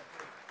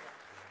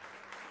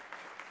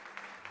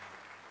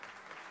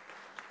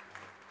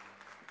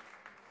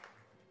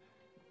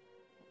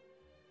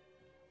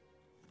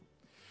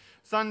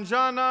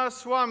 Sanjana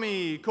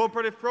Swami,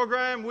 Cooperative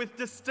Program with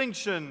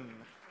Distinction.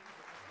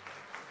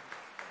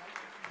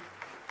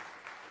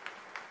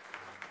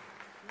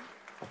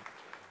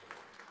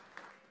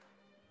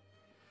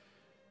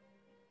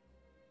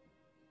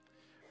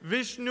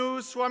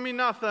 Vishnu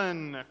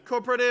Swaminathan,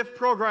 Cooperative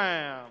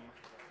Program.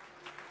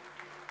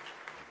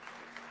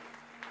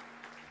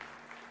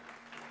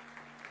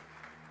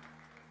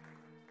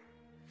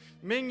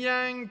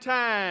 Mingyang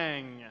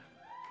Tang.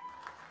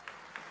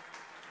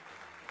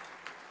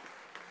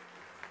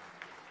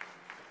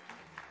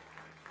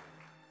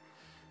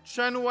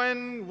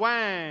 Chenwen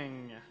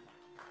Wang.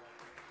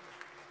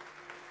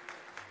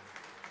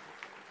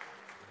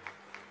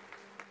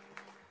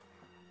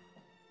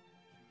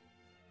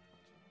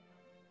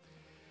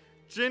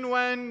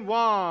 Jinwen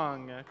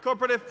Wang,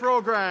 Cooperative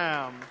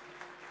Program.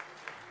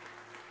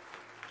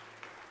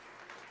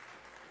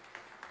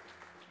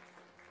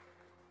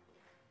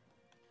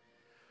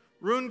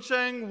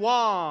 Runcheng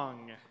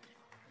Wang.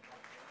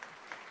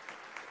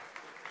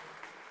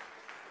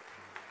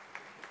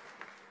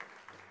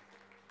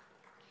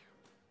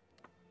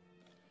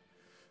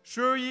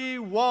 Shuyi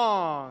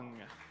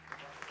Wang.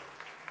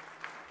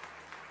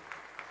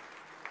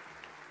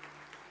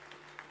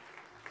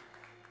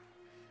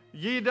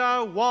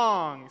 Yida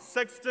Wang,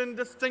 Sexton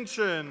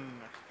Distinction.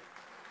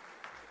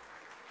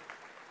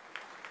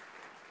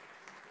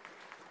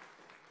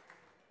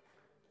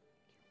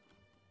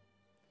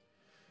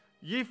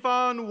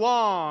 Yifan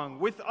Wang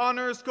with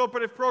Honors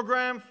Cooperative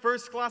Program,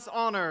 First Class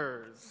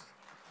Honors.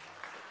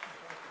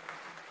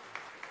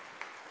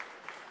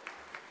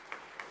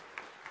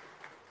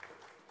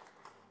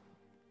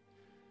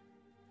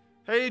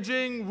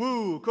 Heijing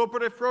Wu,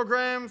 Cooperative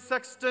Program,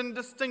 Sexton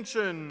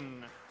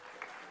Distinction.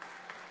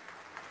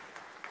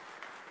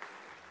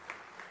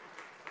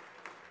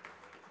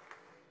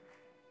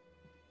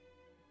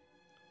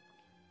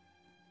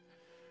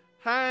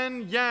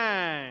 Han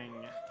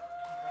Yang.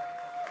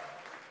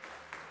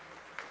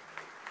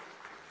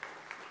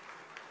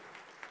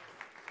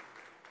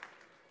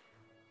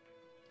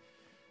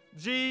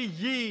 Ji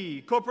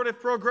Yi,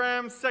 Cooperative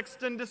Program,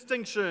 Sexton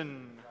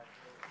Distinction.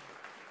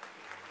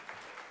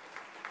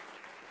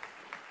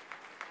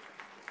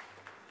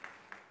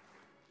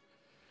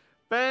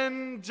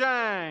 Ben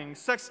Zhang,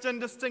 Sexton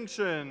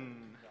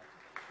Distinction.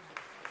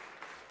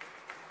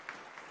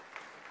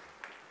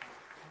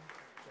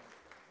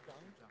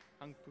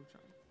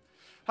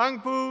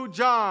 Hangpu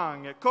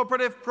Zhang,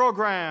 Cooperative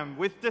Program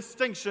with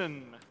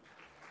Distinction.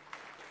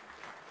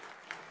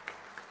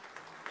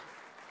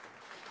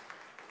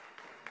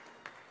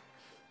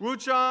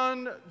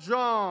 Wuchan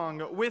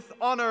Zhang with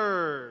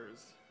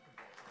Honors.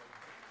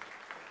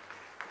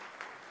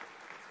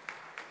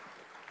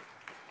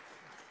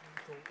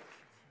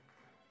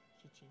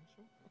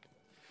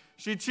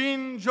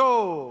 Shichin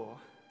Zhou.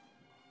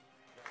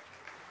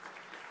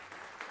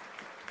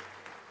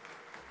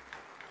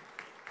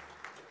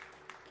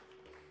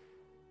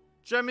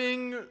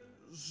 Zheming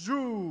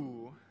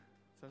Zhu.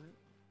 Is that it?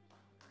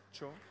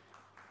 Zhou?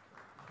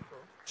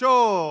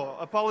 Cho.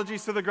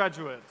 Apologies to the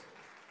graduate.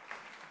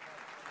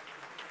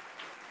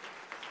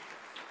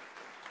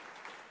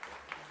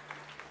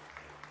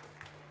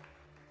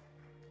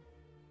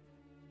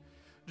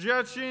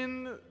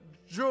 Jiachin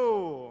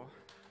Jo.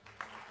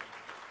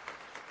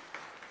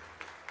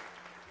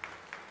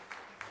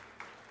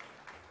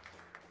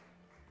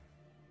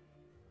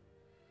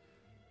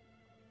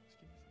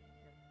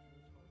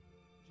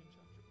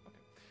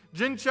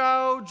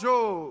 Jinchao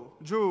Jo.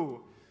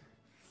 Ju.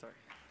 Sorry.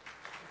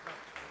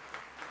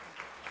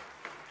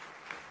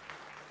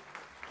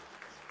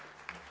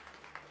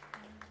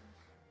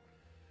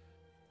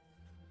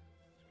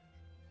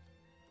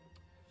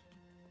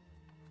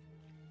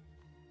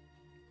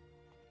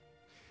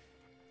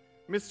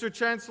 Mr.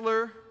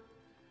 Chancellor,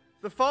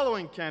 the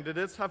following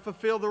candidates have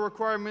fulfilled the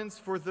requirements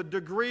for the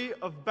degree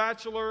of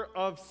Bachelor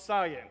of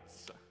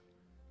Science.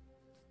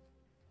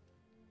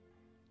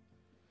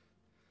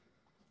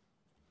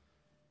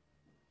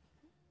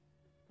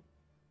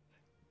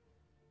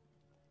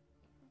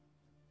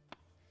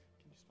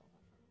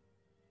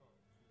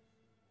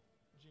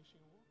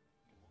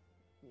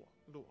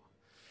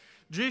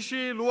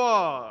 Jishi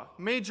Luo,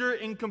 major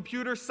in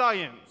computer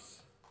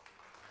science.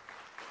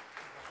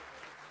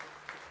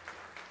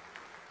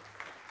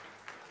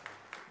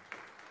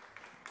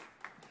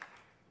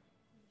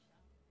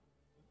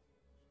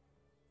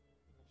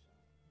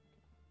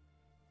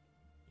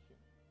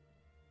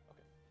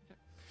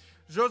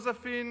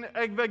 Josephine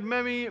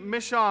Egbegmemi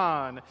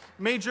Mishan,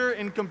 major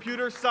in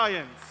computer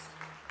science.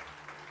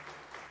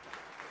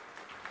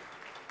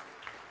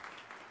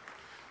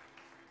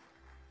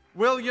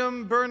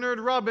 William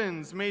Bernard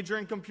Robbins, major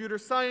in computer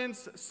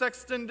science,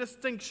 Sexton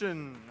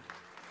distinction.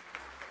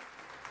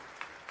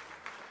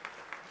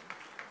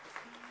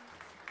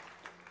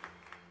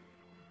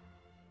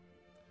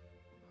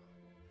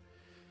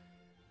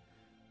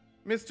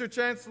 Mr.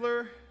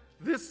 Chancellor,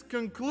 this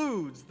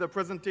concludes the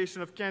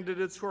presentation of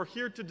candidates who are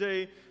here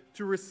today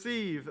to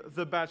receive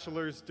the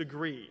bachelor's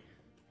degree.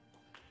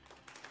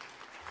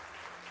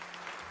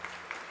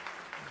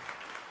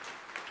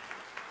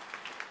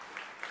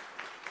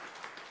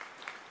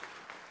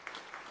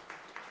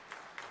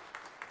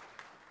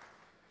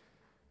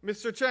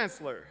 Mr.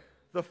 Chancellor,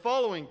 the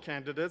following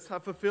candidates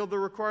have fulfilled the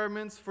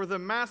requirements for the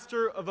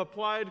Master of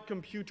Applied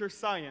Computer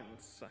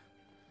Science.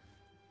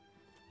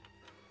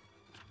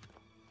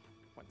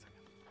 One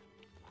second.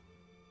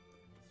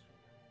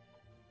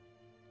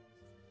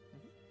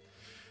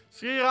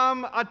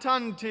 Sriram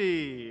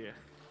Atanti.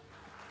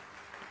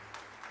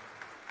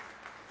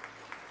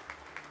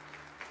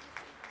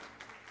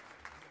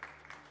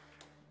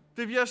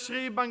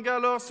 Divyashri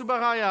Bangalore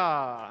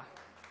Subaraya.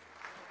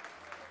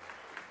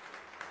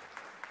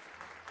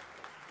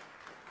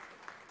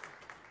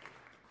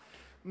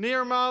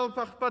 Nirmal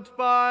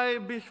Parpatbai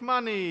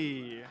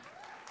Bihmani.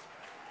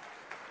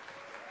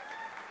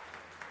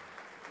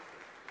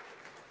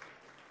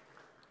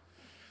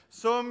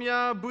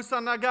 Somya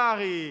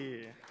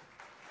Busanagari.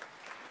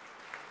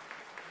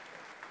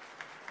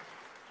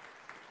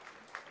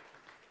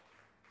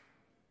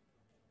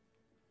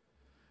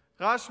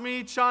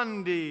 Rashmi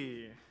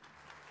Chandi.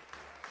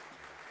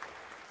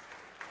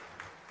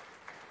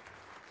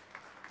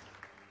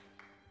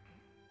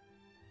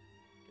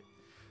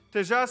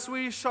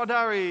 Tejaswi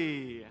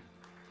Chaudhary.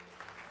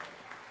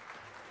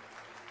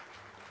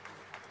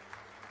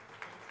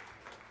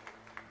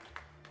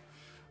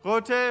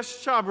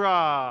 Rotesh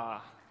Chabra.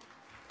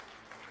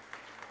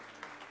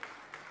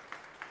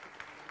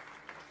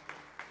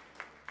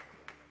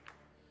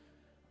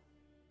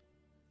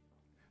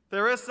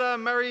 Theresa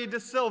Mary De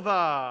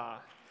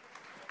Silva.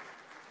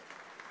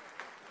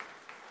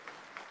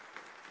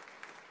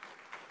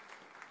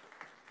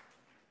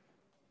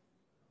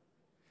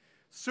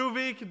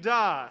 Suvik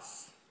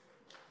Das.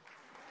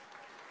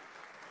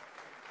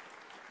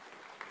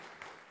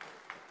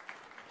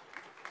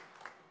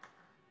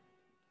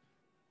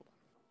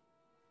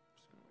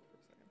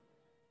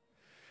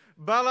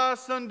 Bala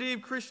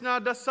Sandeep Krishna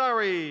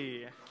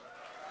Dasari.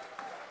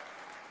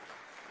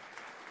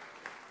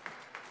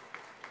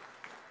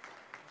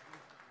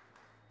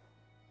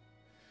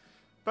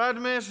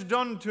 Padmesh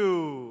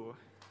Dontu.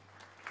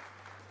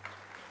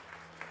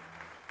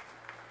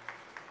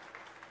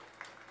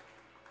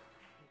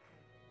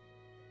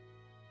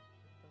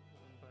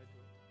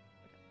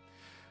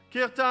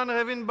 Kirtan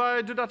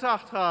Revinbhai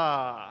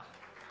Dudatahtra.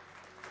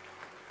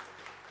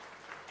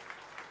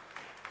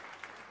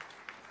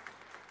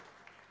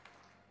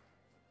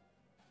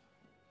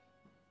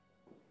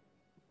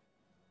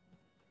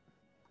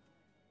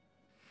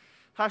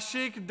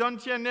 Hashik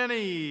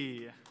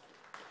Dontianeni.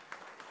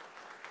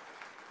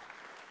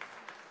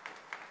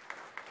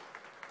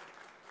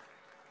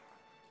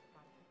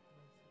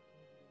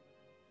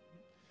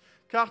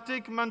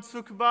 Kartik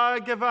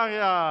Mansukbhai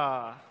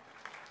Gevaria.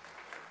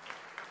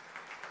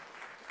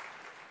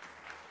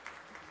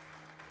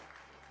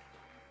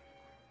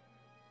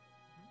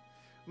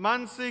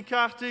 Mansi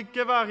Kartik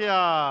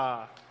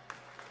Gevaria.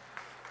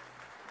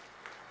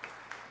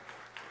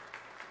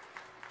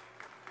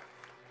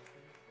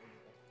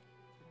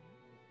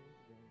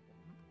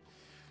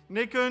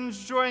 Nikunj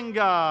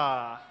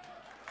Jwenga.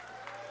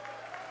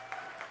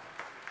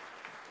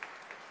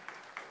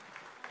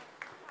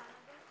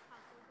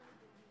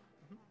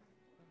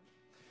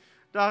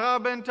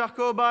 Daraben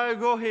Takobai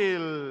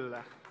Gohil.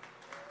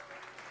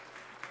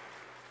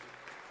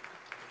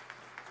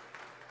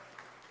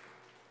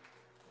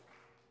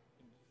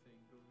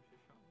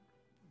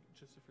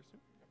 Just the first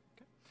name?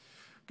 Okay.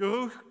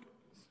 Guru,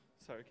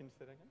 sorry, can you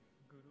say that again?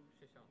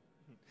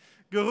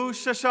 Guru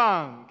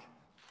Shashank.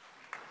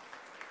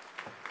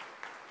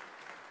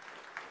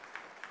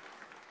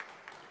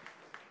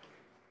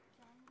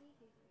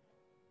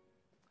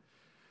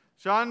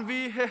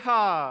 Janvi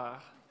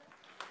Hehar.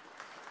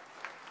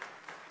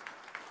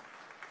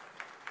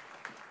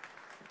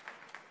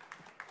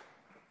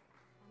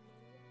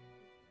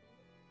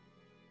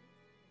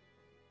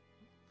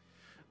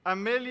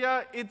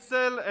 Amelia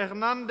Itzel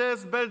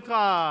Hernandez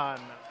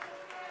Beltran.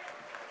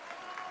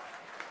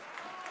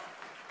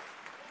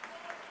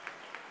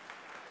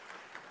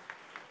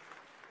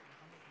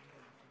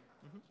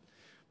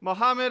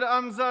 Mohammed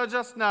Amza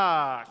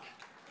Jasnak.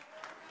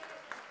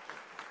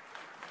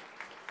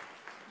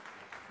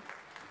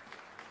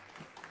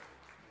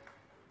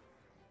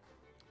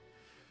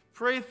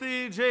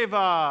 Preethi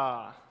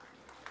Jeva.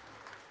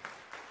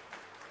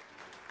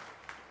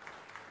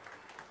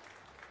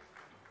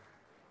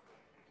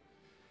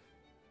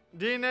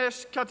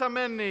 Dinesh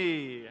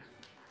Katameni.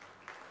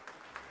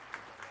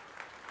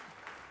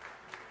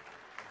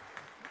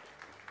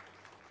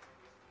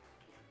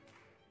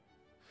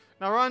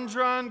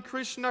 Narendran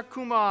Krishna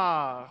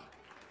Kumar.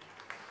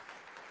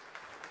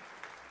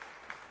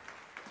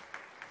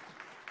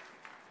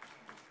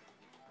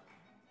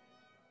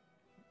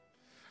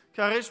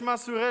 Karishma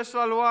Suresh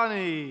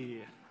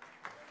Lalwani.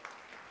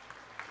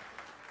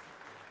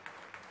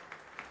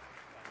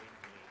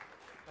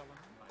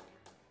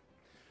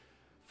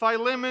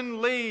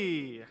 Philemon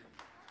Lee.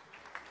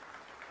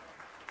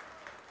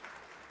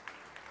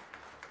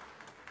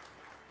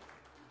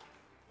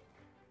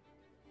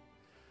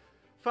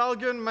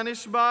 Falgun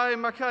Manishbai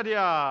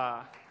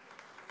Makadia.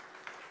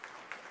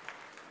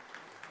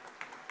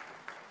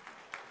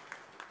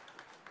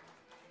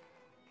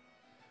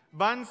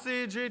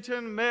 Bansi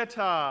Jitin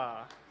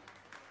Mehta.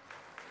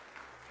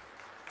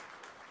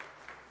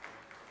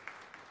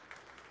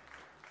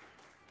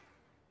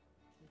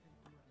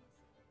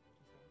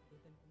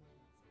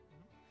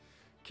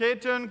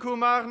 Ketan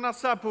Kumar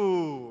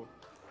Nasapu.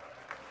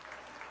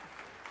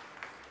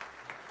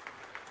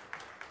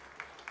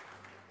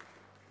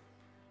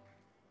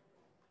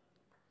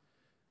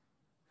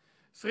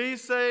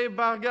 Srisei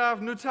Bhargav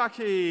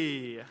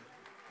Nutaki.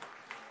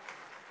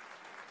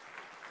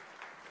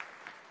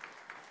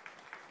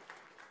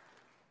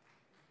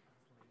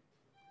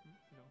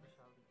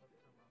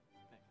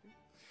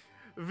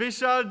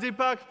 Vishal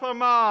Deepak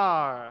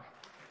Parmar.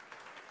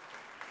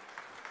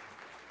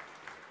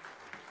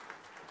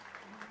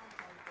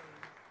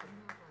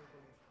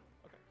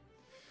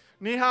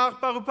 Nihar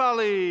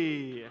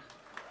Parupali.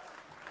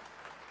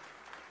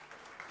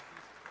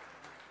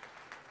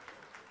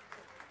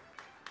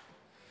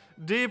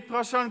 Deep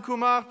Prashan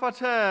Kumar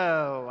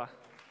Patel.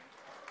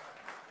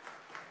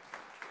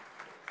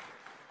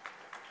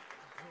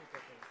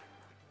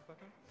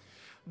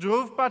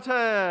 Dhruv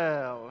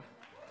Patel.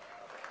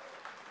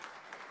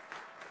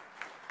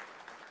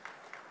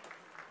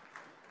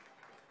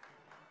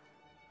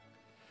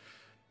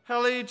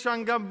 Heli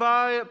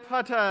Changambai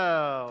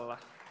Patel.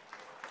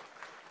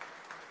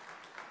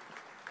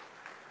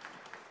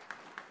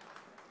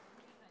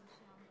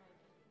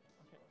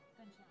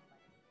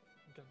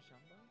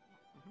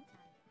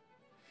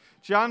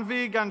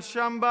 Janvi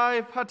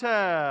Ganshambai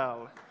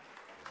Patel.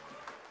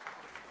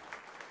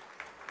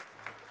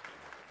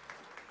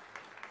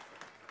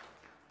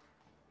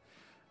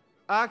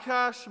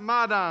 Akash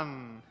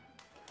Madan.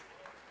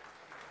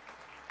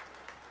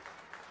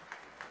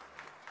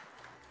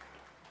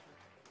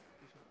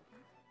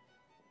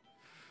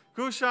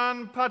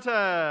 Kushan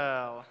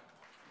Patel.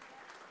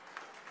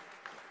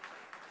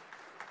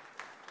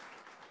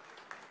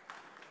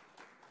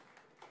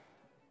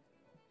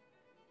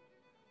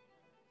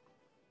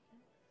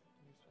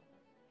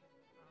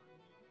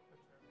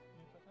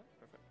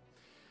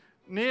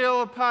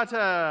 Neil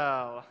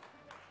Patel.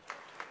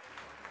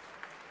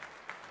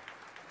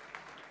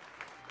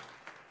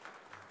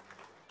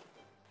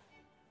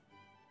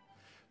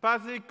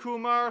 Pathik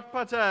Kumar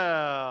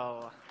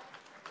Patel.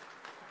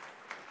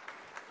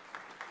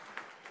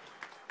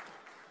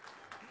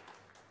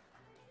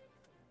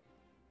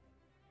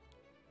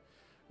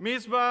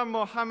 Misbah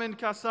Mohammed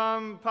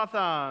Kasam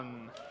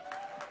Pathan.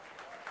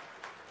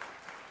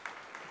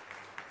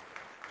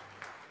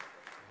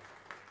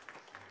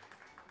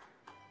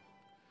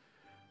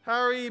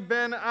 Harry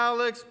Ben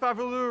Alex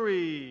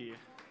Pavaluri.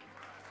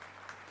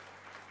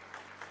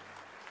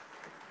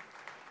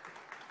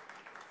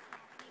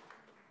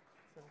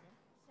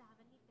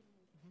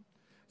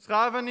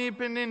 Sravani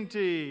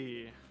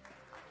Peninti.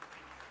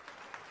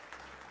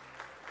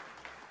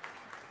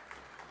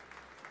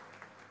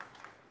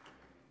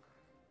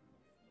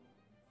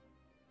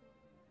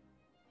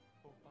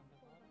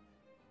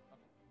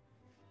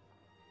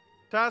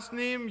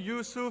 Tasneem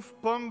Yusuf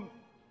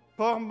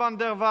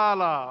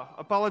Porbanderwala.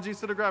 Apologies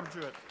to the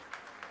graduate.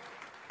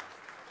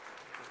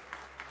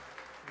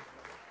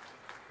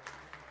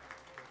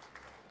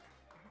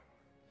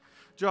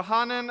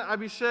 Johanan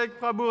Abhishek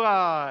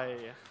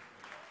Prabhurai.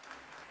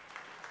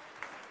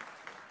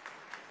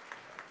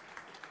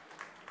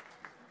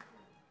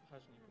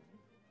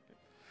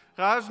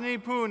 Rajni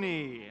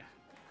Puni.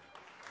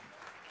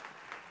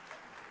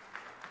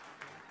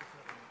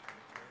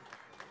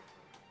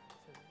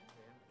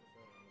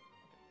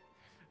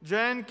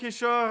 Jen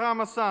Kishore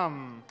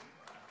Ramasam.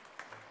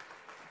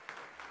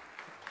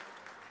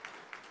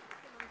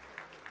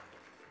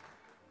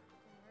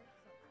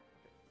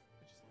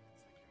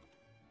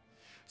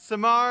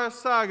 Samar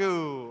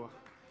Sagu.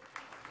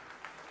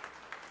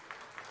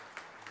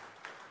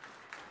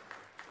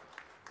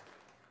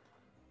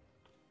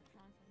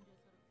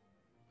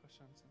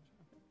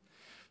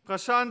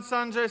 Prashant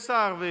Sanjay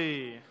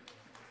Sarvi.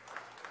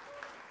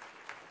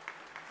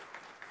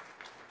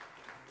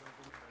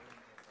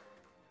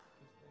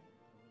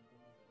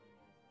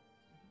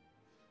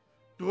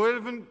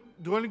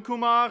 Drul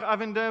Kumar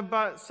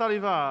Avinder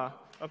Saliva.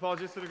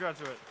 Apologies to the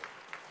graduate.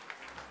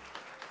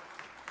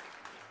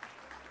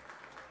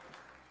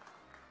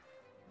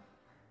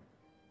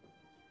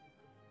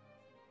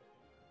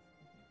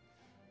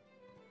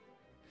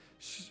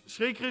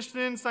 Shri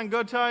Krishnan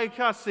Sangotai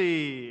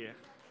Kasi.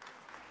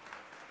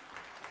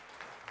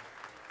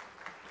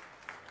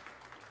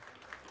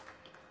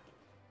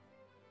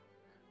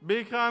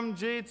 Bikram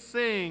Jeet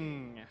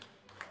Singh.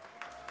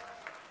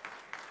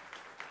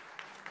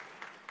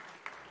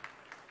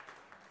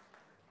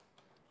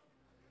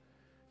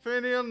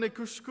 Fenil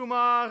Nikush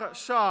Kumar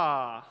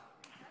Shah.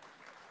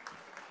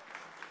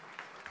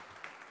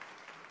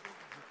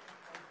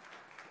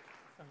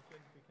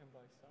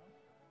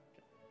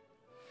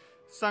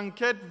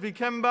 Sanket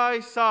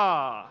Vikembai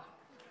Sa.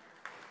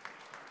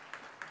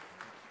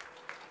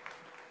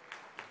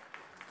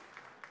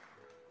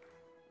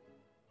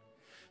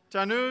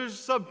 Tanuj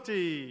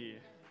Subti.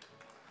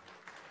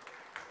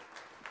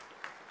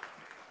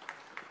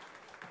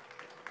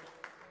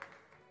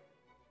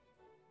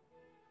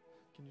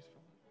 Can you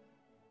spell that?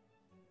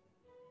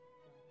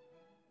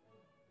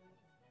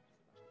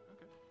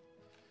 Okay.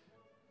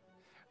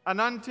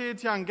 Ananti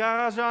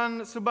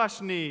Tyangarajan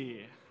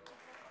Subashni.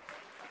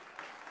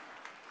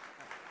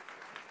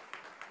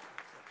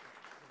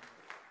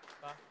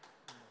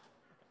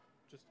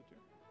 Just the two.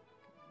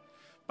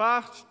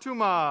 Parth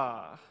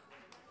Tumar.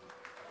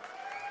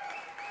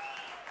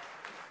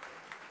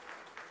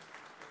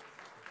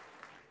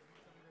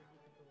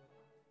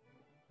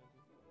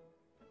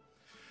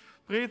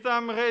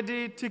 Pritham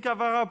Reddy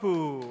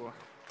Tikavarapu.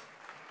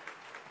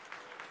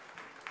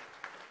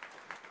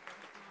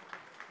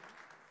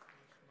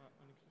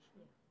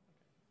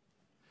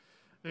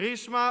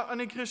 Rishma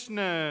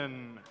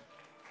Anikrishnan.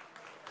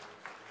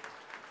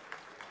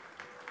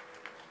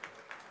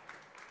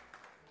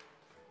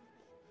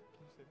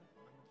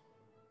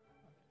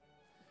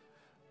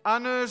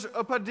 Anuj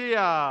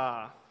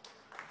Upadhyaya.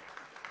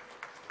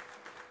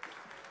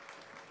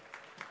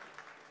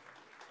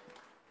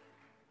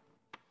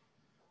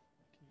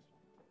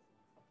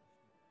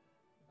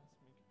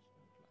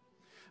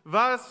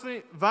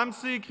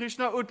 Vamsi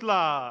Krishna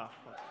Utla.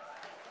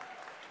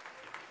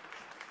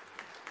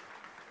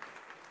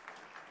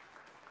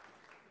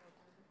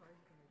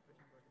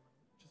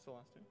 Just the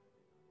last two.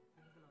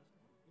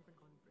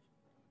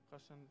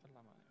 Prashant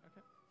Vadlamani.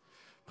 Okay.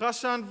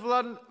 Prashant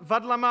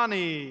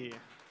Vadlamani.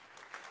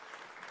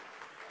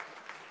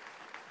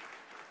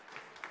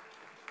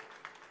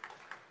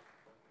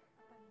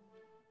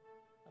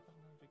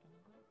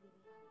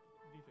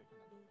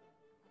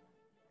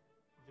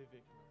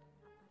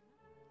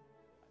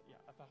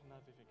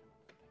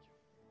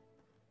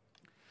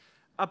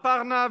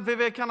 Aparna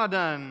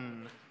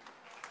Vivekanandan.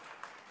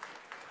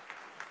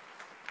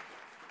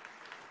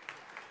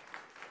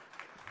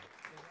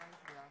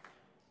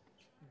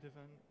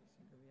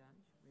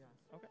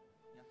 Okay.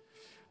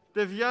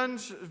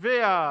 Devyansh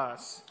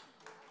Vyas.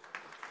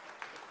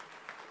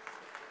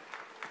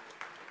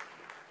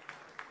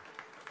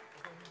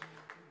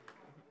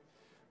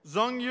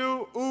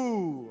 Zongyu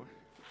U.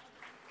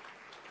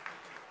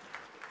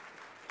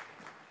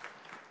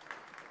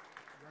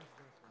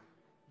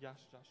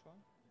 Yash Joshua.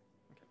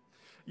 Okay.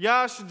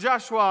 Yash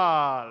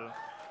Joshua.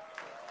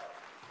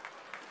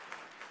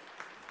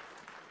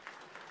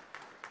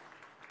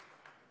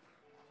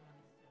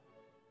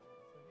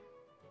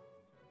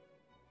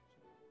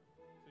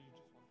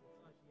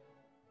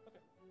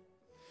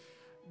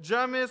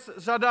 Jamis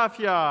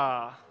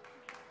Zadafia.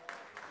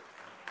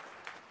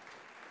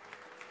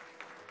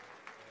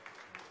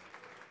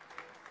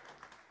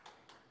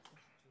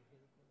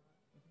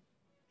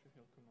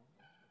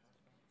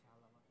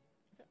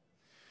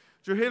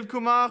 Juhil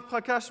Kumar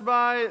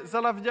Prakashbhai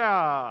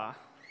Zalavya.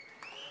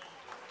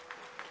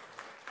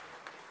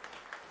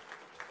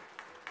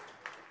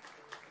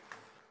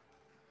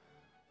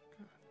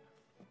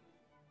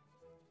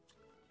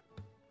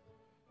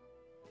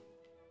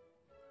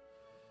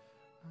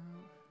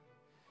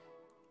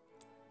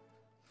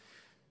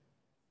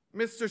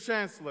 Mr.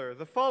 Chancellor,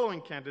 the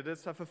following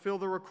candidates have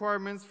fulfilled the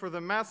requirements for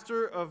the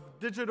Master of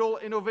Digital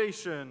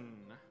Innovation.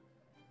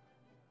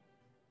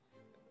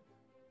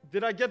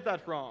 Did I get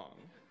that wrong?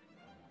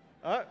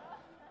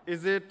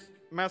 Is it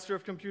Master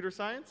of Computer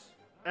Science?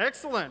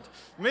 Excellent.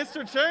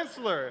 Mr.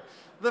 Chancellor,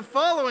 the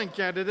following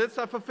candidates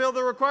have fulfilled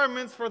the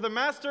requirements for the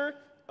Master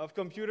of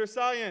Computer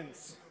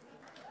Science.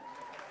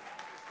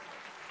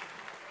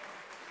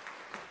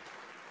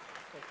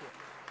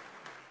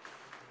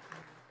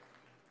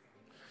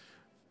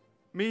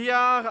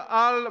 Mihar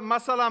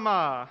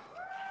Al-Masalama.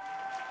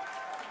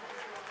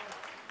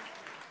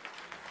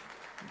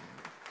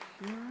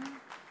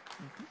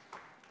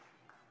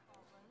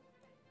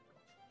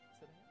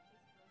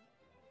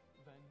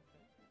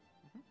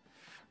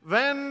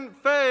 Ven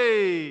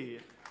Fei.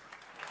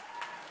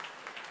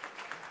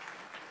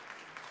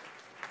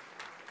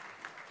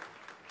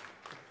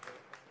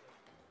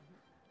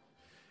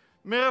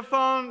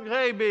 Mirfan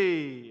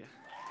Rebi.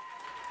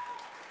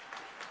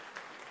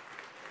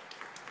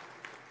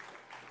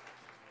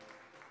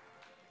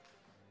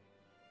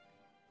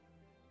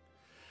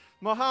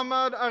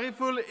 Muhammad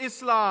Ariful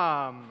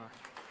Islam.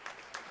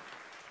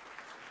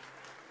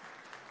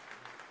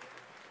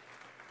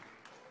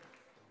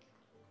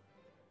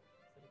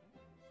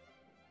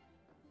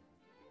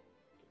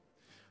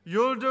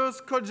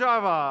 Yulduz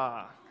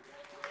Kojava.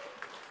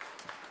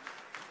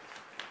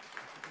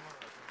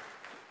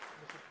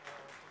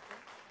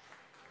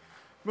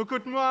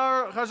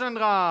 Mukutmar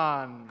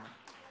Rajendran.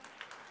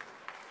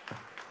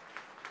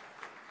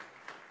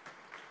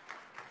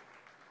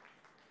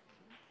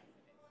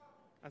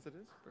 As it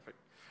is? Perfect.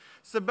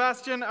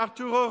 Sebastian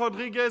Arturo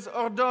Rodriguez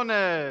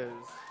Ordonez.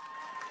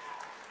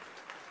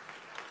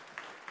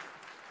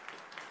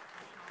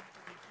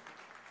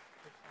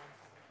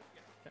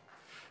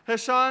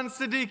 Heshan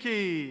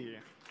Siddiqui.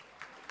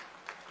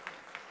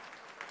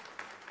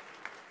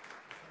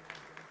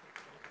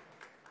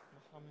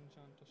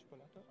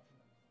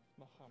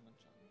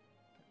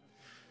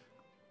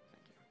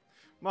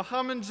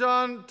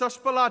 Mohamedjan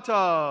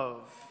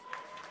Toshpalatov.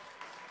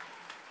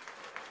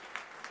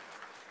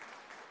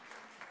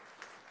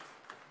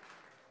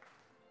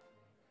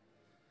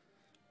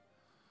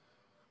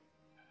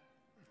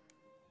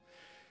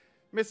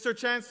 Mr.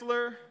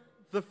 Chancellor,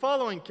 the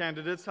following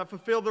candidates have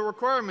fulfilled the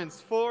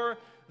requirements for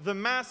the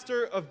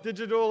Master of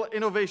Digital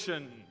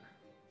Innovation.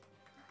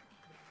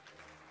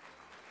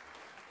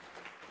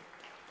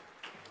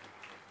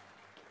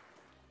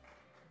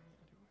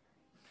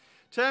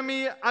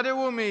 Temi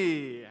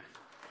Adewumi.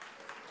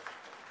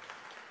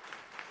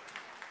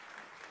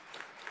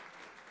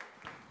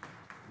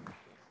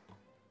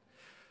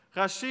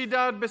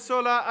 Rashida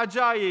Besola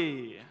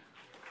Ajayi.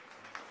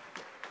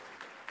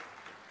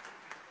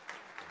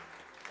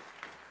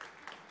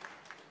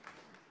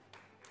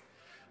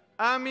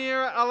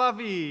 Amir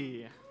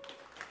Alavi.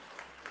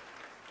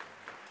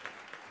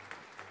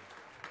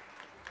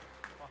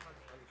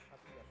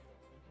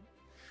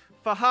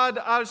 Fahad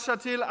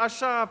Al-Shatil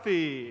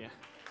Asharafi.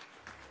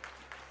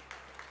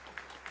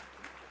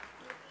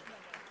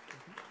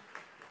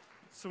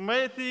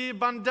 Sumethi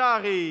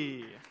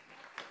Bandari.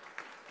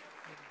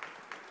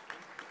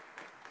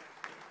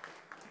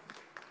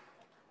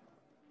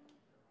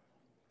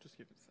 Just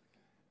give it a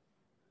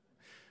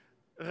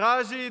second.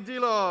 Raji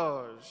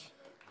Diloj.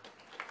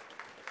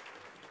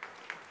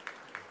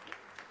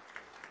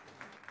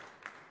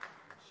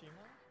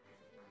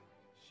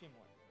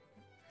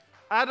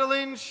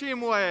 Adeline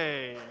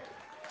Shimwe.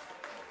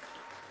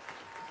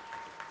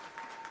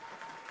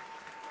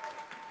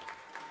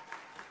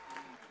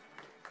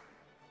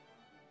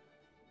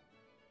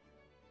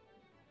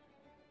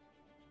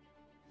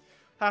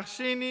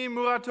 Harshini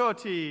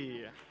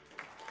Muratoti.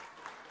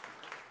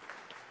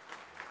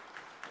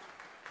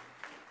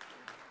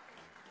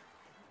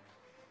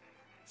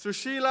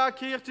 Sushila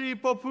Kirti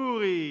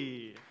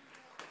Popuri.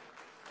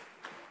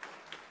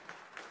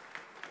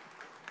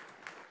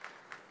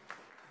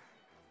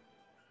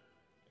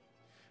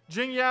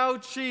 Jingyao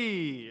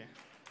Chi.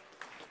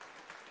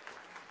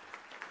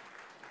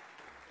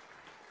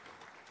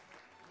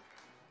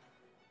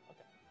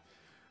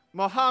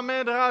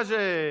 Mohamed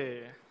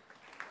Raje.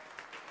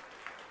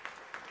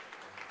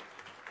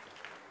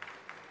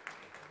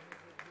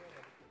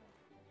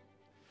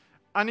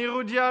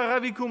 Anirudhya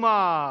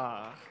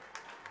Ravikumar.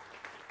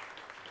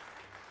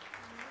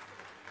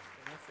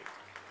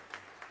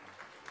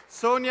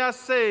 Sonia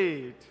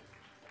Said.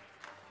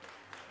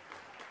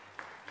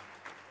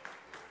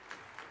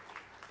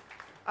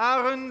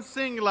 Arun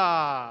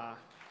Singla.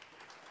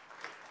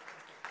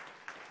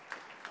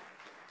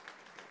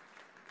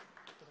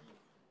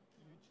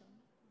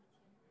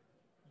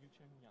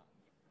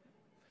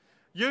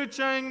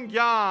 Yucheng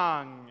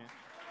Yang.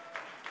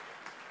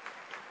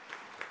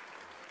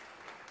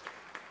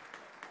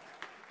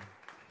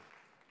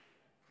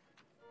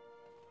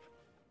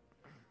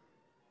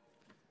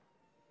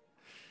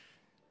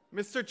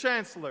 Mr.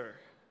 Chancellor,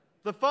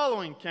 the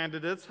following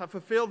candidates have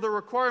fulfilled the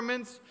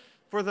requirements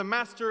for the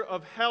Master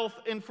of Health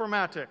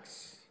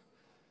Informatics.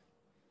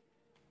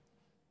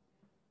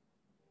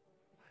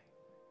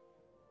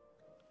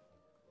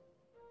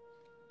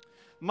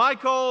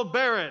 Michael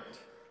Barrett.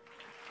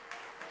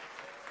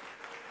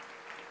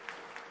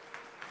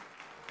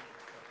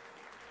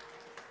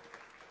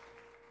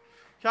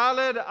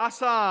 Khaled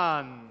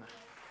Hassan.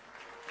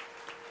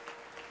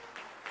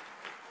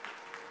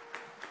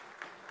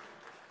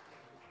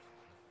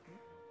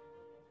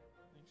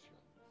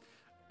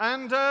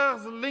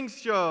 Anders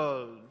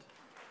Linkskjold.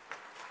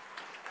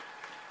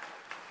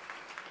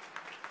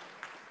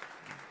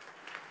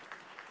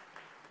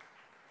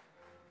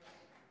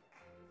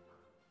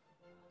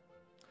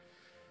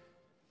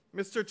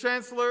 Mr.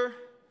 Chancellor,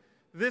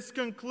 this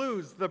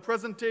concludes the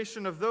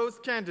presentation of those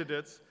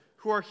candidates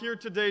who are here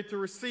today to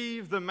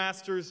receive the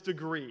master's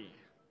degree.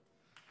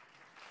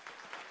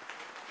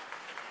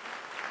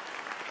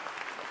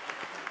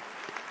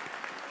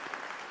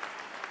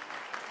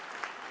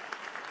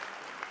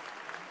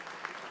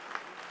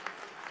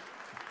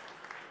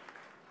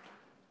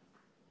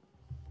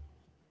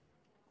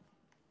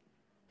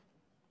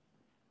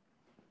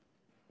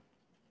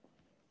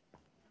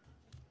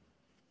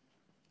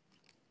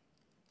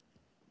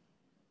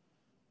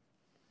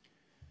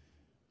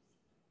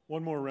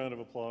 One more round of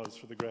applause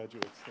for the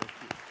graduates. Thank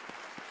you.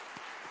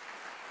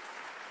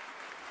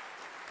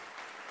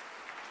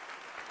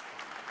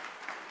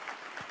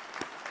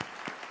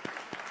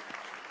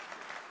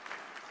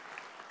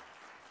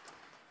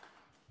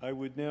 I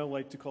would now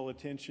like to call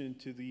attention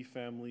to the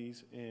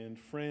families and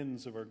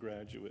friends of our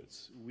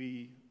graduates.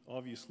 We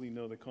obviously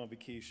know that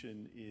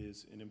Convocation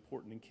is an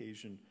important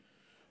occasion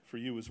for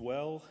you as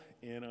well,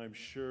 and I'm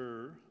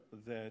sure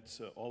that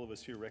all of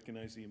us here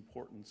recognize the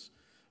importance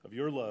of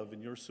your love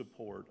and your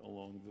support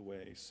along the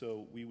way.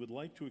 So we would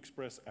like to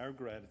express our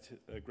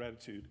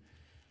gratitude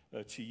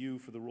to you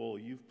for the role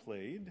you've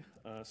played.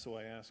 So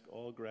I ask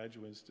all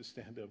graduates to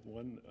stand up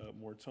one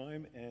more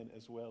time, and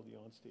as well the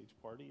onstage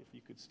party, if you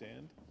could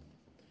stand.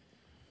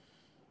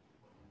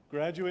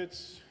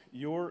 Graduates,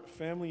 your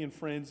family and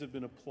friends have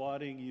been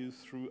applauding you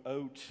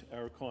throughout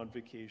our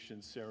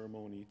Convocation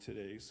ceremony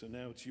today. So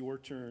now it's your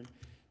turn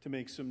to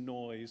make some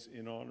noise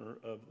in honor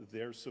of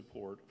their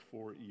support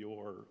for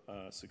your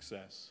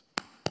success.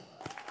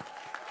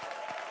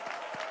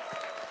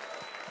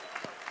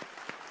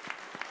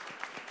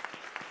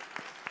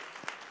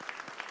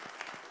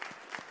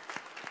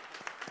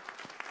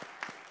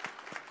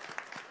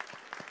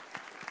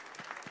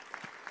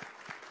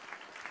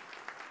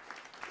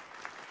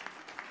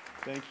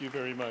 Thank you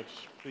very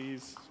much.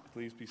 Please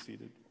be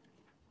seated.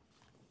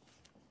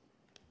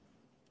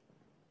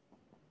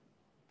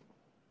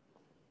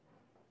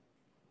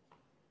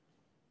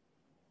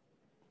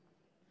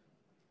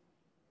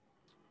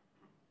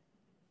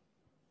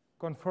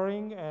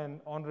 Conferring an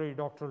honorary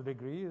doctoral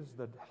degree is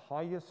the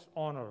highest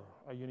honor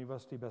a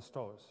university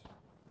bestows.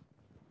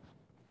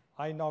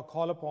 I now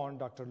call upon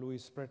Dr. Louis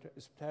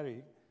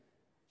Spiteri,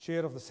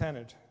 Chair of the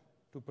Senate,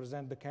 to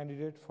present the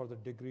candidate for the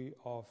degree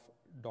of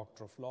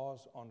Doctor of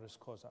Laws honoris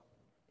causa.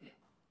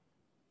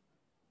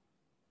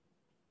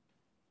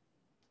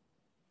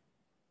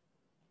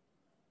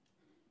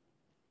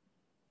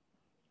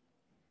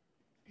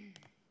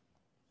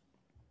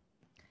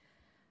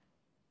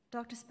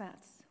 Dr.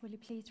 Spatz, will you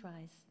please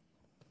rise?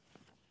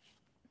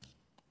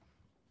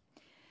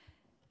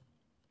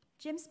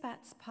 Jim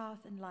Spatz's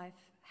path in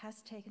life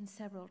has taken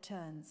several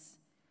turns,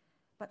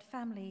 but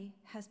family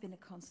has been a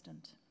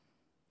constant.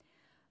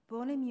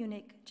 Born in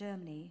Munich,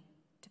 Germany,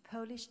 to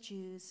Polish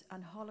Jews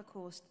and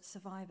Holocaust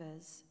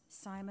survivors,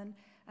 Simon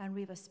and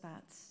Riva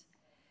Spatz,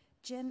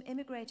 Jim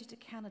immigrated to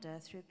Canada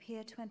through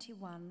Pier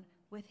 21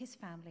 with his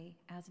family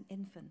as an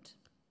infant.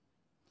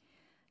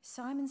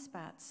 Simon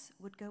Spatz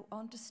would go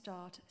on to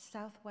start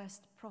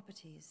Southwest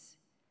Properties,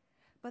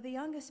 but the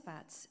younger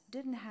Spatz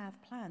didn't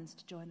have plans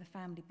to join the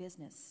family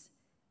business,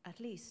 at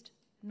least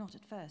not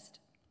at first.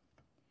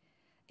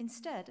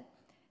 Instead,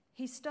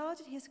 he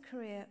started his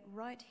career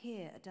right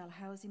here at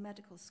Dalhousie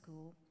Medical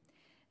School,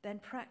 then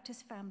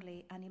practiced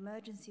family and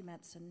emergency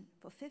medicine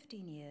for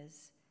 15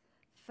 years,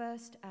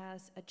 first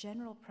as a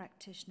general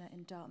practitioner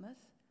in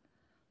Dartmouth,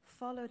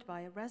 followed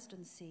by a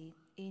residency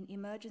in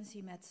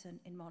emergency medicine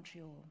in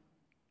Montreal.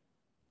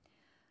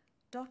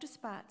 Dr.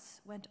 Spatz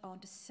went on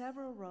to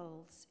several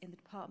roles in the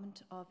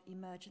Department of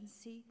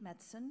Emergency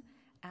Medicine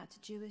at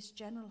Jewish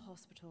General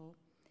Hospital,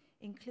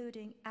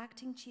 including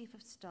acting chief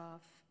of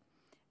staff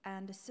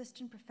and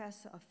assistant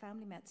professor of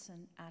family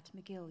medicine at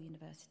McGill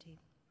University.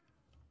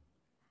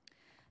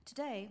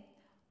 Today,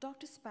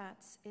 Dr.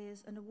 Spatz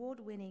is an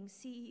award-winning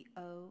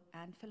CEO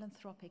and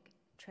philanthropic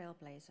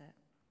trailblazer.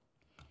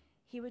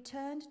 He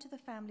returned to the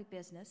family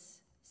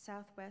business,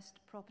 Southwest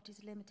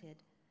Properties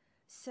Limited,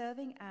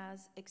 serving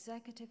as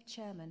executive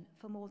chairman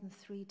for more than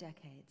 3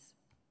 decades.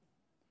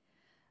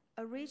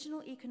 A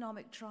regional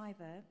economic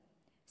driver,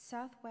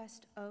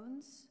 Southwest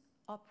owns,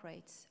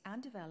 operates,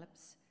 and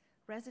develops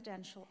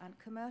residential and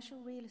commercial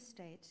real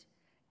estate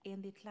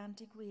in the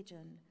Atlantic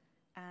region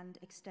and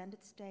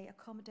extended stay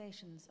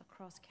accommodations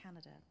across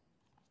Canada.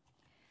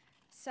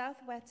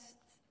 Southwest's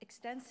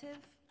extensive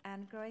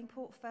and growing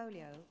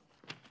portfolio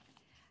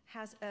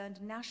has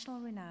earned national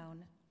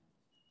renown.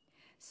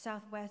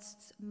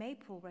 Southwest's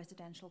Maple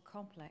Residential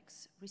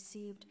Complex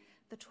received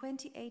the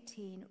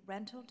 2018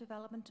 Rental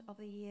Development of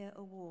the Year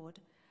Award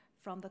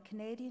from the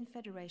Canadian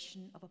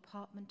Federation of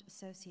Apartment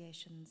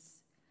Associations,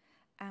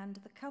 and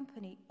the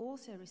company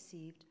also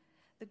received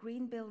the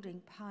Green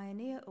Building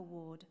Pioneer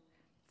Award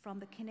from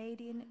the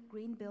Canadian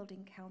Green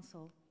Building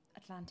Council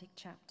Atlantic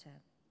Chapter.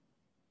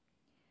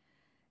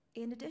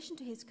 In addition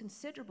to his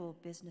considerable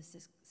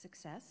business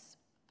success,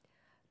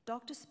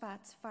 Dr.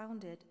 Spatz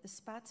founded the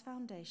Spatz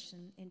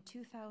Foundation in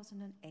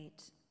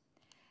 2008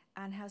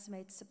 and has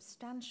made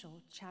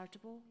substantial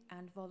charitable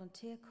and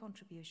volunteer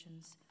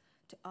contributions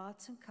to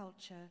arts and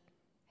culture,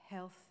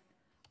 health,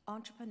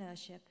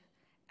 entrepreneurship,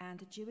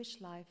 and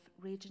Jewish life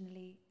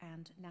regionally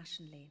and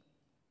nationally.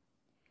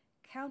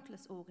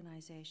 Countless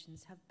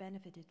organizations have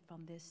benefited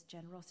from this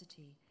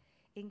generosity,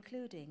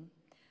 including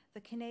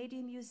the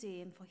Canadian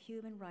Museum for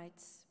Human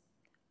Rights,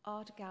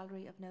 Art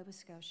Gallery of Nova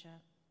Scotia,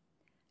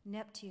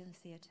 Neptune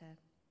Theatre,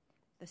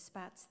 the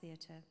Spatz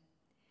Theatre,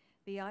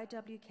 the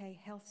IWK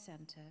Health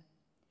Centre,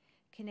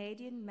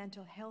 Canadian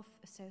Mental Health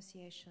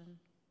Association,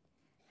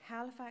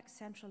 Halifax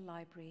Central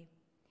Library,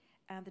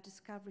 and the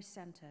Discovery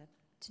Centre,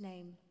 to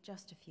name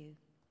just a few.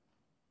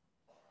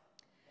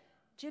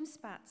 Jim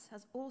Spatz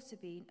has also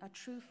been a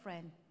true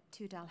friend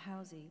to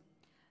Dalhousie,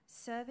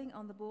 serving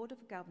on the Board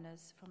of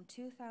Governors from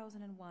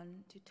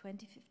 2001 to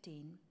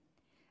 2015,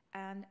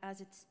 and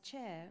as its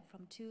chair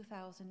from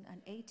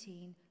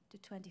 2018 to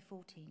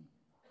 2014.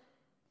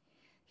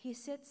 He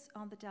sits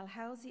on the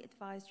Dalhousie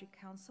Advisory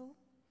Council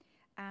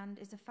and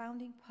is a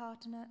founding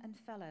partner and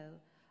fellow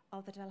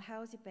of the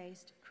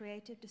Dalhousie-based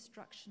Creative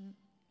Destruction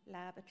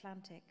Lab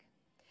Atlantic,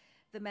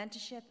 the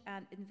mentorship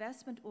and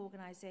investment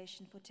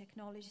organization for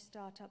technology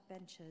startup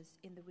ventures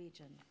in the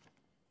region.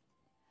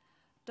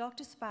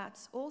 Dr.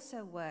 Spatz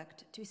also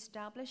worked to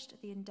establish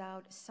the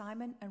endowed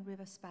Simon and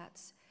River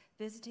Spatz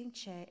Visiting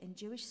Chair in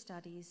Jewish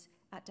Studies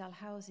at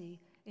Dalhousie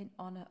in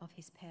honor of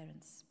his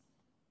parents.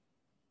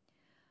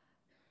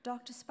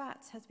 Dr.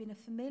 Spatz has been a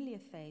familiar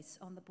face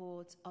on the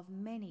boards of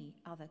many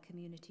other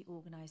community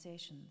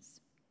organizations.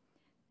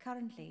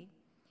 Currently,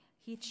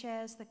 he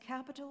chairs the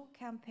Capital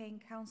Campaign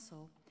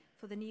Council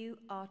for the new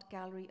Art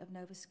Gallery of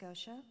Nova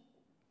Scotia,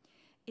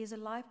 is a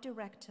life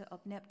director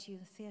of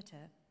Neptune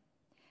Theatre,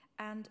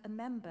 and a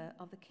member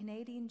of the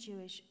Canadian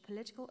Jewish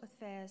Political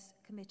Affairs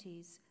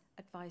Committee's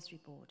Advisory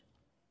Board.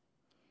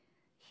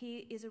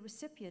 He is a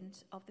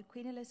recipient of the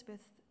Queen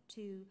Elizabeth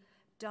II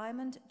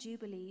Diamond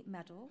Jubilee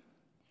Medal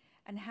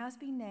and has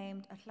been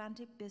named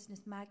Atlantic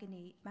Business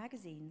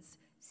Magazine's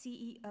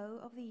CEO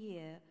of the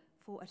Year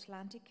for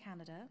Atlantic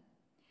Canada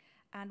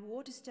and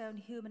Waterstone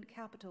Human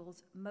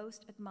Capital's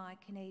Most Admired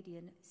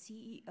Canadian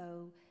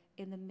CEO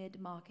in the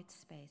mid-market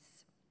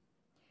space.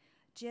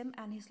 Jim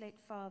and his late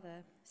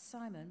father,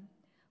 Simon,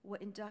 were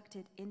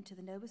inducted into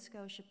the Nova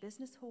Scotia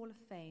Business Hall of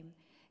Fame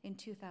in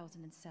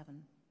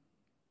 2007.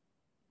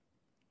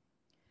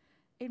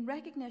 In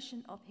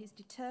recognition of his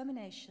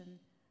determination,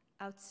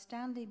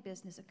 outstanding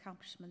business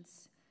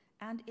accomplishments,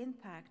 and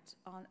impact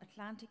on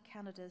Atlantic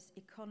Canada's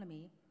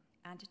economy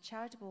and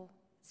charitable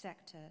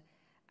sector,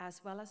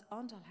 as well as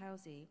on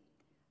Dalhousie,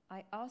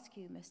 I ask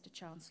you, Mr.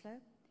 Chancellor,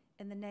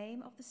 in the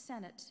name of the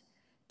Senate,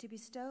 to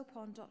bestow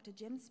upon Dr.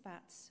 Jim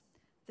Spatz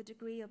the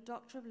degree of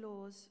Doctor of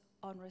Laws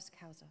honoris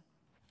causa.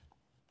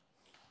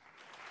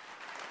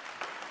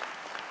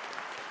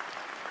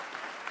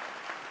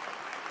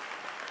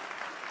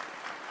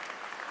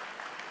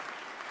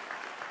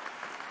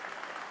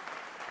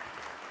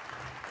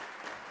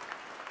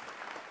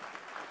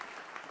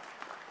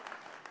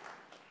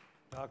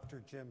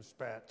 Dr. Jim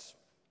Spatz,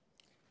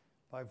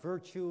 by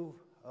virtue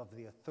of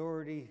the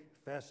authority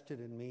vested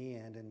in me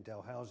and in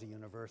Dalhousie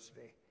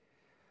University,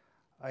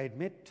 I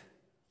admit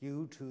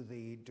you to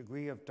the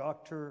degree of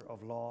Doctor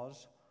of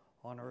Laws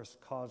honoris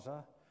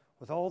causa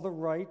with all the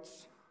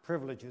rights,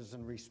 privileges,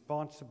 and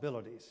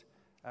responsibilities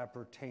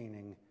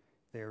appertaining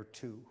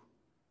thereto.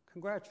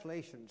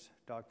 Congratulations,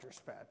 Dr.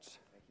 Spatz.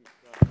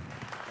 Thank you.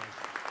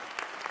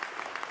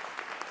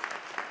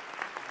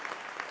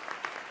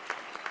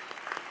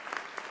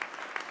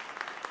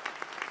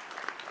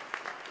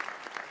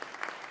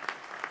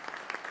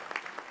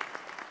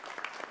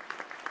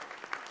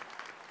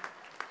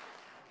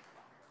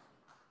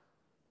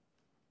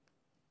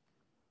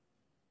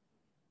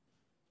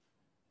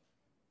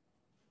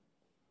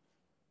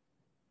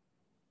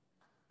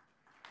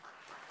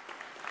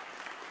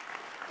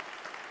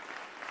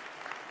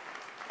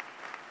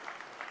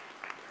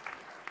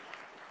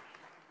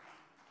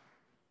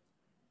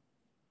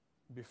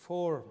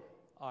 Before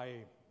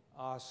I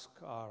ask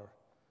our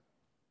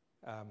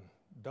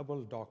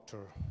double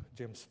doctor,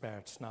 Jim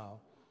Spatz, now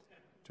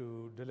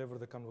to deliver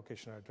the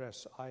convocation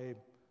address, I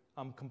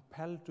am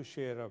compelled to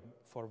share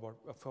for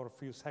a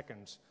few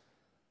seconds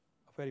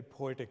a very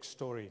poetic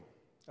story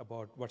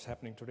about what's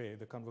happening today,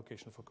 the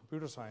Convocation for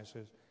Computer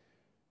Sciences,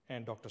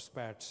 and Dr.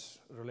 Spatz's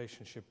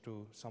relationship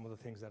to some of the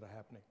things that are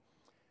happening.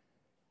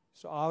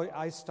 So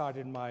I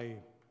started my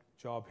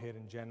job here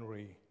in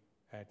January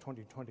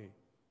 2020.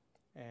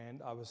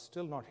 And I was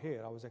still not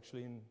here. I was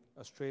actually in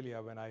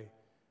Australia when I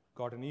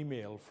got an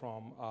email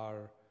from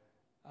our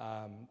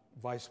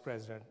Vice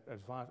President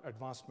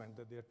Advancement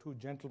that there are two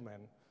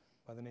gentlemen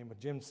by the name of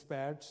Jim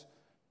Spatz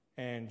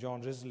and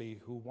John Risley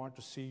who want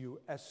to see you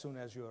as soon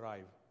as you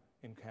arrive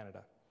in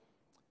Canada.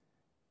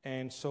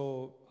 And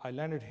so I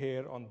landed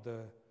here on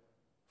the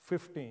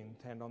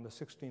 15th, and on the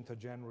 16th of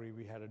January,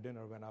 we had a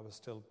dinner when I was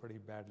still pretty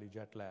badly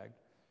jet-lagged,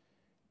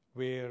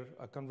 where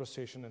a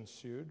conversation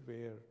ensued,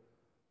 where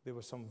there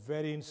were some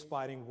very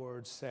inspiring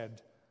words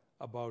said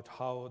about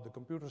how the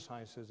computer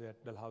sciences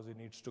at Dalhousie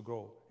needs to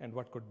grow and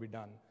what could be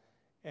done.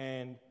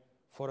 And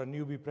for a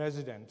newbie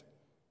president,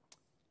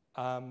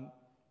 a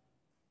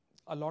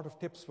lot of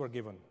tips were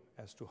given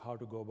as to how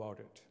to go about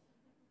it.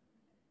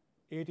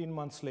 18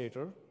 months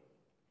later,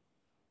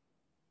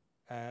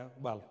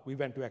 we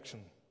went to action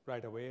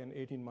right away, and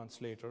 18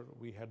 months later,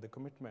 we had the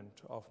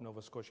commitment of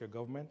Nova Scotia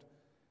government,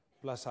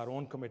 plus our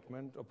own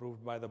commitment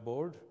approved by the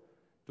board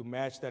to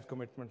match that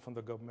commitment from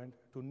the government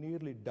to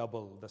nearly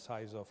double the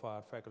size of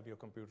our Faculty of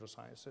Computer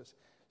Sciences.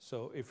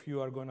 So if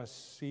you are going to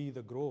see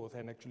the growth,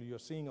 and actually you're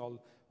seeing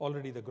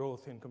already the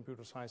growth in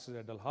computer sciences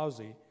at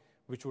Dalhousie,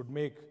 which would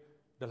make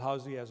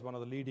Dalhousie as one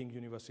of the leading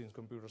universities in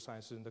computer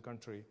sciences in the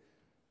country,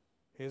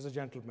 here's a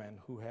gentleman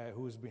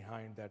who is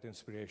behind that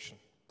inspiration.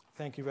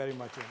 Thank you very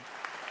much.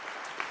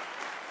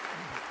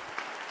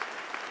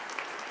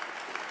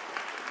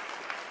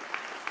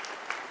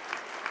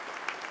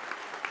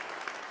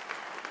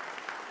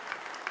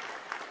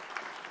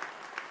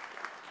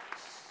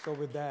 So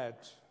with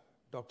that,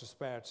 Dr.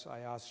 Spatz,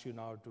 I ask you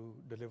now to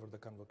deliver the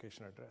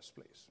convocation address,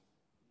 please.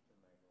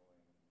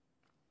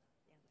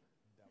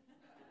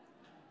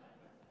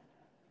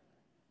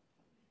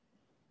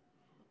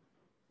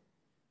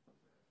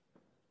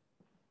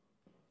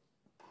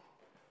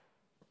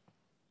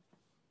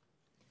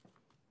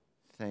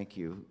 Thank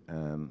you,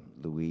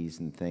 Louise,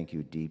 and thank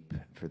you, Deep,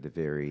 for the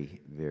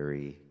very,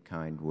 very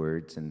kind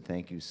words. And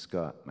thank you,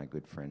 Scott, my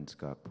good friend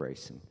Scott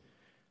Bryson.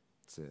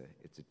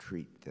 It's a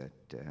treat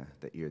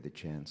that you're the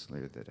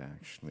Chancellor that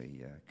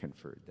actually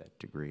conferred that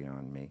degree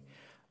on me.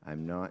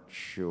 I'm not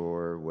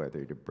sure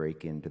whether to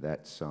break into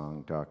that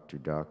song, Doctor,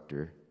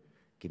 Doctor,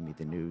 Give Me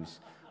the News,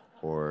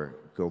 or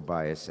go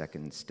buy a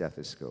second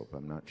stethoscope.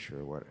 I'm not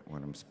sure what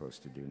I'm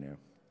supposed to do now.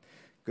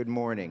 Good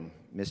morning,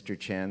 Mr.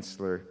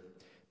 Chancellor,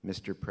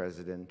 Mr.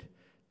 President,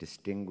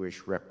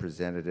 distinguished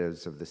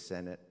representatives of the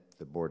Senate,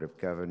 the Board of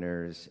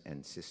Governors,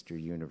 and sister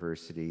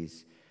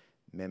universities,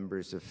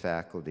 members of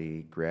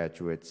faculty,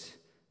 graduates,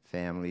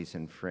 families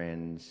and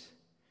friends,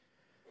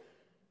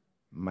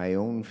 my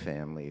own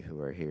family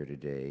who are here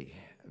today,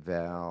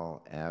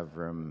 Val,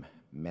 Avram,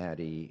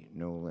 Maddie,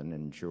 Nolan,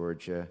 and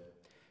Georgia,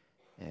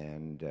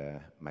 and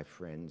my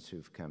friends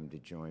who've come to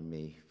join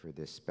me for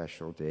this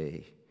special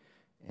day,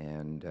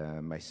 and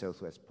my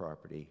Southwest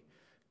Property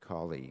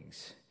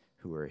colleagues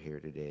who are here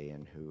today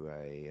and who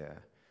I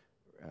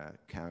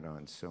count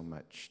on so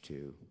much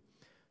to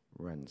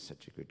run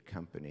such a good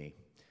company.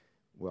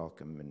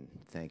 Welcome and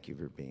thank you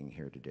for being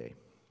here today.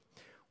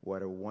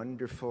 What a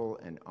wonderful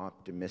and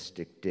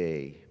optimistic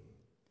day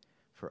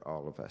for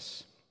all of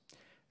us,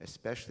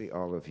 especially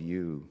all of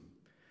you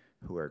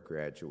who are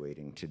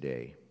graduating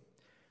today.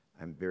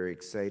 I'm very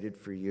excited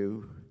for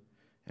you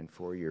and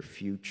for your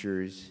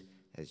futures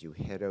as you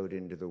head out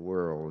into the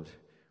world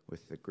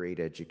with the great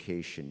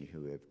education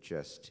you have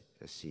just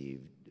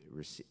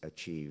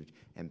achieved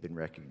and been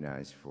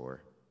recognized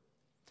for.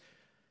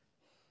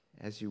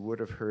 As you would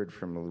have heard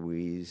from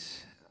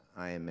Louise,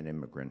 I am an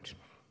immigrant.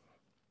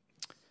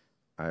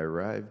 I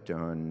arrived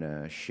on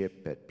a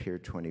ship at Pier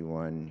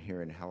 21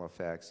 here in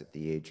Halifax at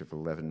the age of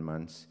 11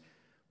 months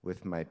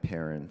with my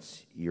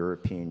parents,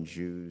 European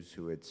Jews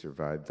who had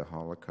survived the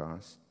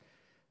Holocaust,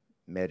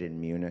 met in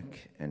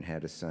Munich and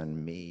had a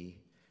son, me,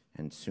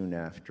 and soon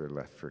after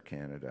left for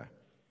Canada.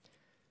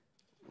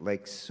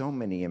 Like so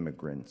many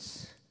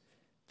immigrants,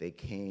 they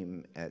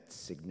came at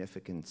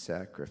significant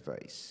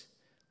sacrifice,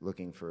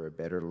 looking for a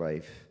better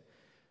life,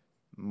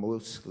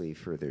 mostly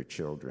for their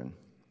children.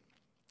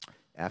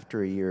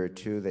 After a year or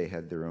two, they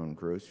had their own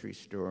grocery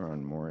store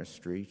on Morris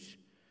Street,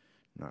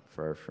 not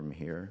far from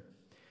here,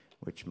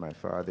 which my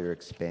father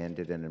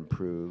expanded and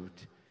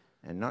improved.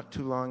 And not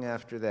too long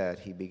after that,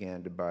 he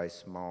began to buy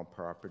small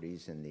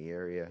properties in the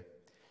area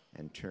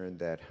and turned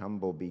that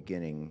humble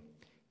beginning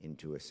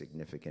into a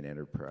significant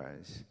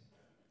enterprise.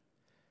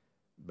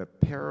 But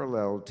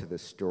parallel to the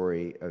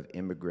story of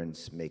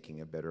immigrants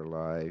making a better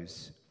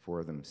lives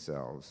for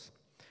themselves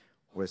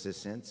was a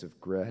sense of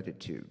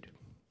gratitude,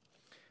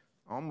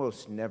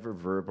 almost never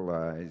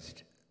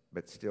verbalized,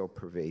 but still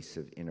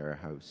pervasive in our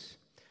house,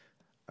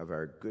 of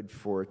our good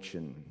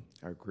fortune,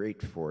 our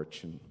great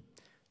fortune,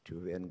 to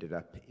have ended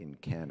up in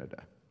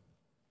Canada.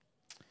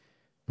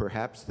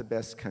 Perhaps the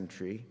best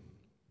country,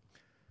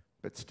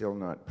 but still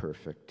not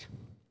perfect.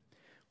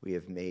 We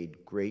have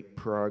made great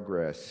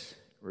progress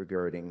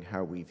regarding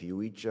how we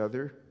view each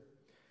other,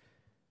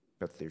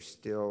 but there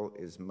still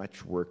is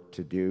much work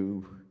to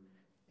do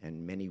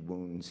and many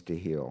wounds to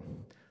heal.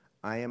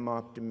 I am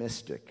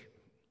optimistic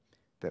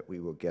that we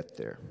will get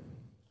there.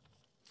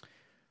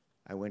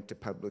 I went to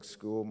public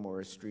school,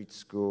 Morris Street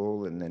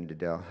School, and then to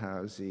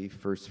Dalhousie,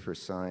 first for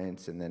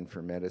science and then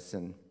for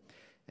medicine,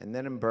 and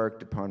then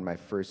embarked upon my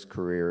first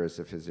career as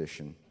a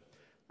physician.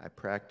 I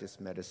practiced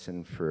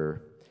medicine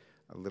for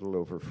a little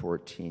over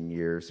 14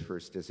 years,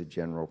 first as a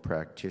general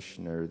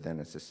practitioner, then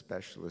as a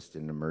specialist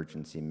in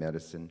emergency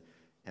medicine,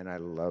 and I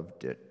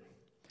loved it.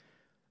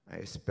 I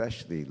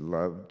especially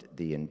loved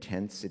the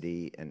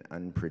intensity and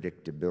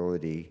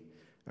unpredictability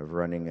of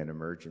running an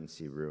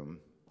emergency room.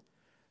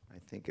 I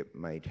think it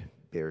might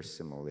bear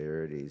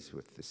similarities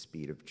with the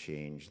speed of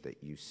change that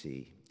you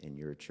see in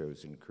your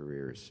chosen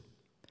careers.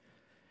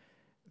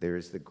 There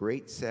is the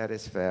great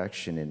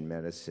satisfaction in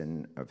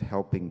medicine of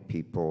helping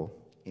people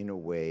in a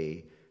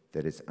way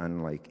that is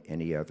unlike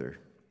any other.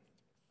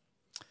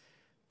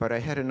 But I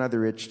had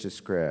another itch to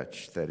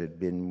scratch that had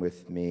been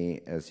with me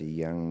as a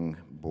young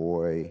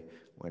boy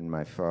when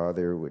my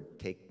father would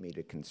take me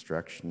to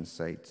construction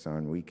sites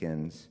on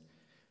weekends,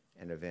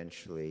 and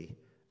eventually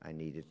I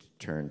needed to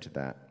turn to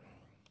that.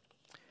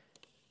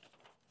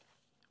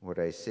 What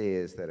I say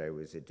is that I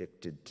was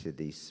addicted to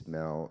the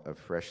smell of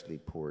freshly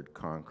poured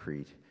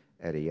concrete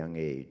at a young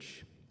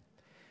age.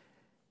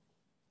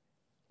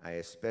 I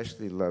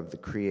especially loved the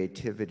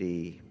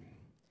creativity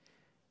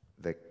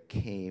that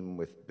came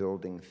with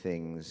building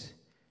things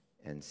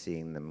and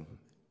seeing them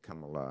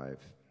come alive.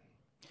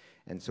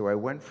 And so I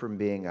went from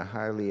being a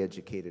highly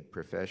educated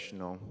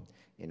professional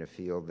in a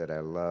field that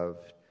I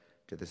loved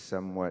to the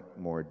somewhat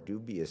more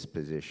dubious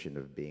position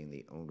of being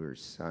the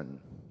owner's son.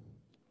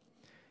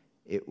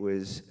 It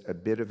was a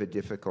bit of a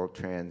difficult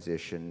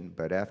transition,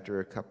 but after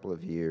a couple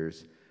of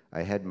years,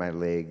 I had my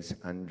legs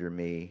under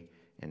me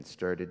and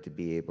started to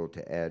be able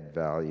to add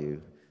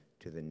value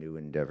to the new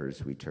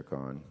endeavors we took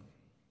on.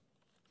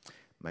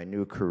 My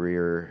new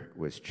career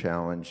was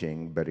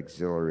challenging but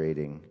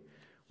exhilarating,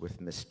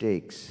 with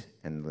mistakes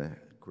and the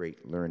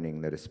great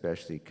learning that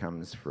especially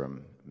comes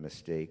from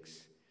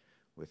mistakes,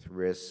 with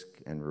risk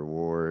and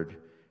reward,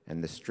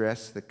 and the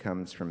stress that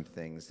comes from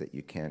things that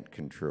you can't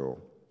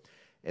control.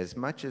 As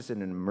much as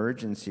an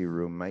emergency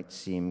room might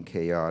seem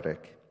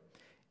chaotic,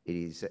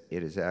 it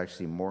is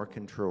actually more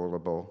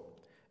controllable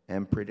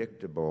and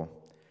predictable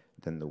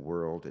than the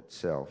world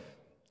itself.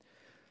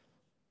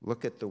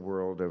 Look at the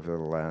world over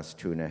the last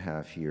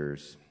 2.5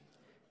 years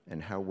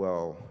and how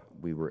well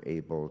we were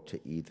able to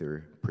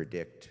either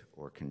predict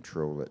or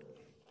control it.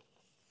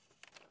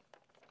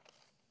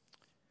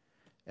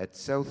 At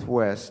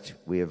Southwest,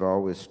 we have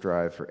always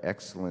strived for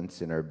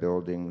excellence in our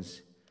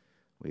buildings.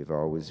 We've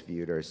always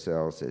viewed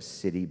ourselves as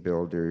city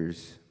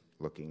builders,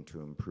 looking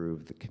to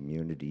improve the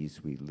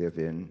communities we live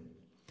in.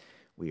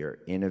 We are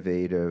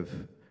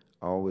innovative,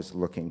 always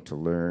looking to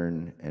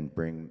learn and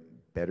bring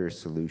better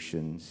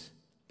solutions,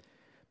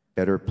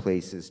 better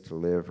places to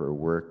live or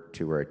work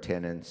to our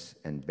tenants,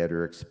 and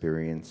better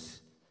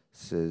experiences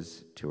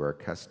to our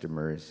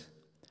customers.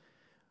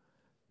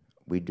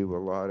 We do a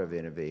lot of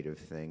innovative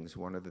things.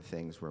 One of the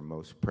things we're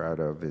most proud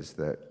of is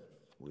that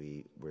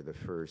we were the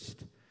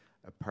first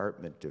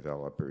apartment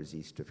developers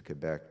east of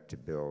Quebec to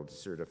build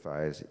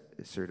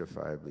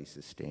certifiably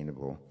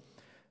sustainable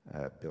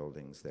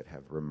buildings that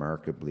have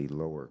remarkably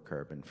lower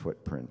carbon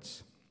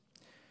footprints.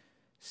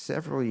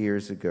 Several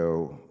years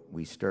ago,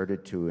 we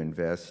started to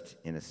invest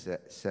in a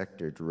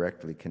sector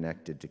directly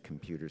connected to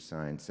computer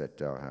science at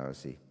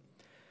Dalhousie.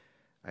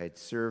 I had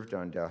served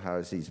on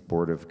Dalhousie's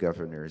Board of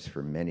Governors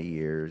for many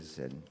years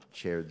and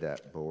chaired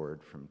that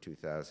board from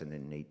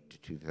 2008 to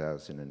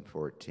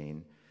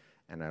 2014,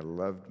 and I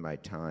loved my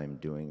time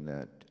doing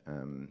that.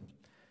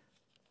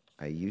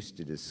 I used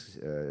to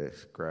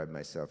describe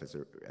myself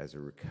as a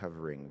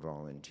recovering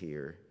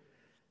volunteer.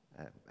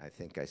 I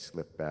think I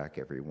slip back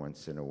every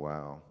once in a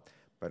while.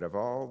 But of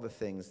all the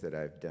things that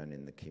I've done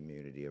in the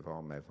community, of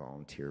all my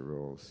volunteer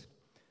roles,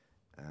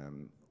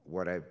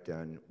 what I've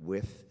done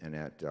with and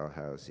at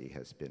Dalhousie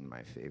has been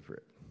my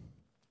favorite.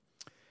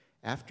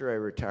 After I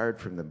retired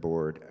from the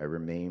board, I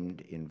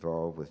remained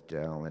involved with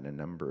Dal in a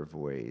number of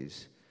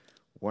ways.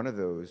 One of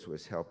those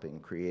was helping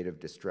Creative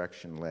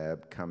Destruction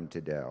Lab come to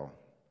Dal.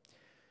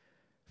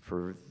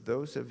 For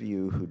those of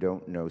you who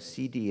don't know,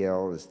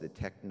 CDL is the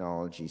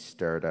technology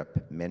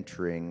startup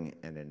mentoring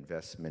and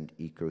investment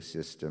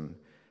ecosystem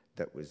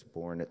that was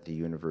born at the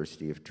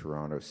University of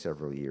Toronto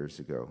several years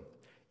ago.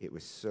 It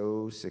was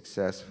so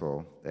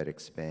successful that it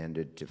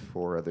expanded to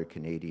 4 other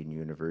Canadian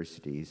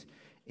universities,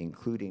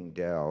 including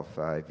Dal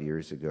 5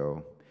 years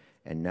ago,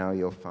 and now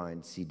you'll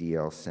find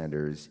CDL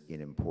centers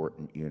in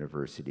important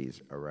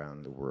universities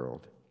around the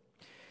world.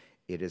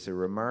 It is a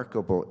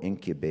remarkable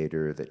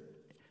incubator that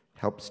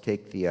helps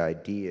take the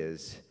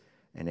ideas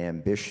and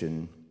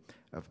ambition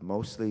of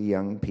mostly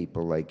young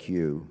people like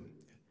you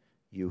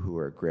who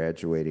are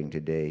graduating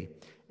today,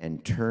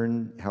 and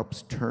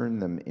helps turn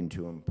them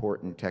into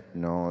important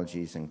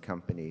technologies and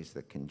companies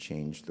that can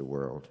change the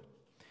world.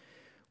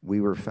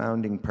 We were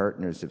founding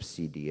partners of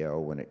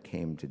CDL when it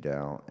came to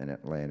Dal in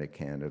Atlantic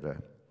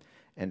Canada.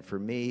 And for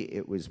me,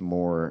 it was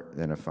more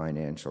than a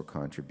financial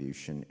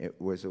contribution. It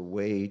was a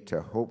way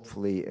to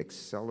hopefully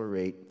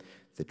accelerate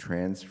the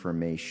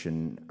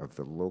transformation of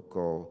the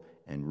local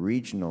and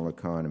regional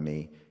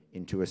economy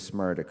into a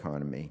smart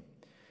economy,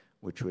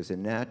 which was a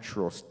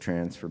natural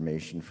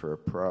transformation for a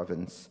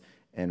province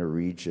and a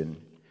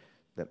region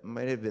that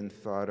might have been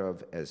thought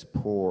of as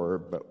poor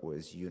but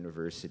was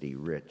university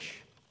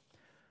rich.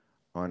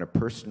 On a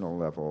personal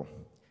level,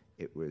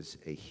 it was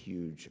a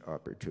huge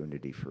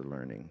opportunity for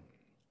learning.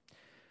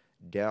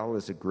 Dal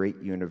is a great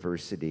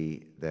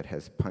university that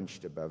has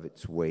punched above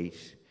its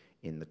weight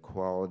in the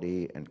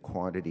quality and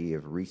quantity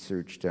of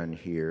research done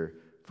here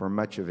for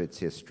much of its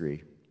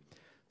history.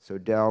 So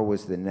Dal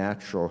was the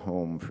natural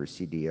home for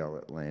CDL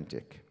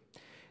Atlantic.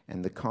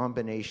 And the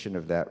combination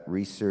of that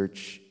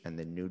research and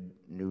the new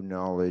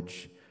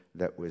knowledge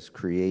that was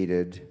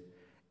created,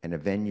 and a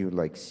venue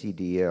like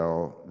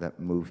CDL that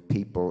moved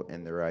people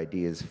and their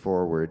ideas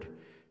forward,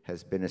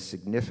 has been a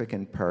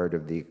significant part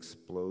of the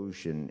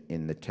explosion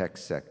in the tech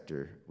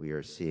sector we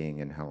are seeing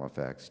in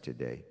Halifax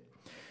today.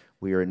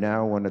 We are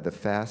now one of the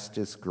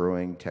fastest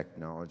growing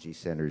technology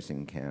centers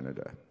in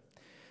Canada.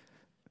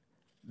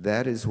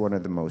 That is one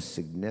of the most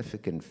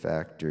significant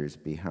factors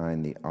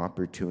behind the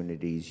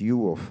opportunities you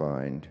will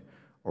find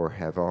or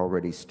have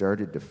already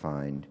started to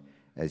find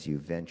as you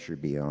venture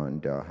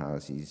beyond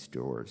Dalhousie's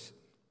doors.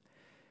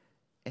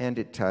 And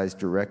it ties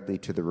directly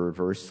to the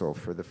reversal,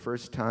 for the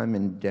first time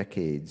in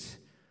decades,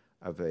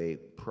 of a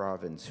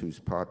province whose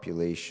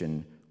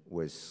population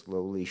was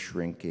slowly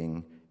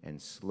shrinking and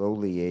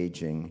slowly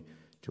aging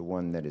to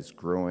one that is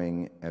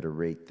growing at a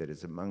rate that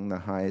is among the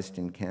highest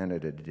in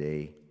Canada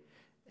today,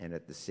 and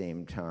at the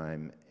same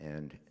time,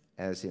 and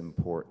as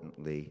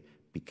importantly,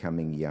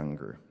 becoming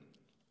younger.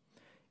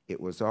 It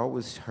was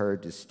always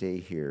hard to stay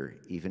here,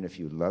 even if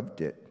you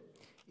loved it,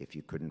 if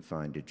you couldn't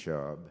find a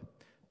job,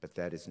 but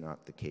that is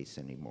not the case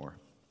anymore.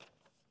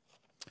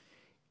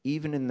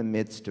 Even in the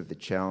midst of the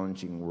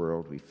challenging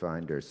world we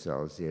find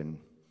ourselves in,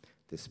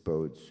 this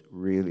bodes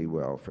really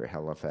well for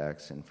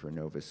Halifax and for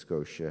Nova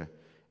Scotia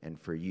and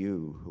for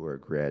you who are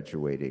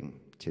graduating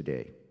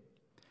today.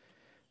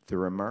 The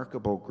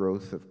remarkable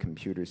growth of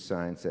computer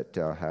science at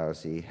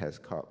Dalhousie has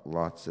caught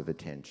lots of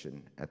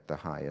attention at the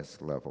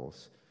highest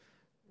levels,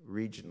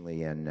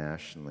 regionally and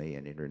nationally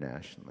and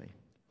internationally.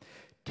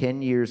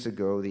 10 years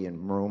ago, the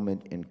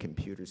enrollment in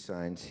computer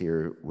science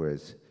here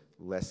was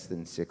less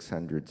than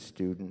 600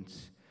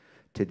 students.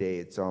 Today,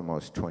 it's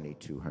almost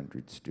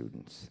 2,200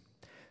 students.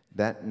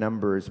 That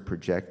number is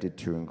projected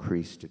to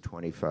increase to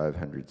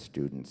 2,500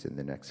 students in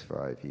the next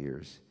 5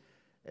 years.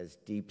 As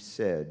Deep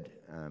said,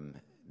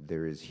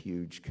 there is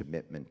huge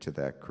commitment to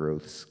that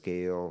growth.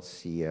 Scale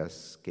CS,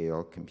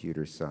 Scale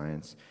Computer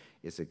Science,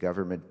 is a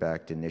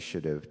government-backed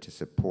initiative to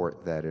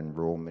support that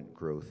enrollment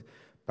growth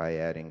by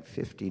adding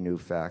 50 new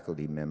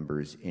faculty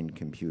members in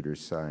computer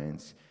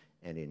science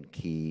and in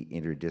key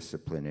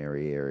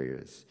interdisciplinary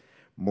areas,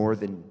 more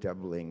than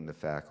doubling the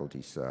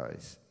faculty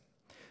size.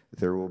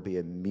 There will be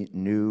a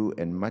new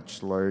and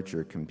much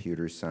larger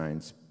computer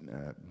science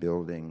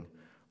building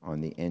on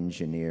the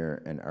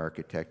engineer and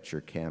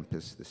architecture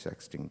campus, the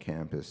Sexton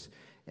campus,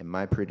 and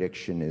my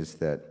prediction is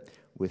that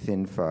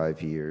within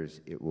 5 years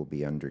it will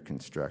be under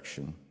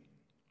construction.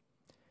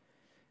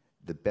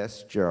 The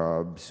best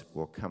jobs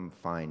will come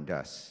find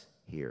us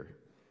here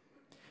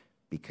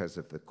because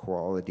of the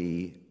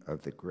quality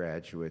of the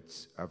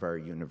graduates of our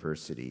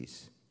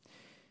universities.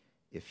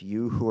 If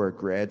you who are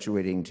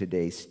graduating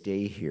today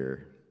stay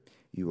here,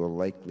 you will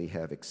likely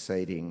have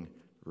exciting,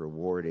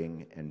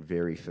 rewarding, and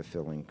very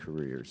fulfilling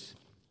careers.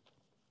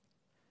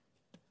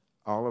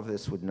 All of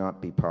this would not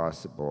be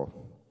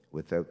possible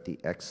without the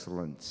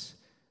excellence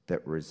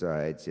that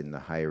resides in the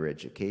higher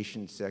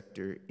education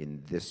sector,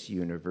 in this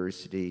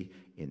university,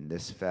 in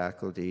this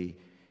faculty,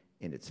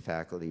 in its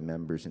faculty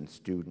members and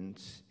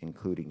students,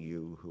 including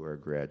you who are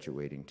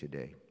graduating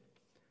today.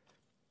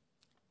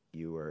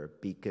 You are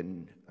a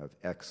beacon of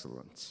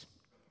excellence.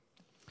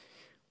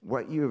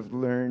 What you have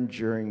learned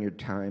during your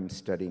time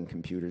studying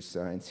computer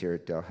science here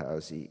at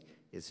Dalhousie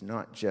is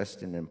not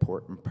just an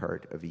important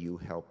part of you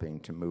helping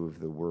to move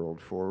the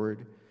world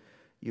forward.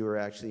 You are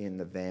actually in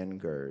the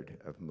vanguard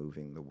of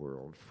moving the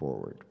world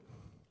forward.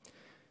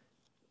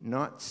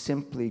 Not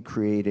simply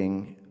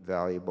creating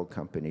valuable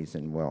companies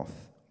and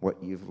wealth.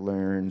 What you've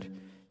learned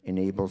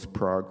enables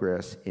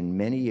progress in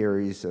many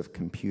areas of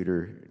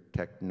computer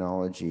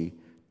technology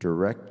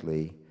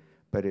directly,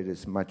 but it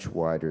is much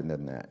wider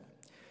than that.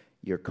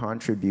 Your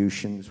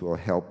contributions will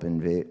help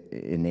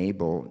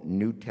enable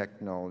new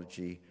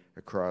technology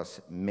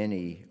across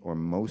many or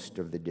most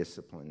of the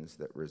disciplines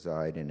that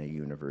reside in a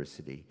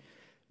university.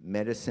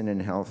 Medicine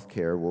and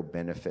healthcare will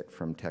benefit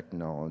from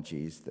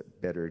technologies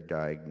that better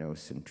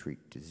diagnose and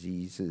treat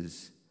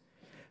diseases.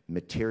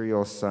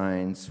 Material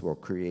science will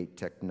create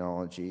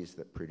technologies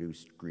that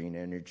produce green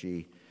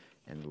energy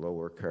and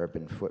lower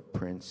carbon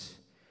footprints.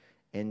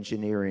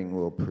 Engineering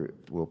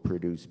will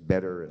produce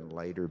better and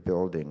lighter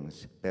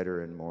buildings,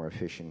 better and more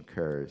efficient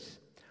cars,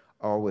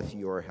 all with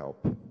your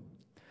help.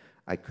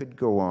 I could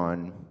go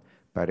on,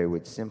 but I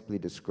would simply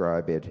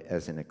describe it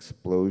as an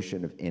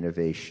explosion of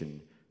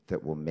innovation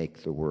that will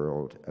make the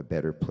world a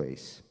better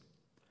place.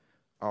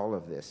 All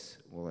of this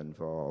will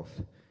involve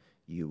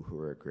you who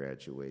are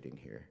graduating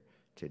here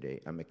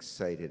today. I'm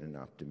excited and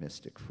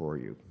optimistic for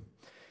you.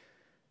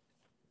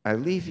 I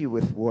leave you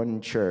with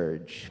one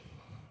charge.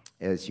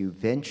 As you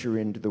venture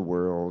into the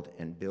world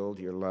and build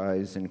your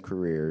lives and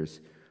careers,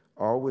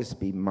 always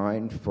be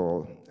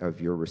mindful of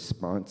your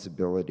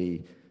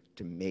responsibility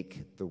to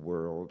make the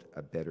world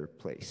a better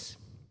place.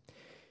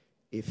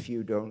 If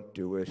you don't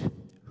do it,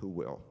 who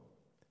will?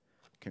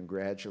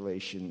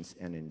 Congratulations,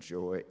 and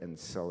enjoy and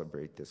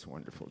celebrate this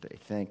wonderful day.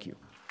 Thank you.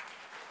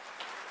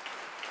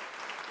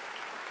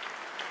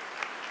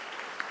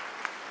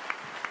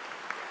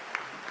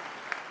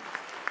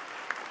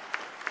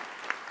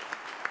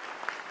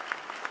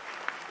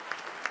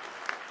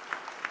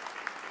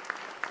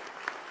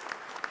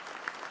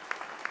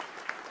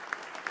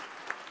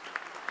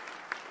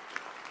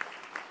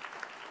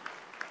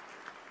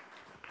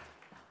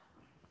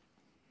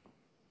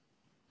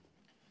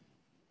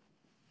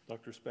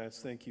 Dr.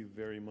 Spatz, thank you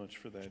very much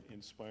for that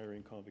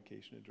inspiring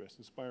convocation address.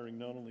 Inspiring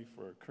not only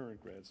for our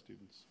current grad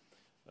students,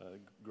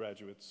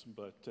 graduates,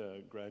 but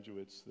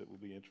graduates that will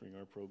be entering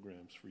our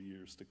programs for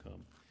years to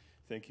come.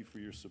 Thank you for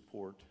your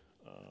support,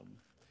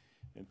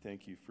 and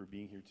thank you for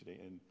being here today,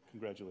 and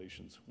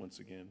congratulations once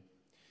again.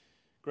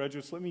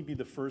 Graduates, let me be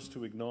the first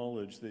to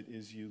acknowledge that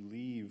as you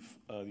leave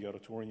the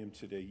auditorium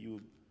today,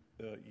 you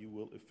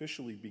will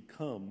officially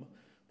become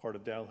part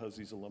of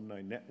Dalhousie's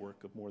alumni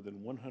network of more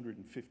than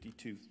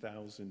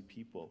 152,000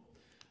 people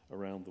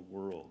around the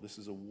world. This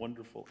is a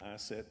wonderful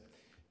asset,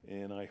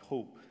 and I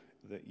hope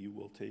that you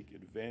will take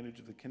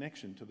advantage of the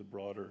connection to the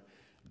broader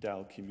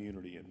Dal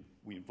community. And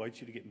we invite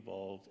you to get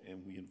involved,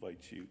 and we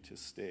invite you to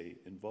stay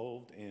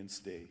involved and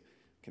stay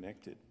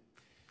connected.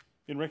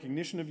 In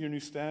recognition of your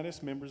new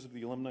status, members of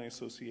the Alumni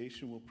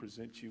Association will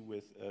present you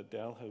with a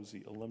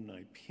Dalhousie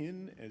alumni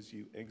pin as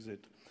you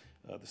exit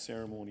the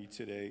ceremony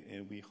today,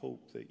 and we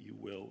hope that you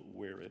will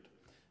wear it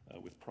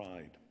with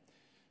pride.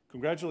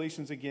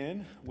 Congratulations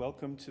again.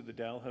 Welcome to the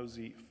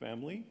Dalhousie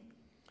family,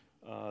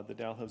 the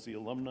Dalhousie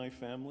alumni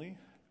family,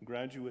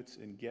 graduates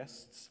and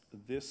guests.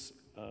 This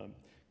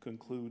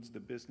concludes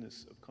the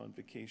business of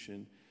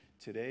convocation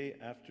today.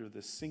 After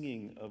the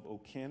singing of O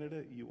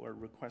Canada, you are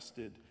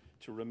requested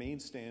to remain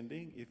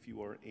standing if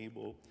you are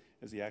able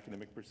as the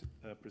academic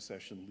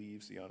procession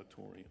leaves the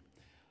auditorium.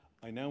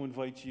 I now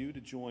invite you to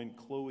join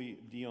Chloe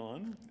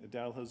Dion, a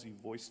Dalhousie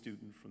voice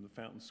student from the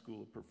Fountain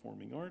School of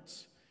Performing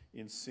Arts,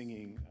 in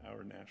singing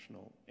our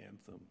national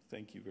anthem.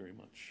 Thank you very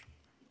much.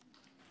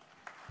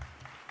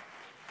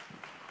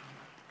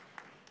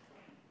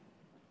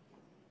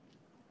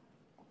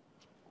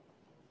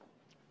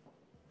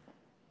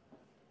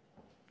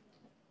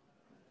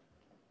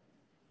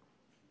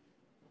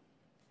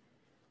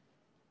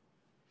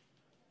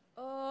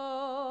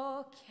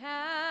 Oh,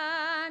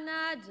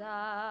 Canada,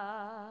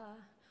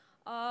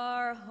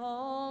 our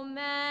home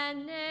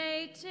and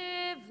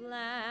native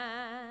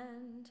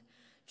land,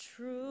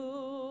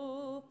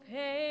 true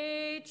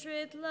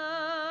patriot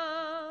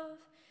love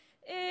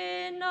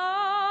in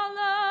all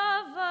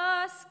of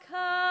us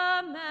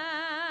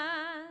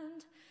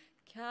command,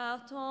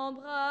 car ton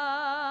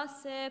bras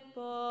s'est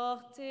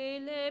porté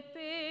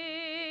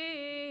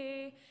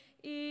l'épée,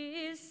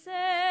 il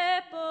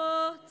s'est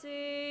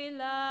porté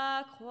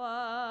la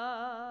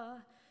croix.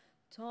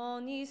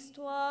 Ton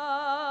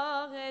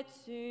histoire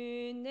est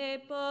une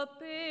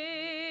épopée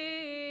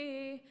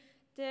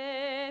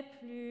des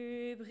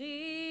plus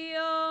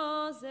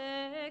brillants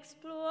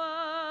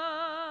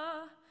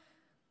exploits.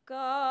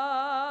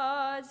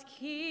 Gods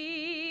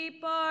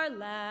keep our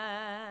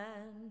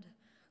land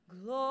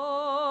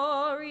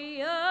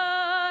glorious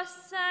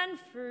and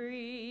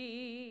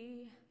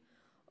free.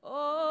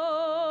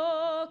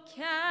 Oh,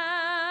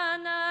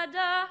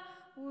 Canada,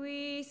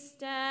 we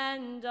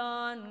stand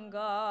on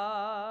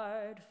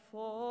guard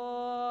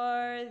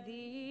for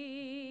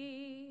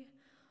thee.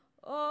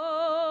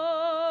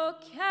 Oh,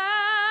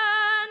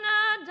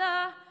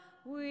 Canada,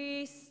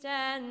 we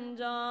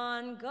stand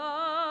on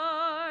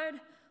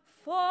guard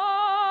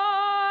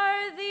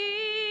for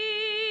thee.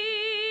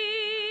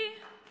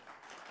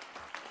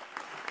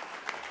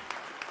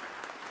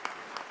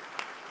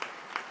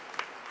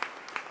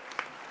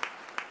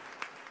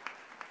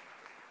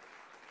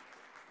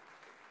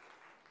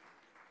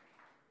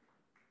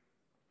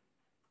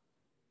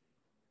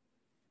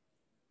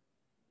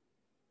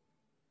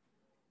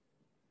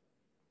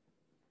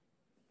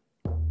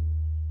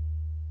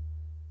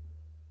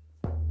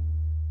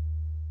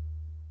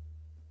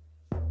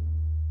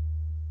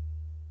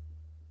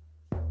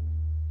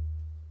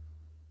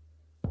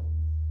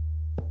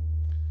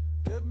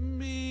 Give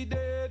me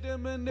dead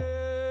emanage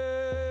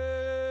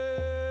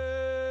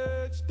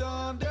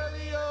down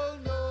Delhi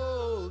old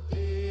no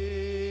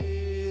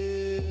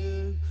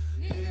thing.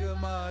 Nigga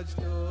march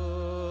to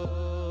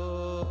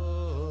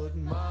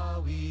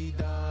Maui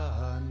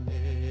Danage.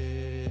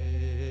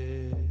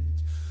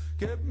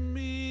 Give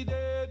me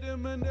dead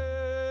emanage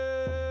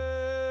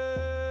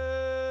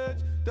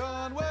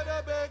down where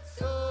the big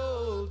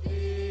soul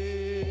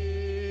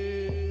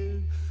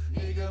thing.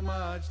 Nigga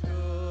march to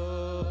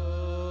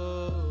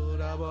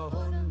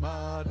Abahon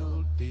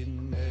Madul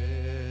Tinne.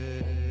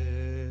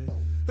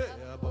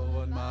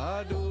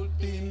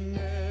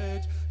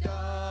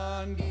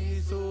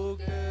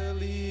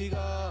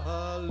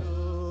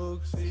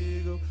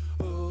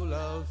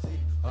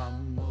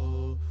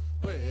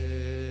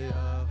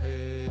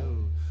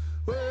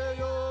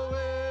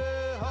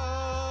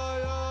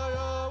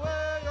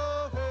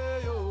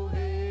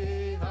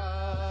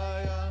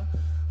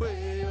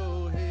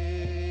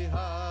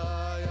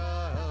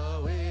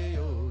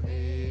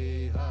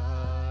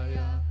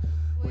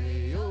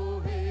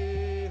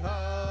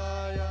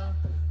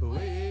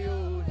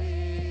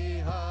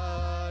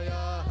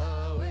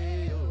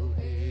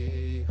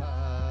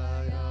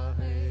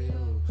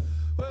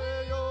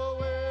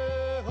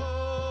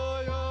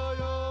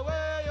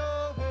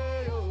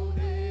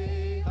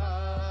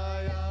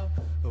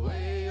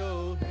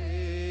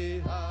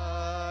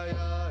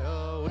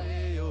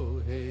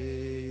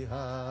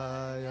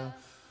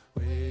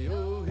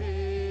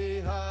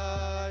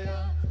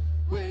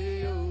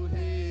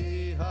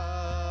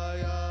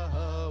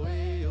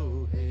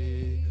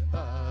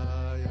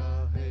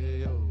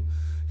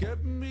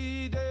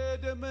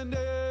 manage,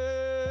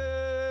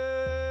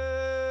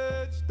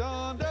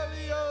 dan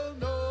delio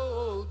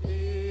no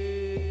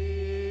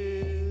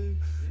day,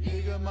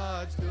 nigga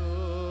much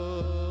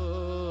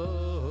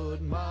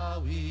good, ma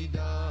we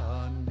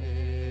done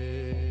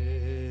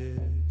it.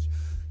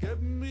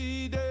 Give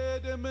me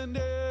dead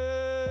manage,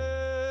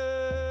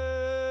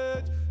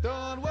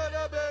 done what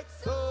a big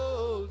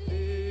soul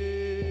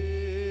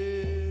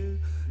did,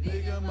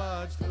 nigga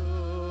much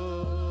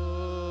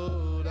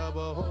good,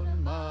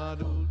 abahon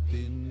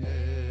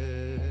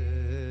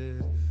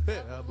madultinage,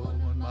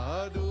 abahon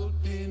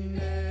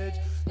madultinage,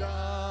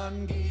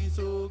 dan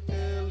gisuk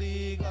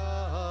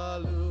teligaluk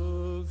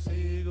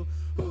sigo,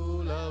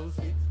 ulau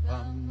sik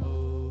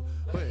amo,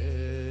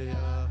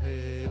 wea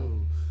heo,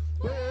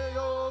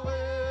 weo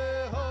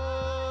weha,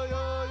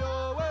 yo yo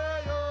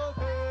weo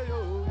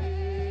heo he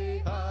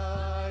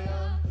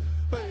haya,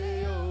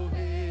 weo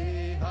he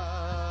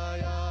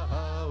haya,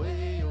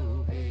 weo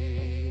he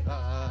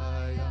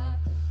haya,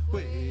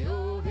 weo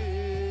he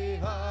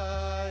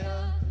haya,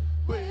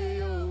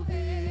 weo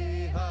he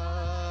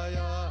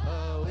haya,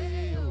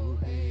 weo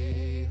he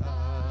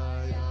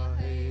haya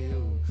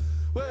heo,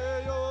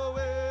 weo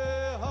we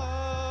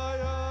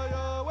haya,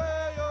 ya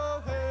weo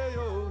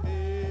heo he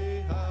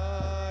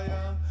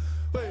haya,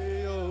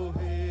 weo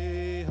he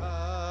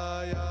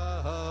haya,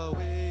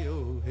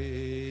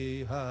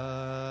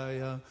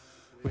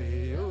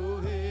 weo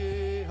he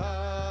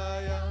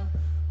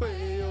haya,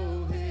 weo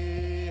he haya, weo he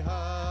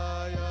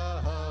haya,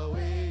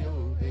 weo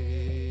he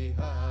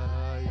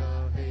haya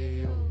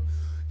heo.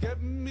 Get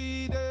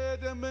me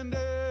dead and manage,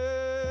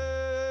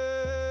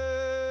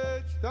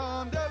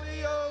 Dom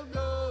Delio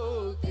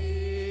no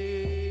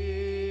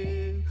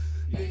king,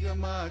 nigga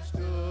much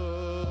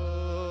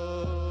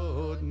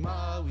good,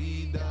 ma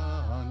we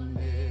done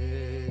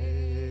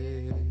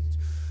it.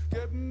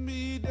 Get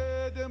me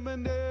dead and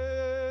manage,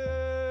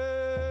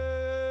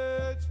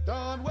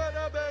 Don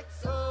Weatherbeck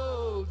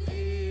soul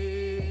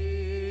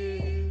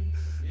king,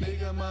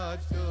 nigga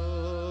much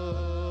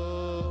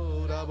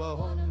good,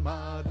 abahon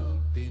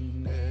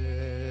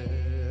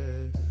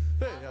madultinage,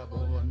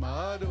 abahon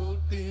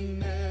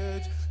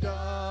madultinage,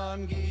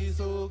 dan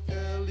gisok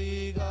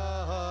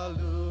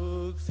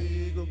teligaluk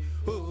sigo,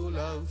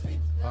 ulau sik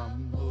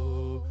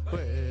amo,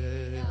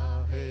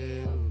 wea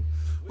heo,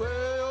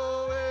 weo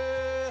we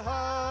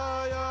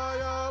haya,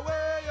 ya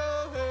weo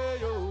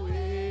heo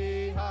he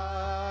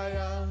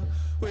haya,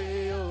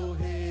 weo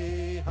he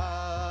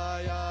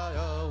haya,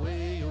 ya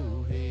weo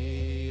he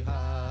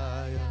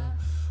haya,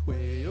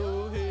 weo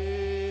he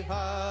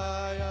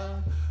haya,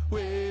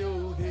 weo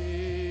he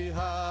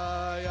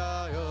haya,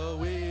 ya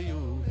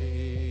weo he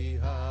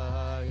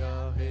haya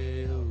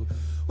heo,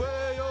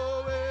 weo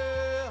we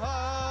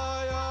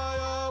haya,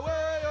 ya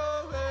weo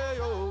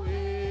heo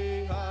he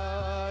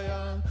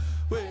haya,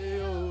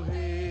 weo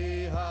he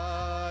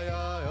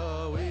haya, ya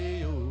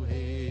weo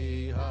he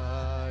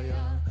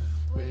haya,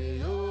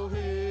 weo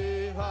he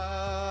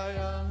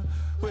haya,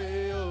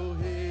 weo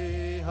he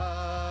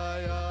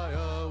haya,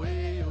 ya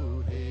weo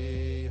he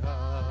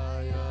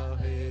haya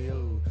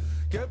heo.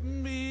 Get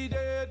me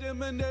dead in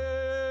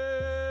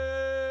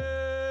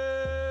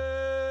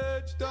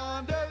manage,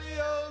 Don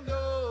Delio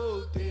no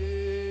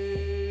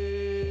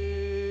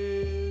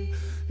day,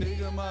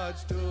 nigga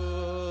much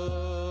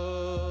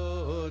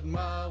stood,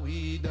 ma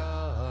we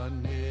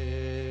done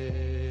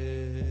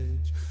it.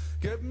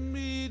 Get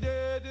me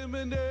dead in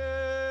manage,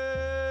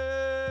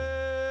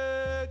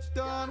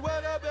 Don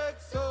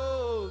Weatherbeck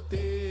soul till,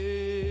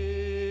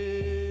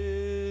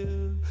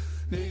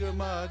 nigga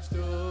much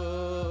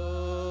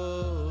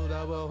stood,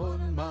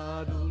 abahon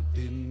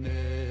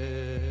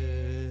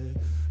madultinage,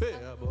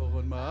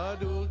 abahon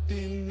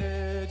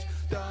madultinage,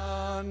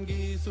 dan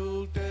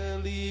gisul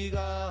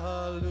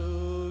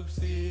teligaluk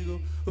sigo,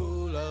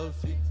 ulau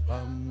sik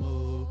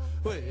amo,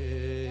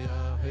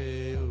 wea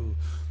heo,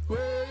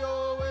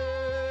 weo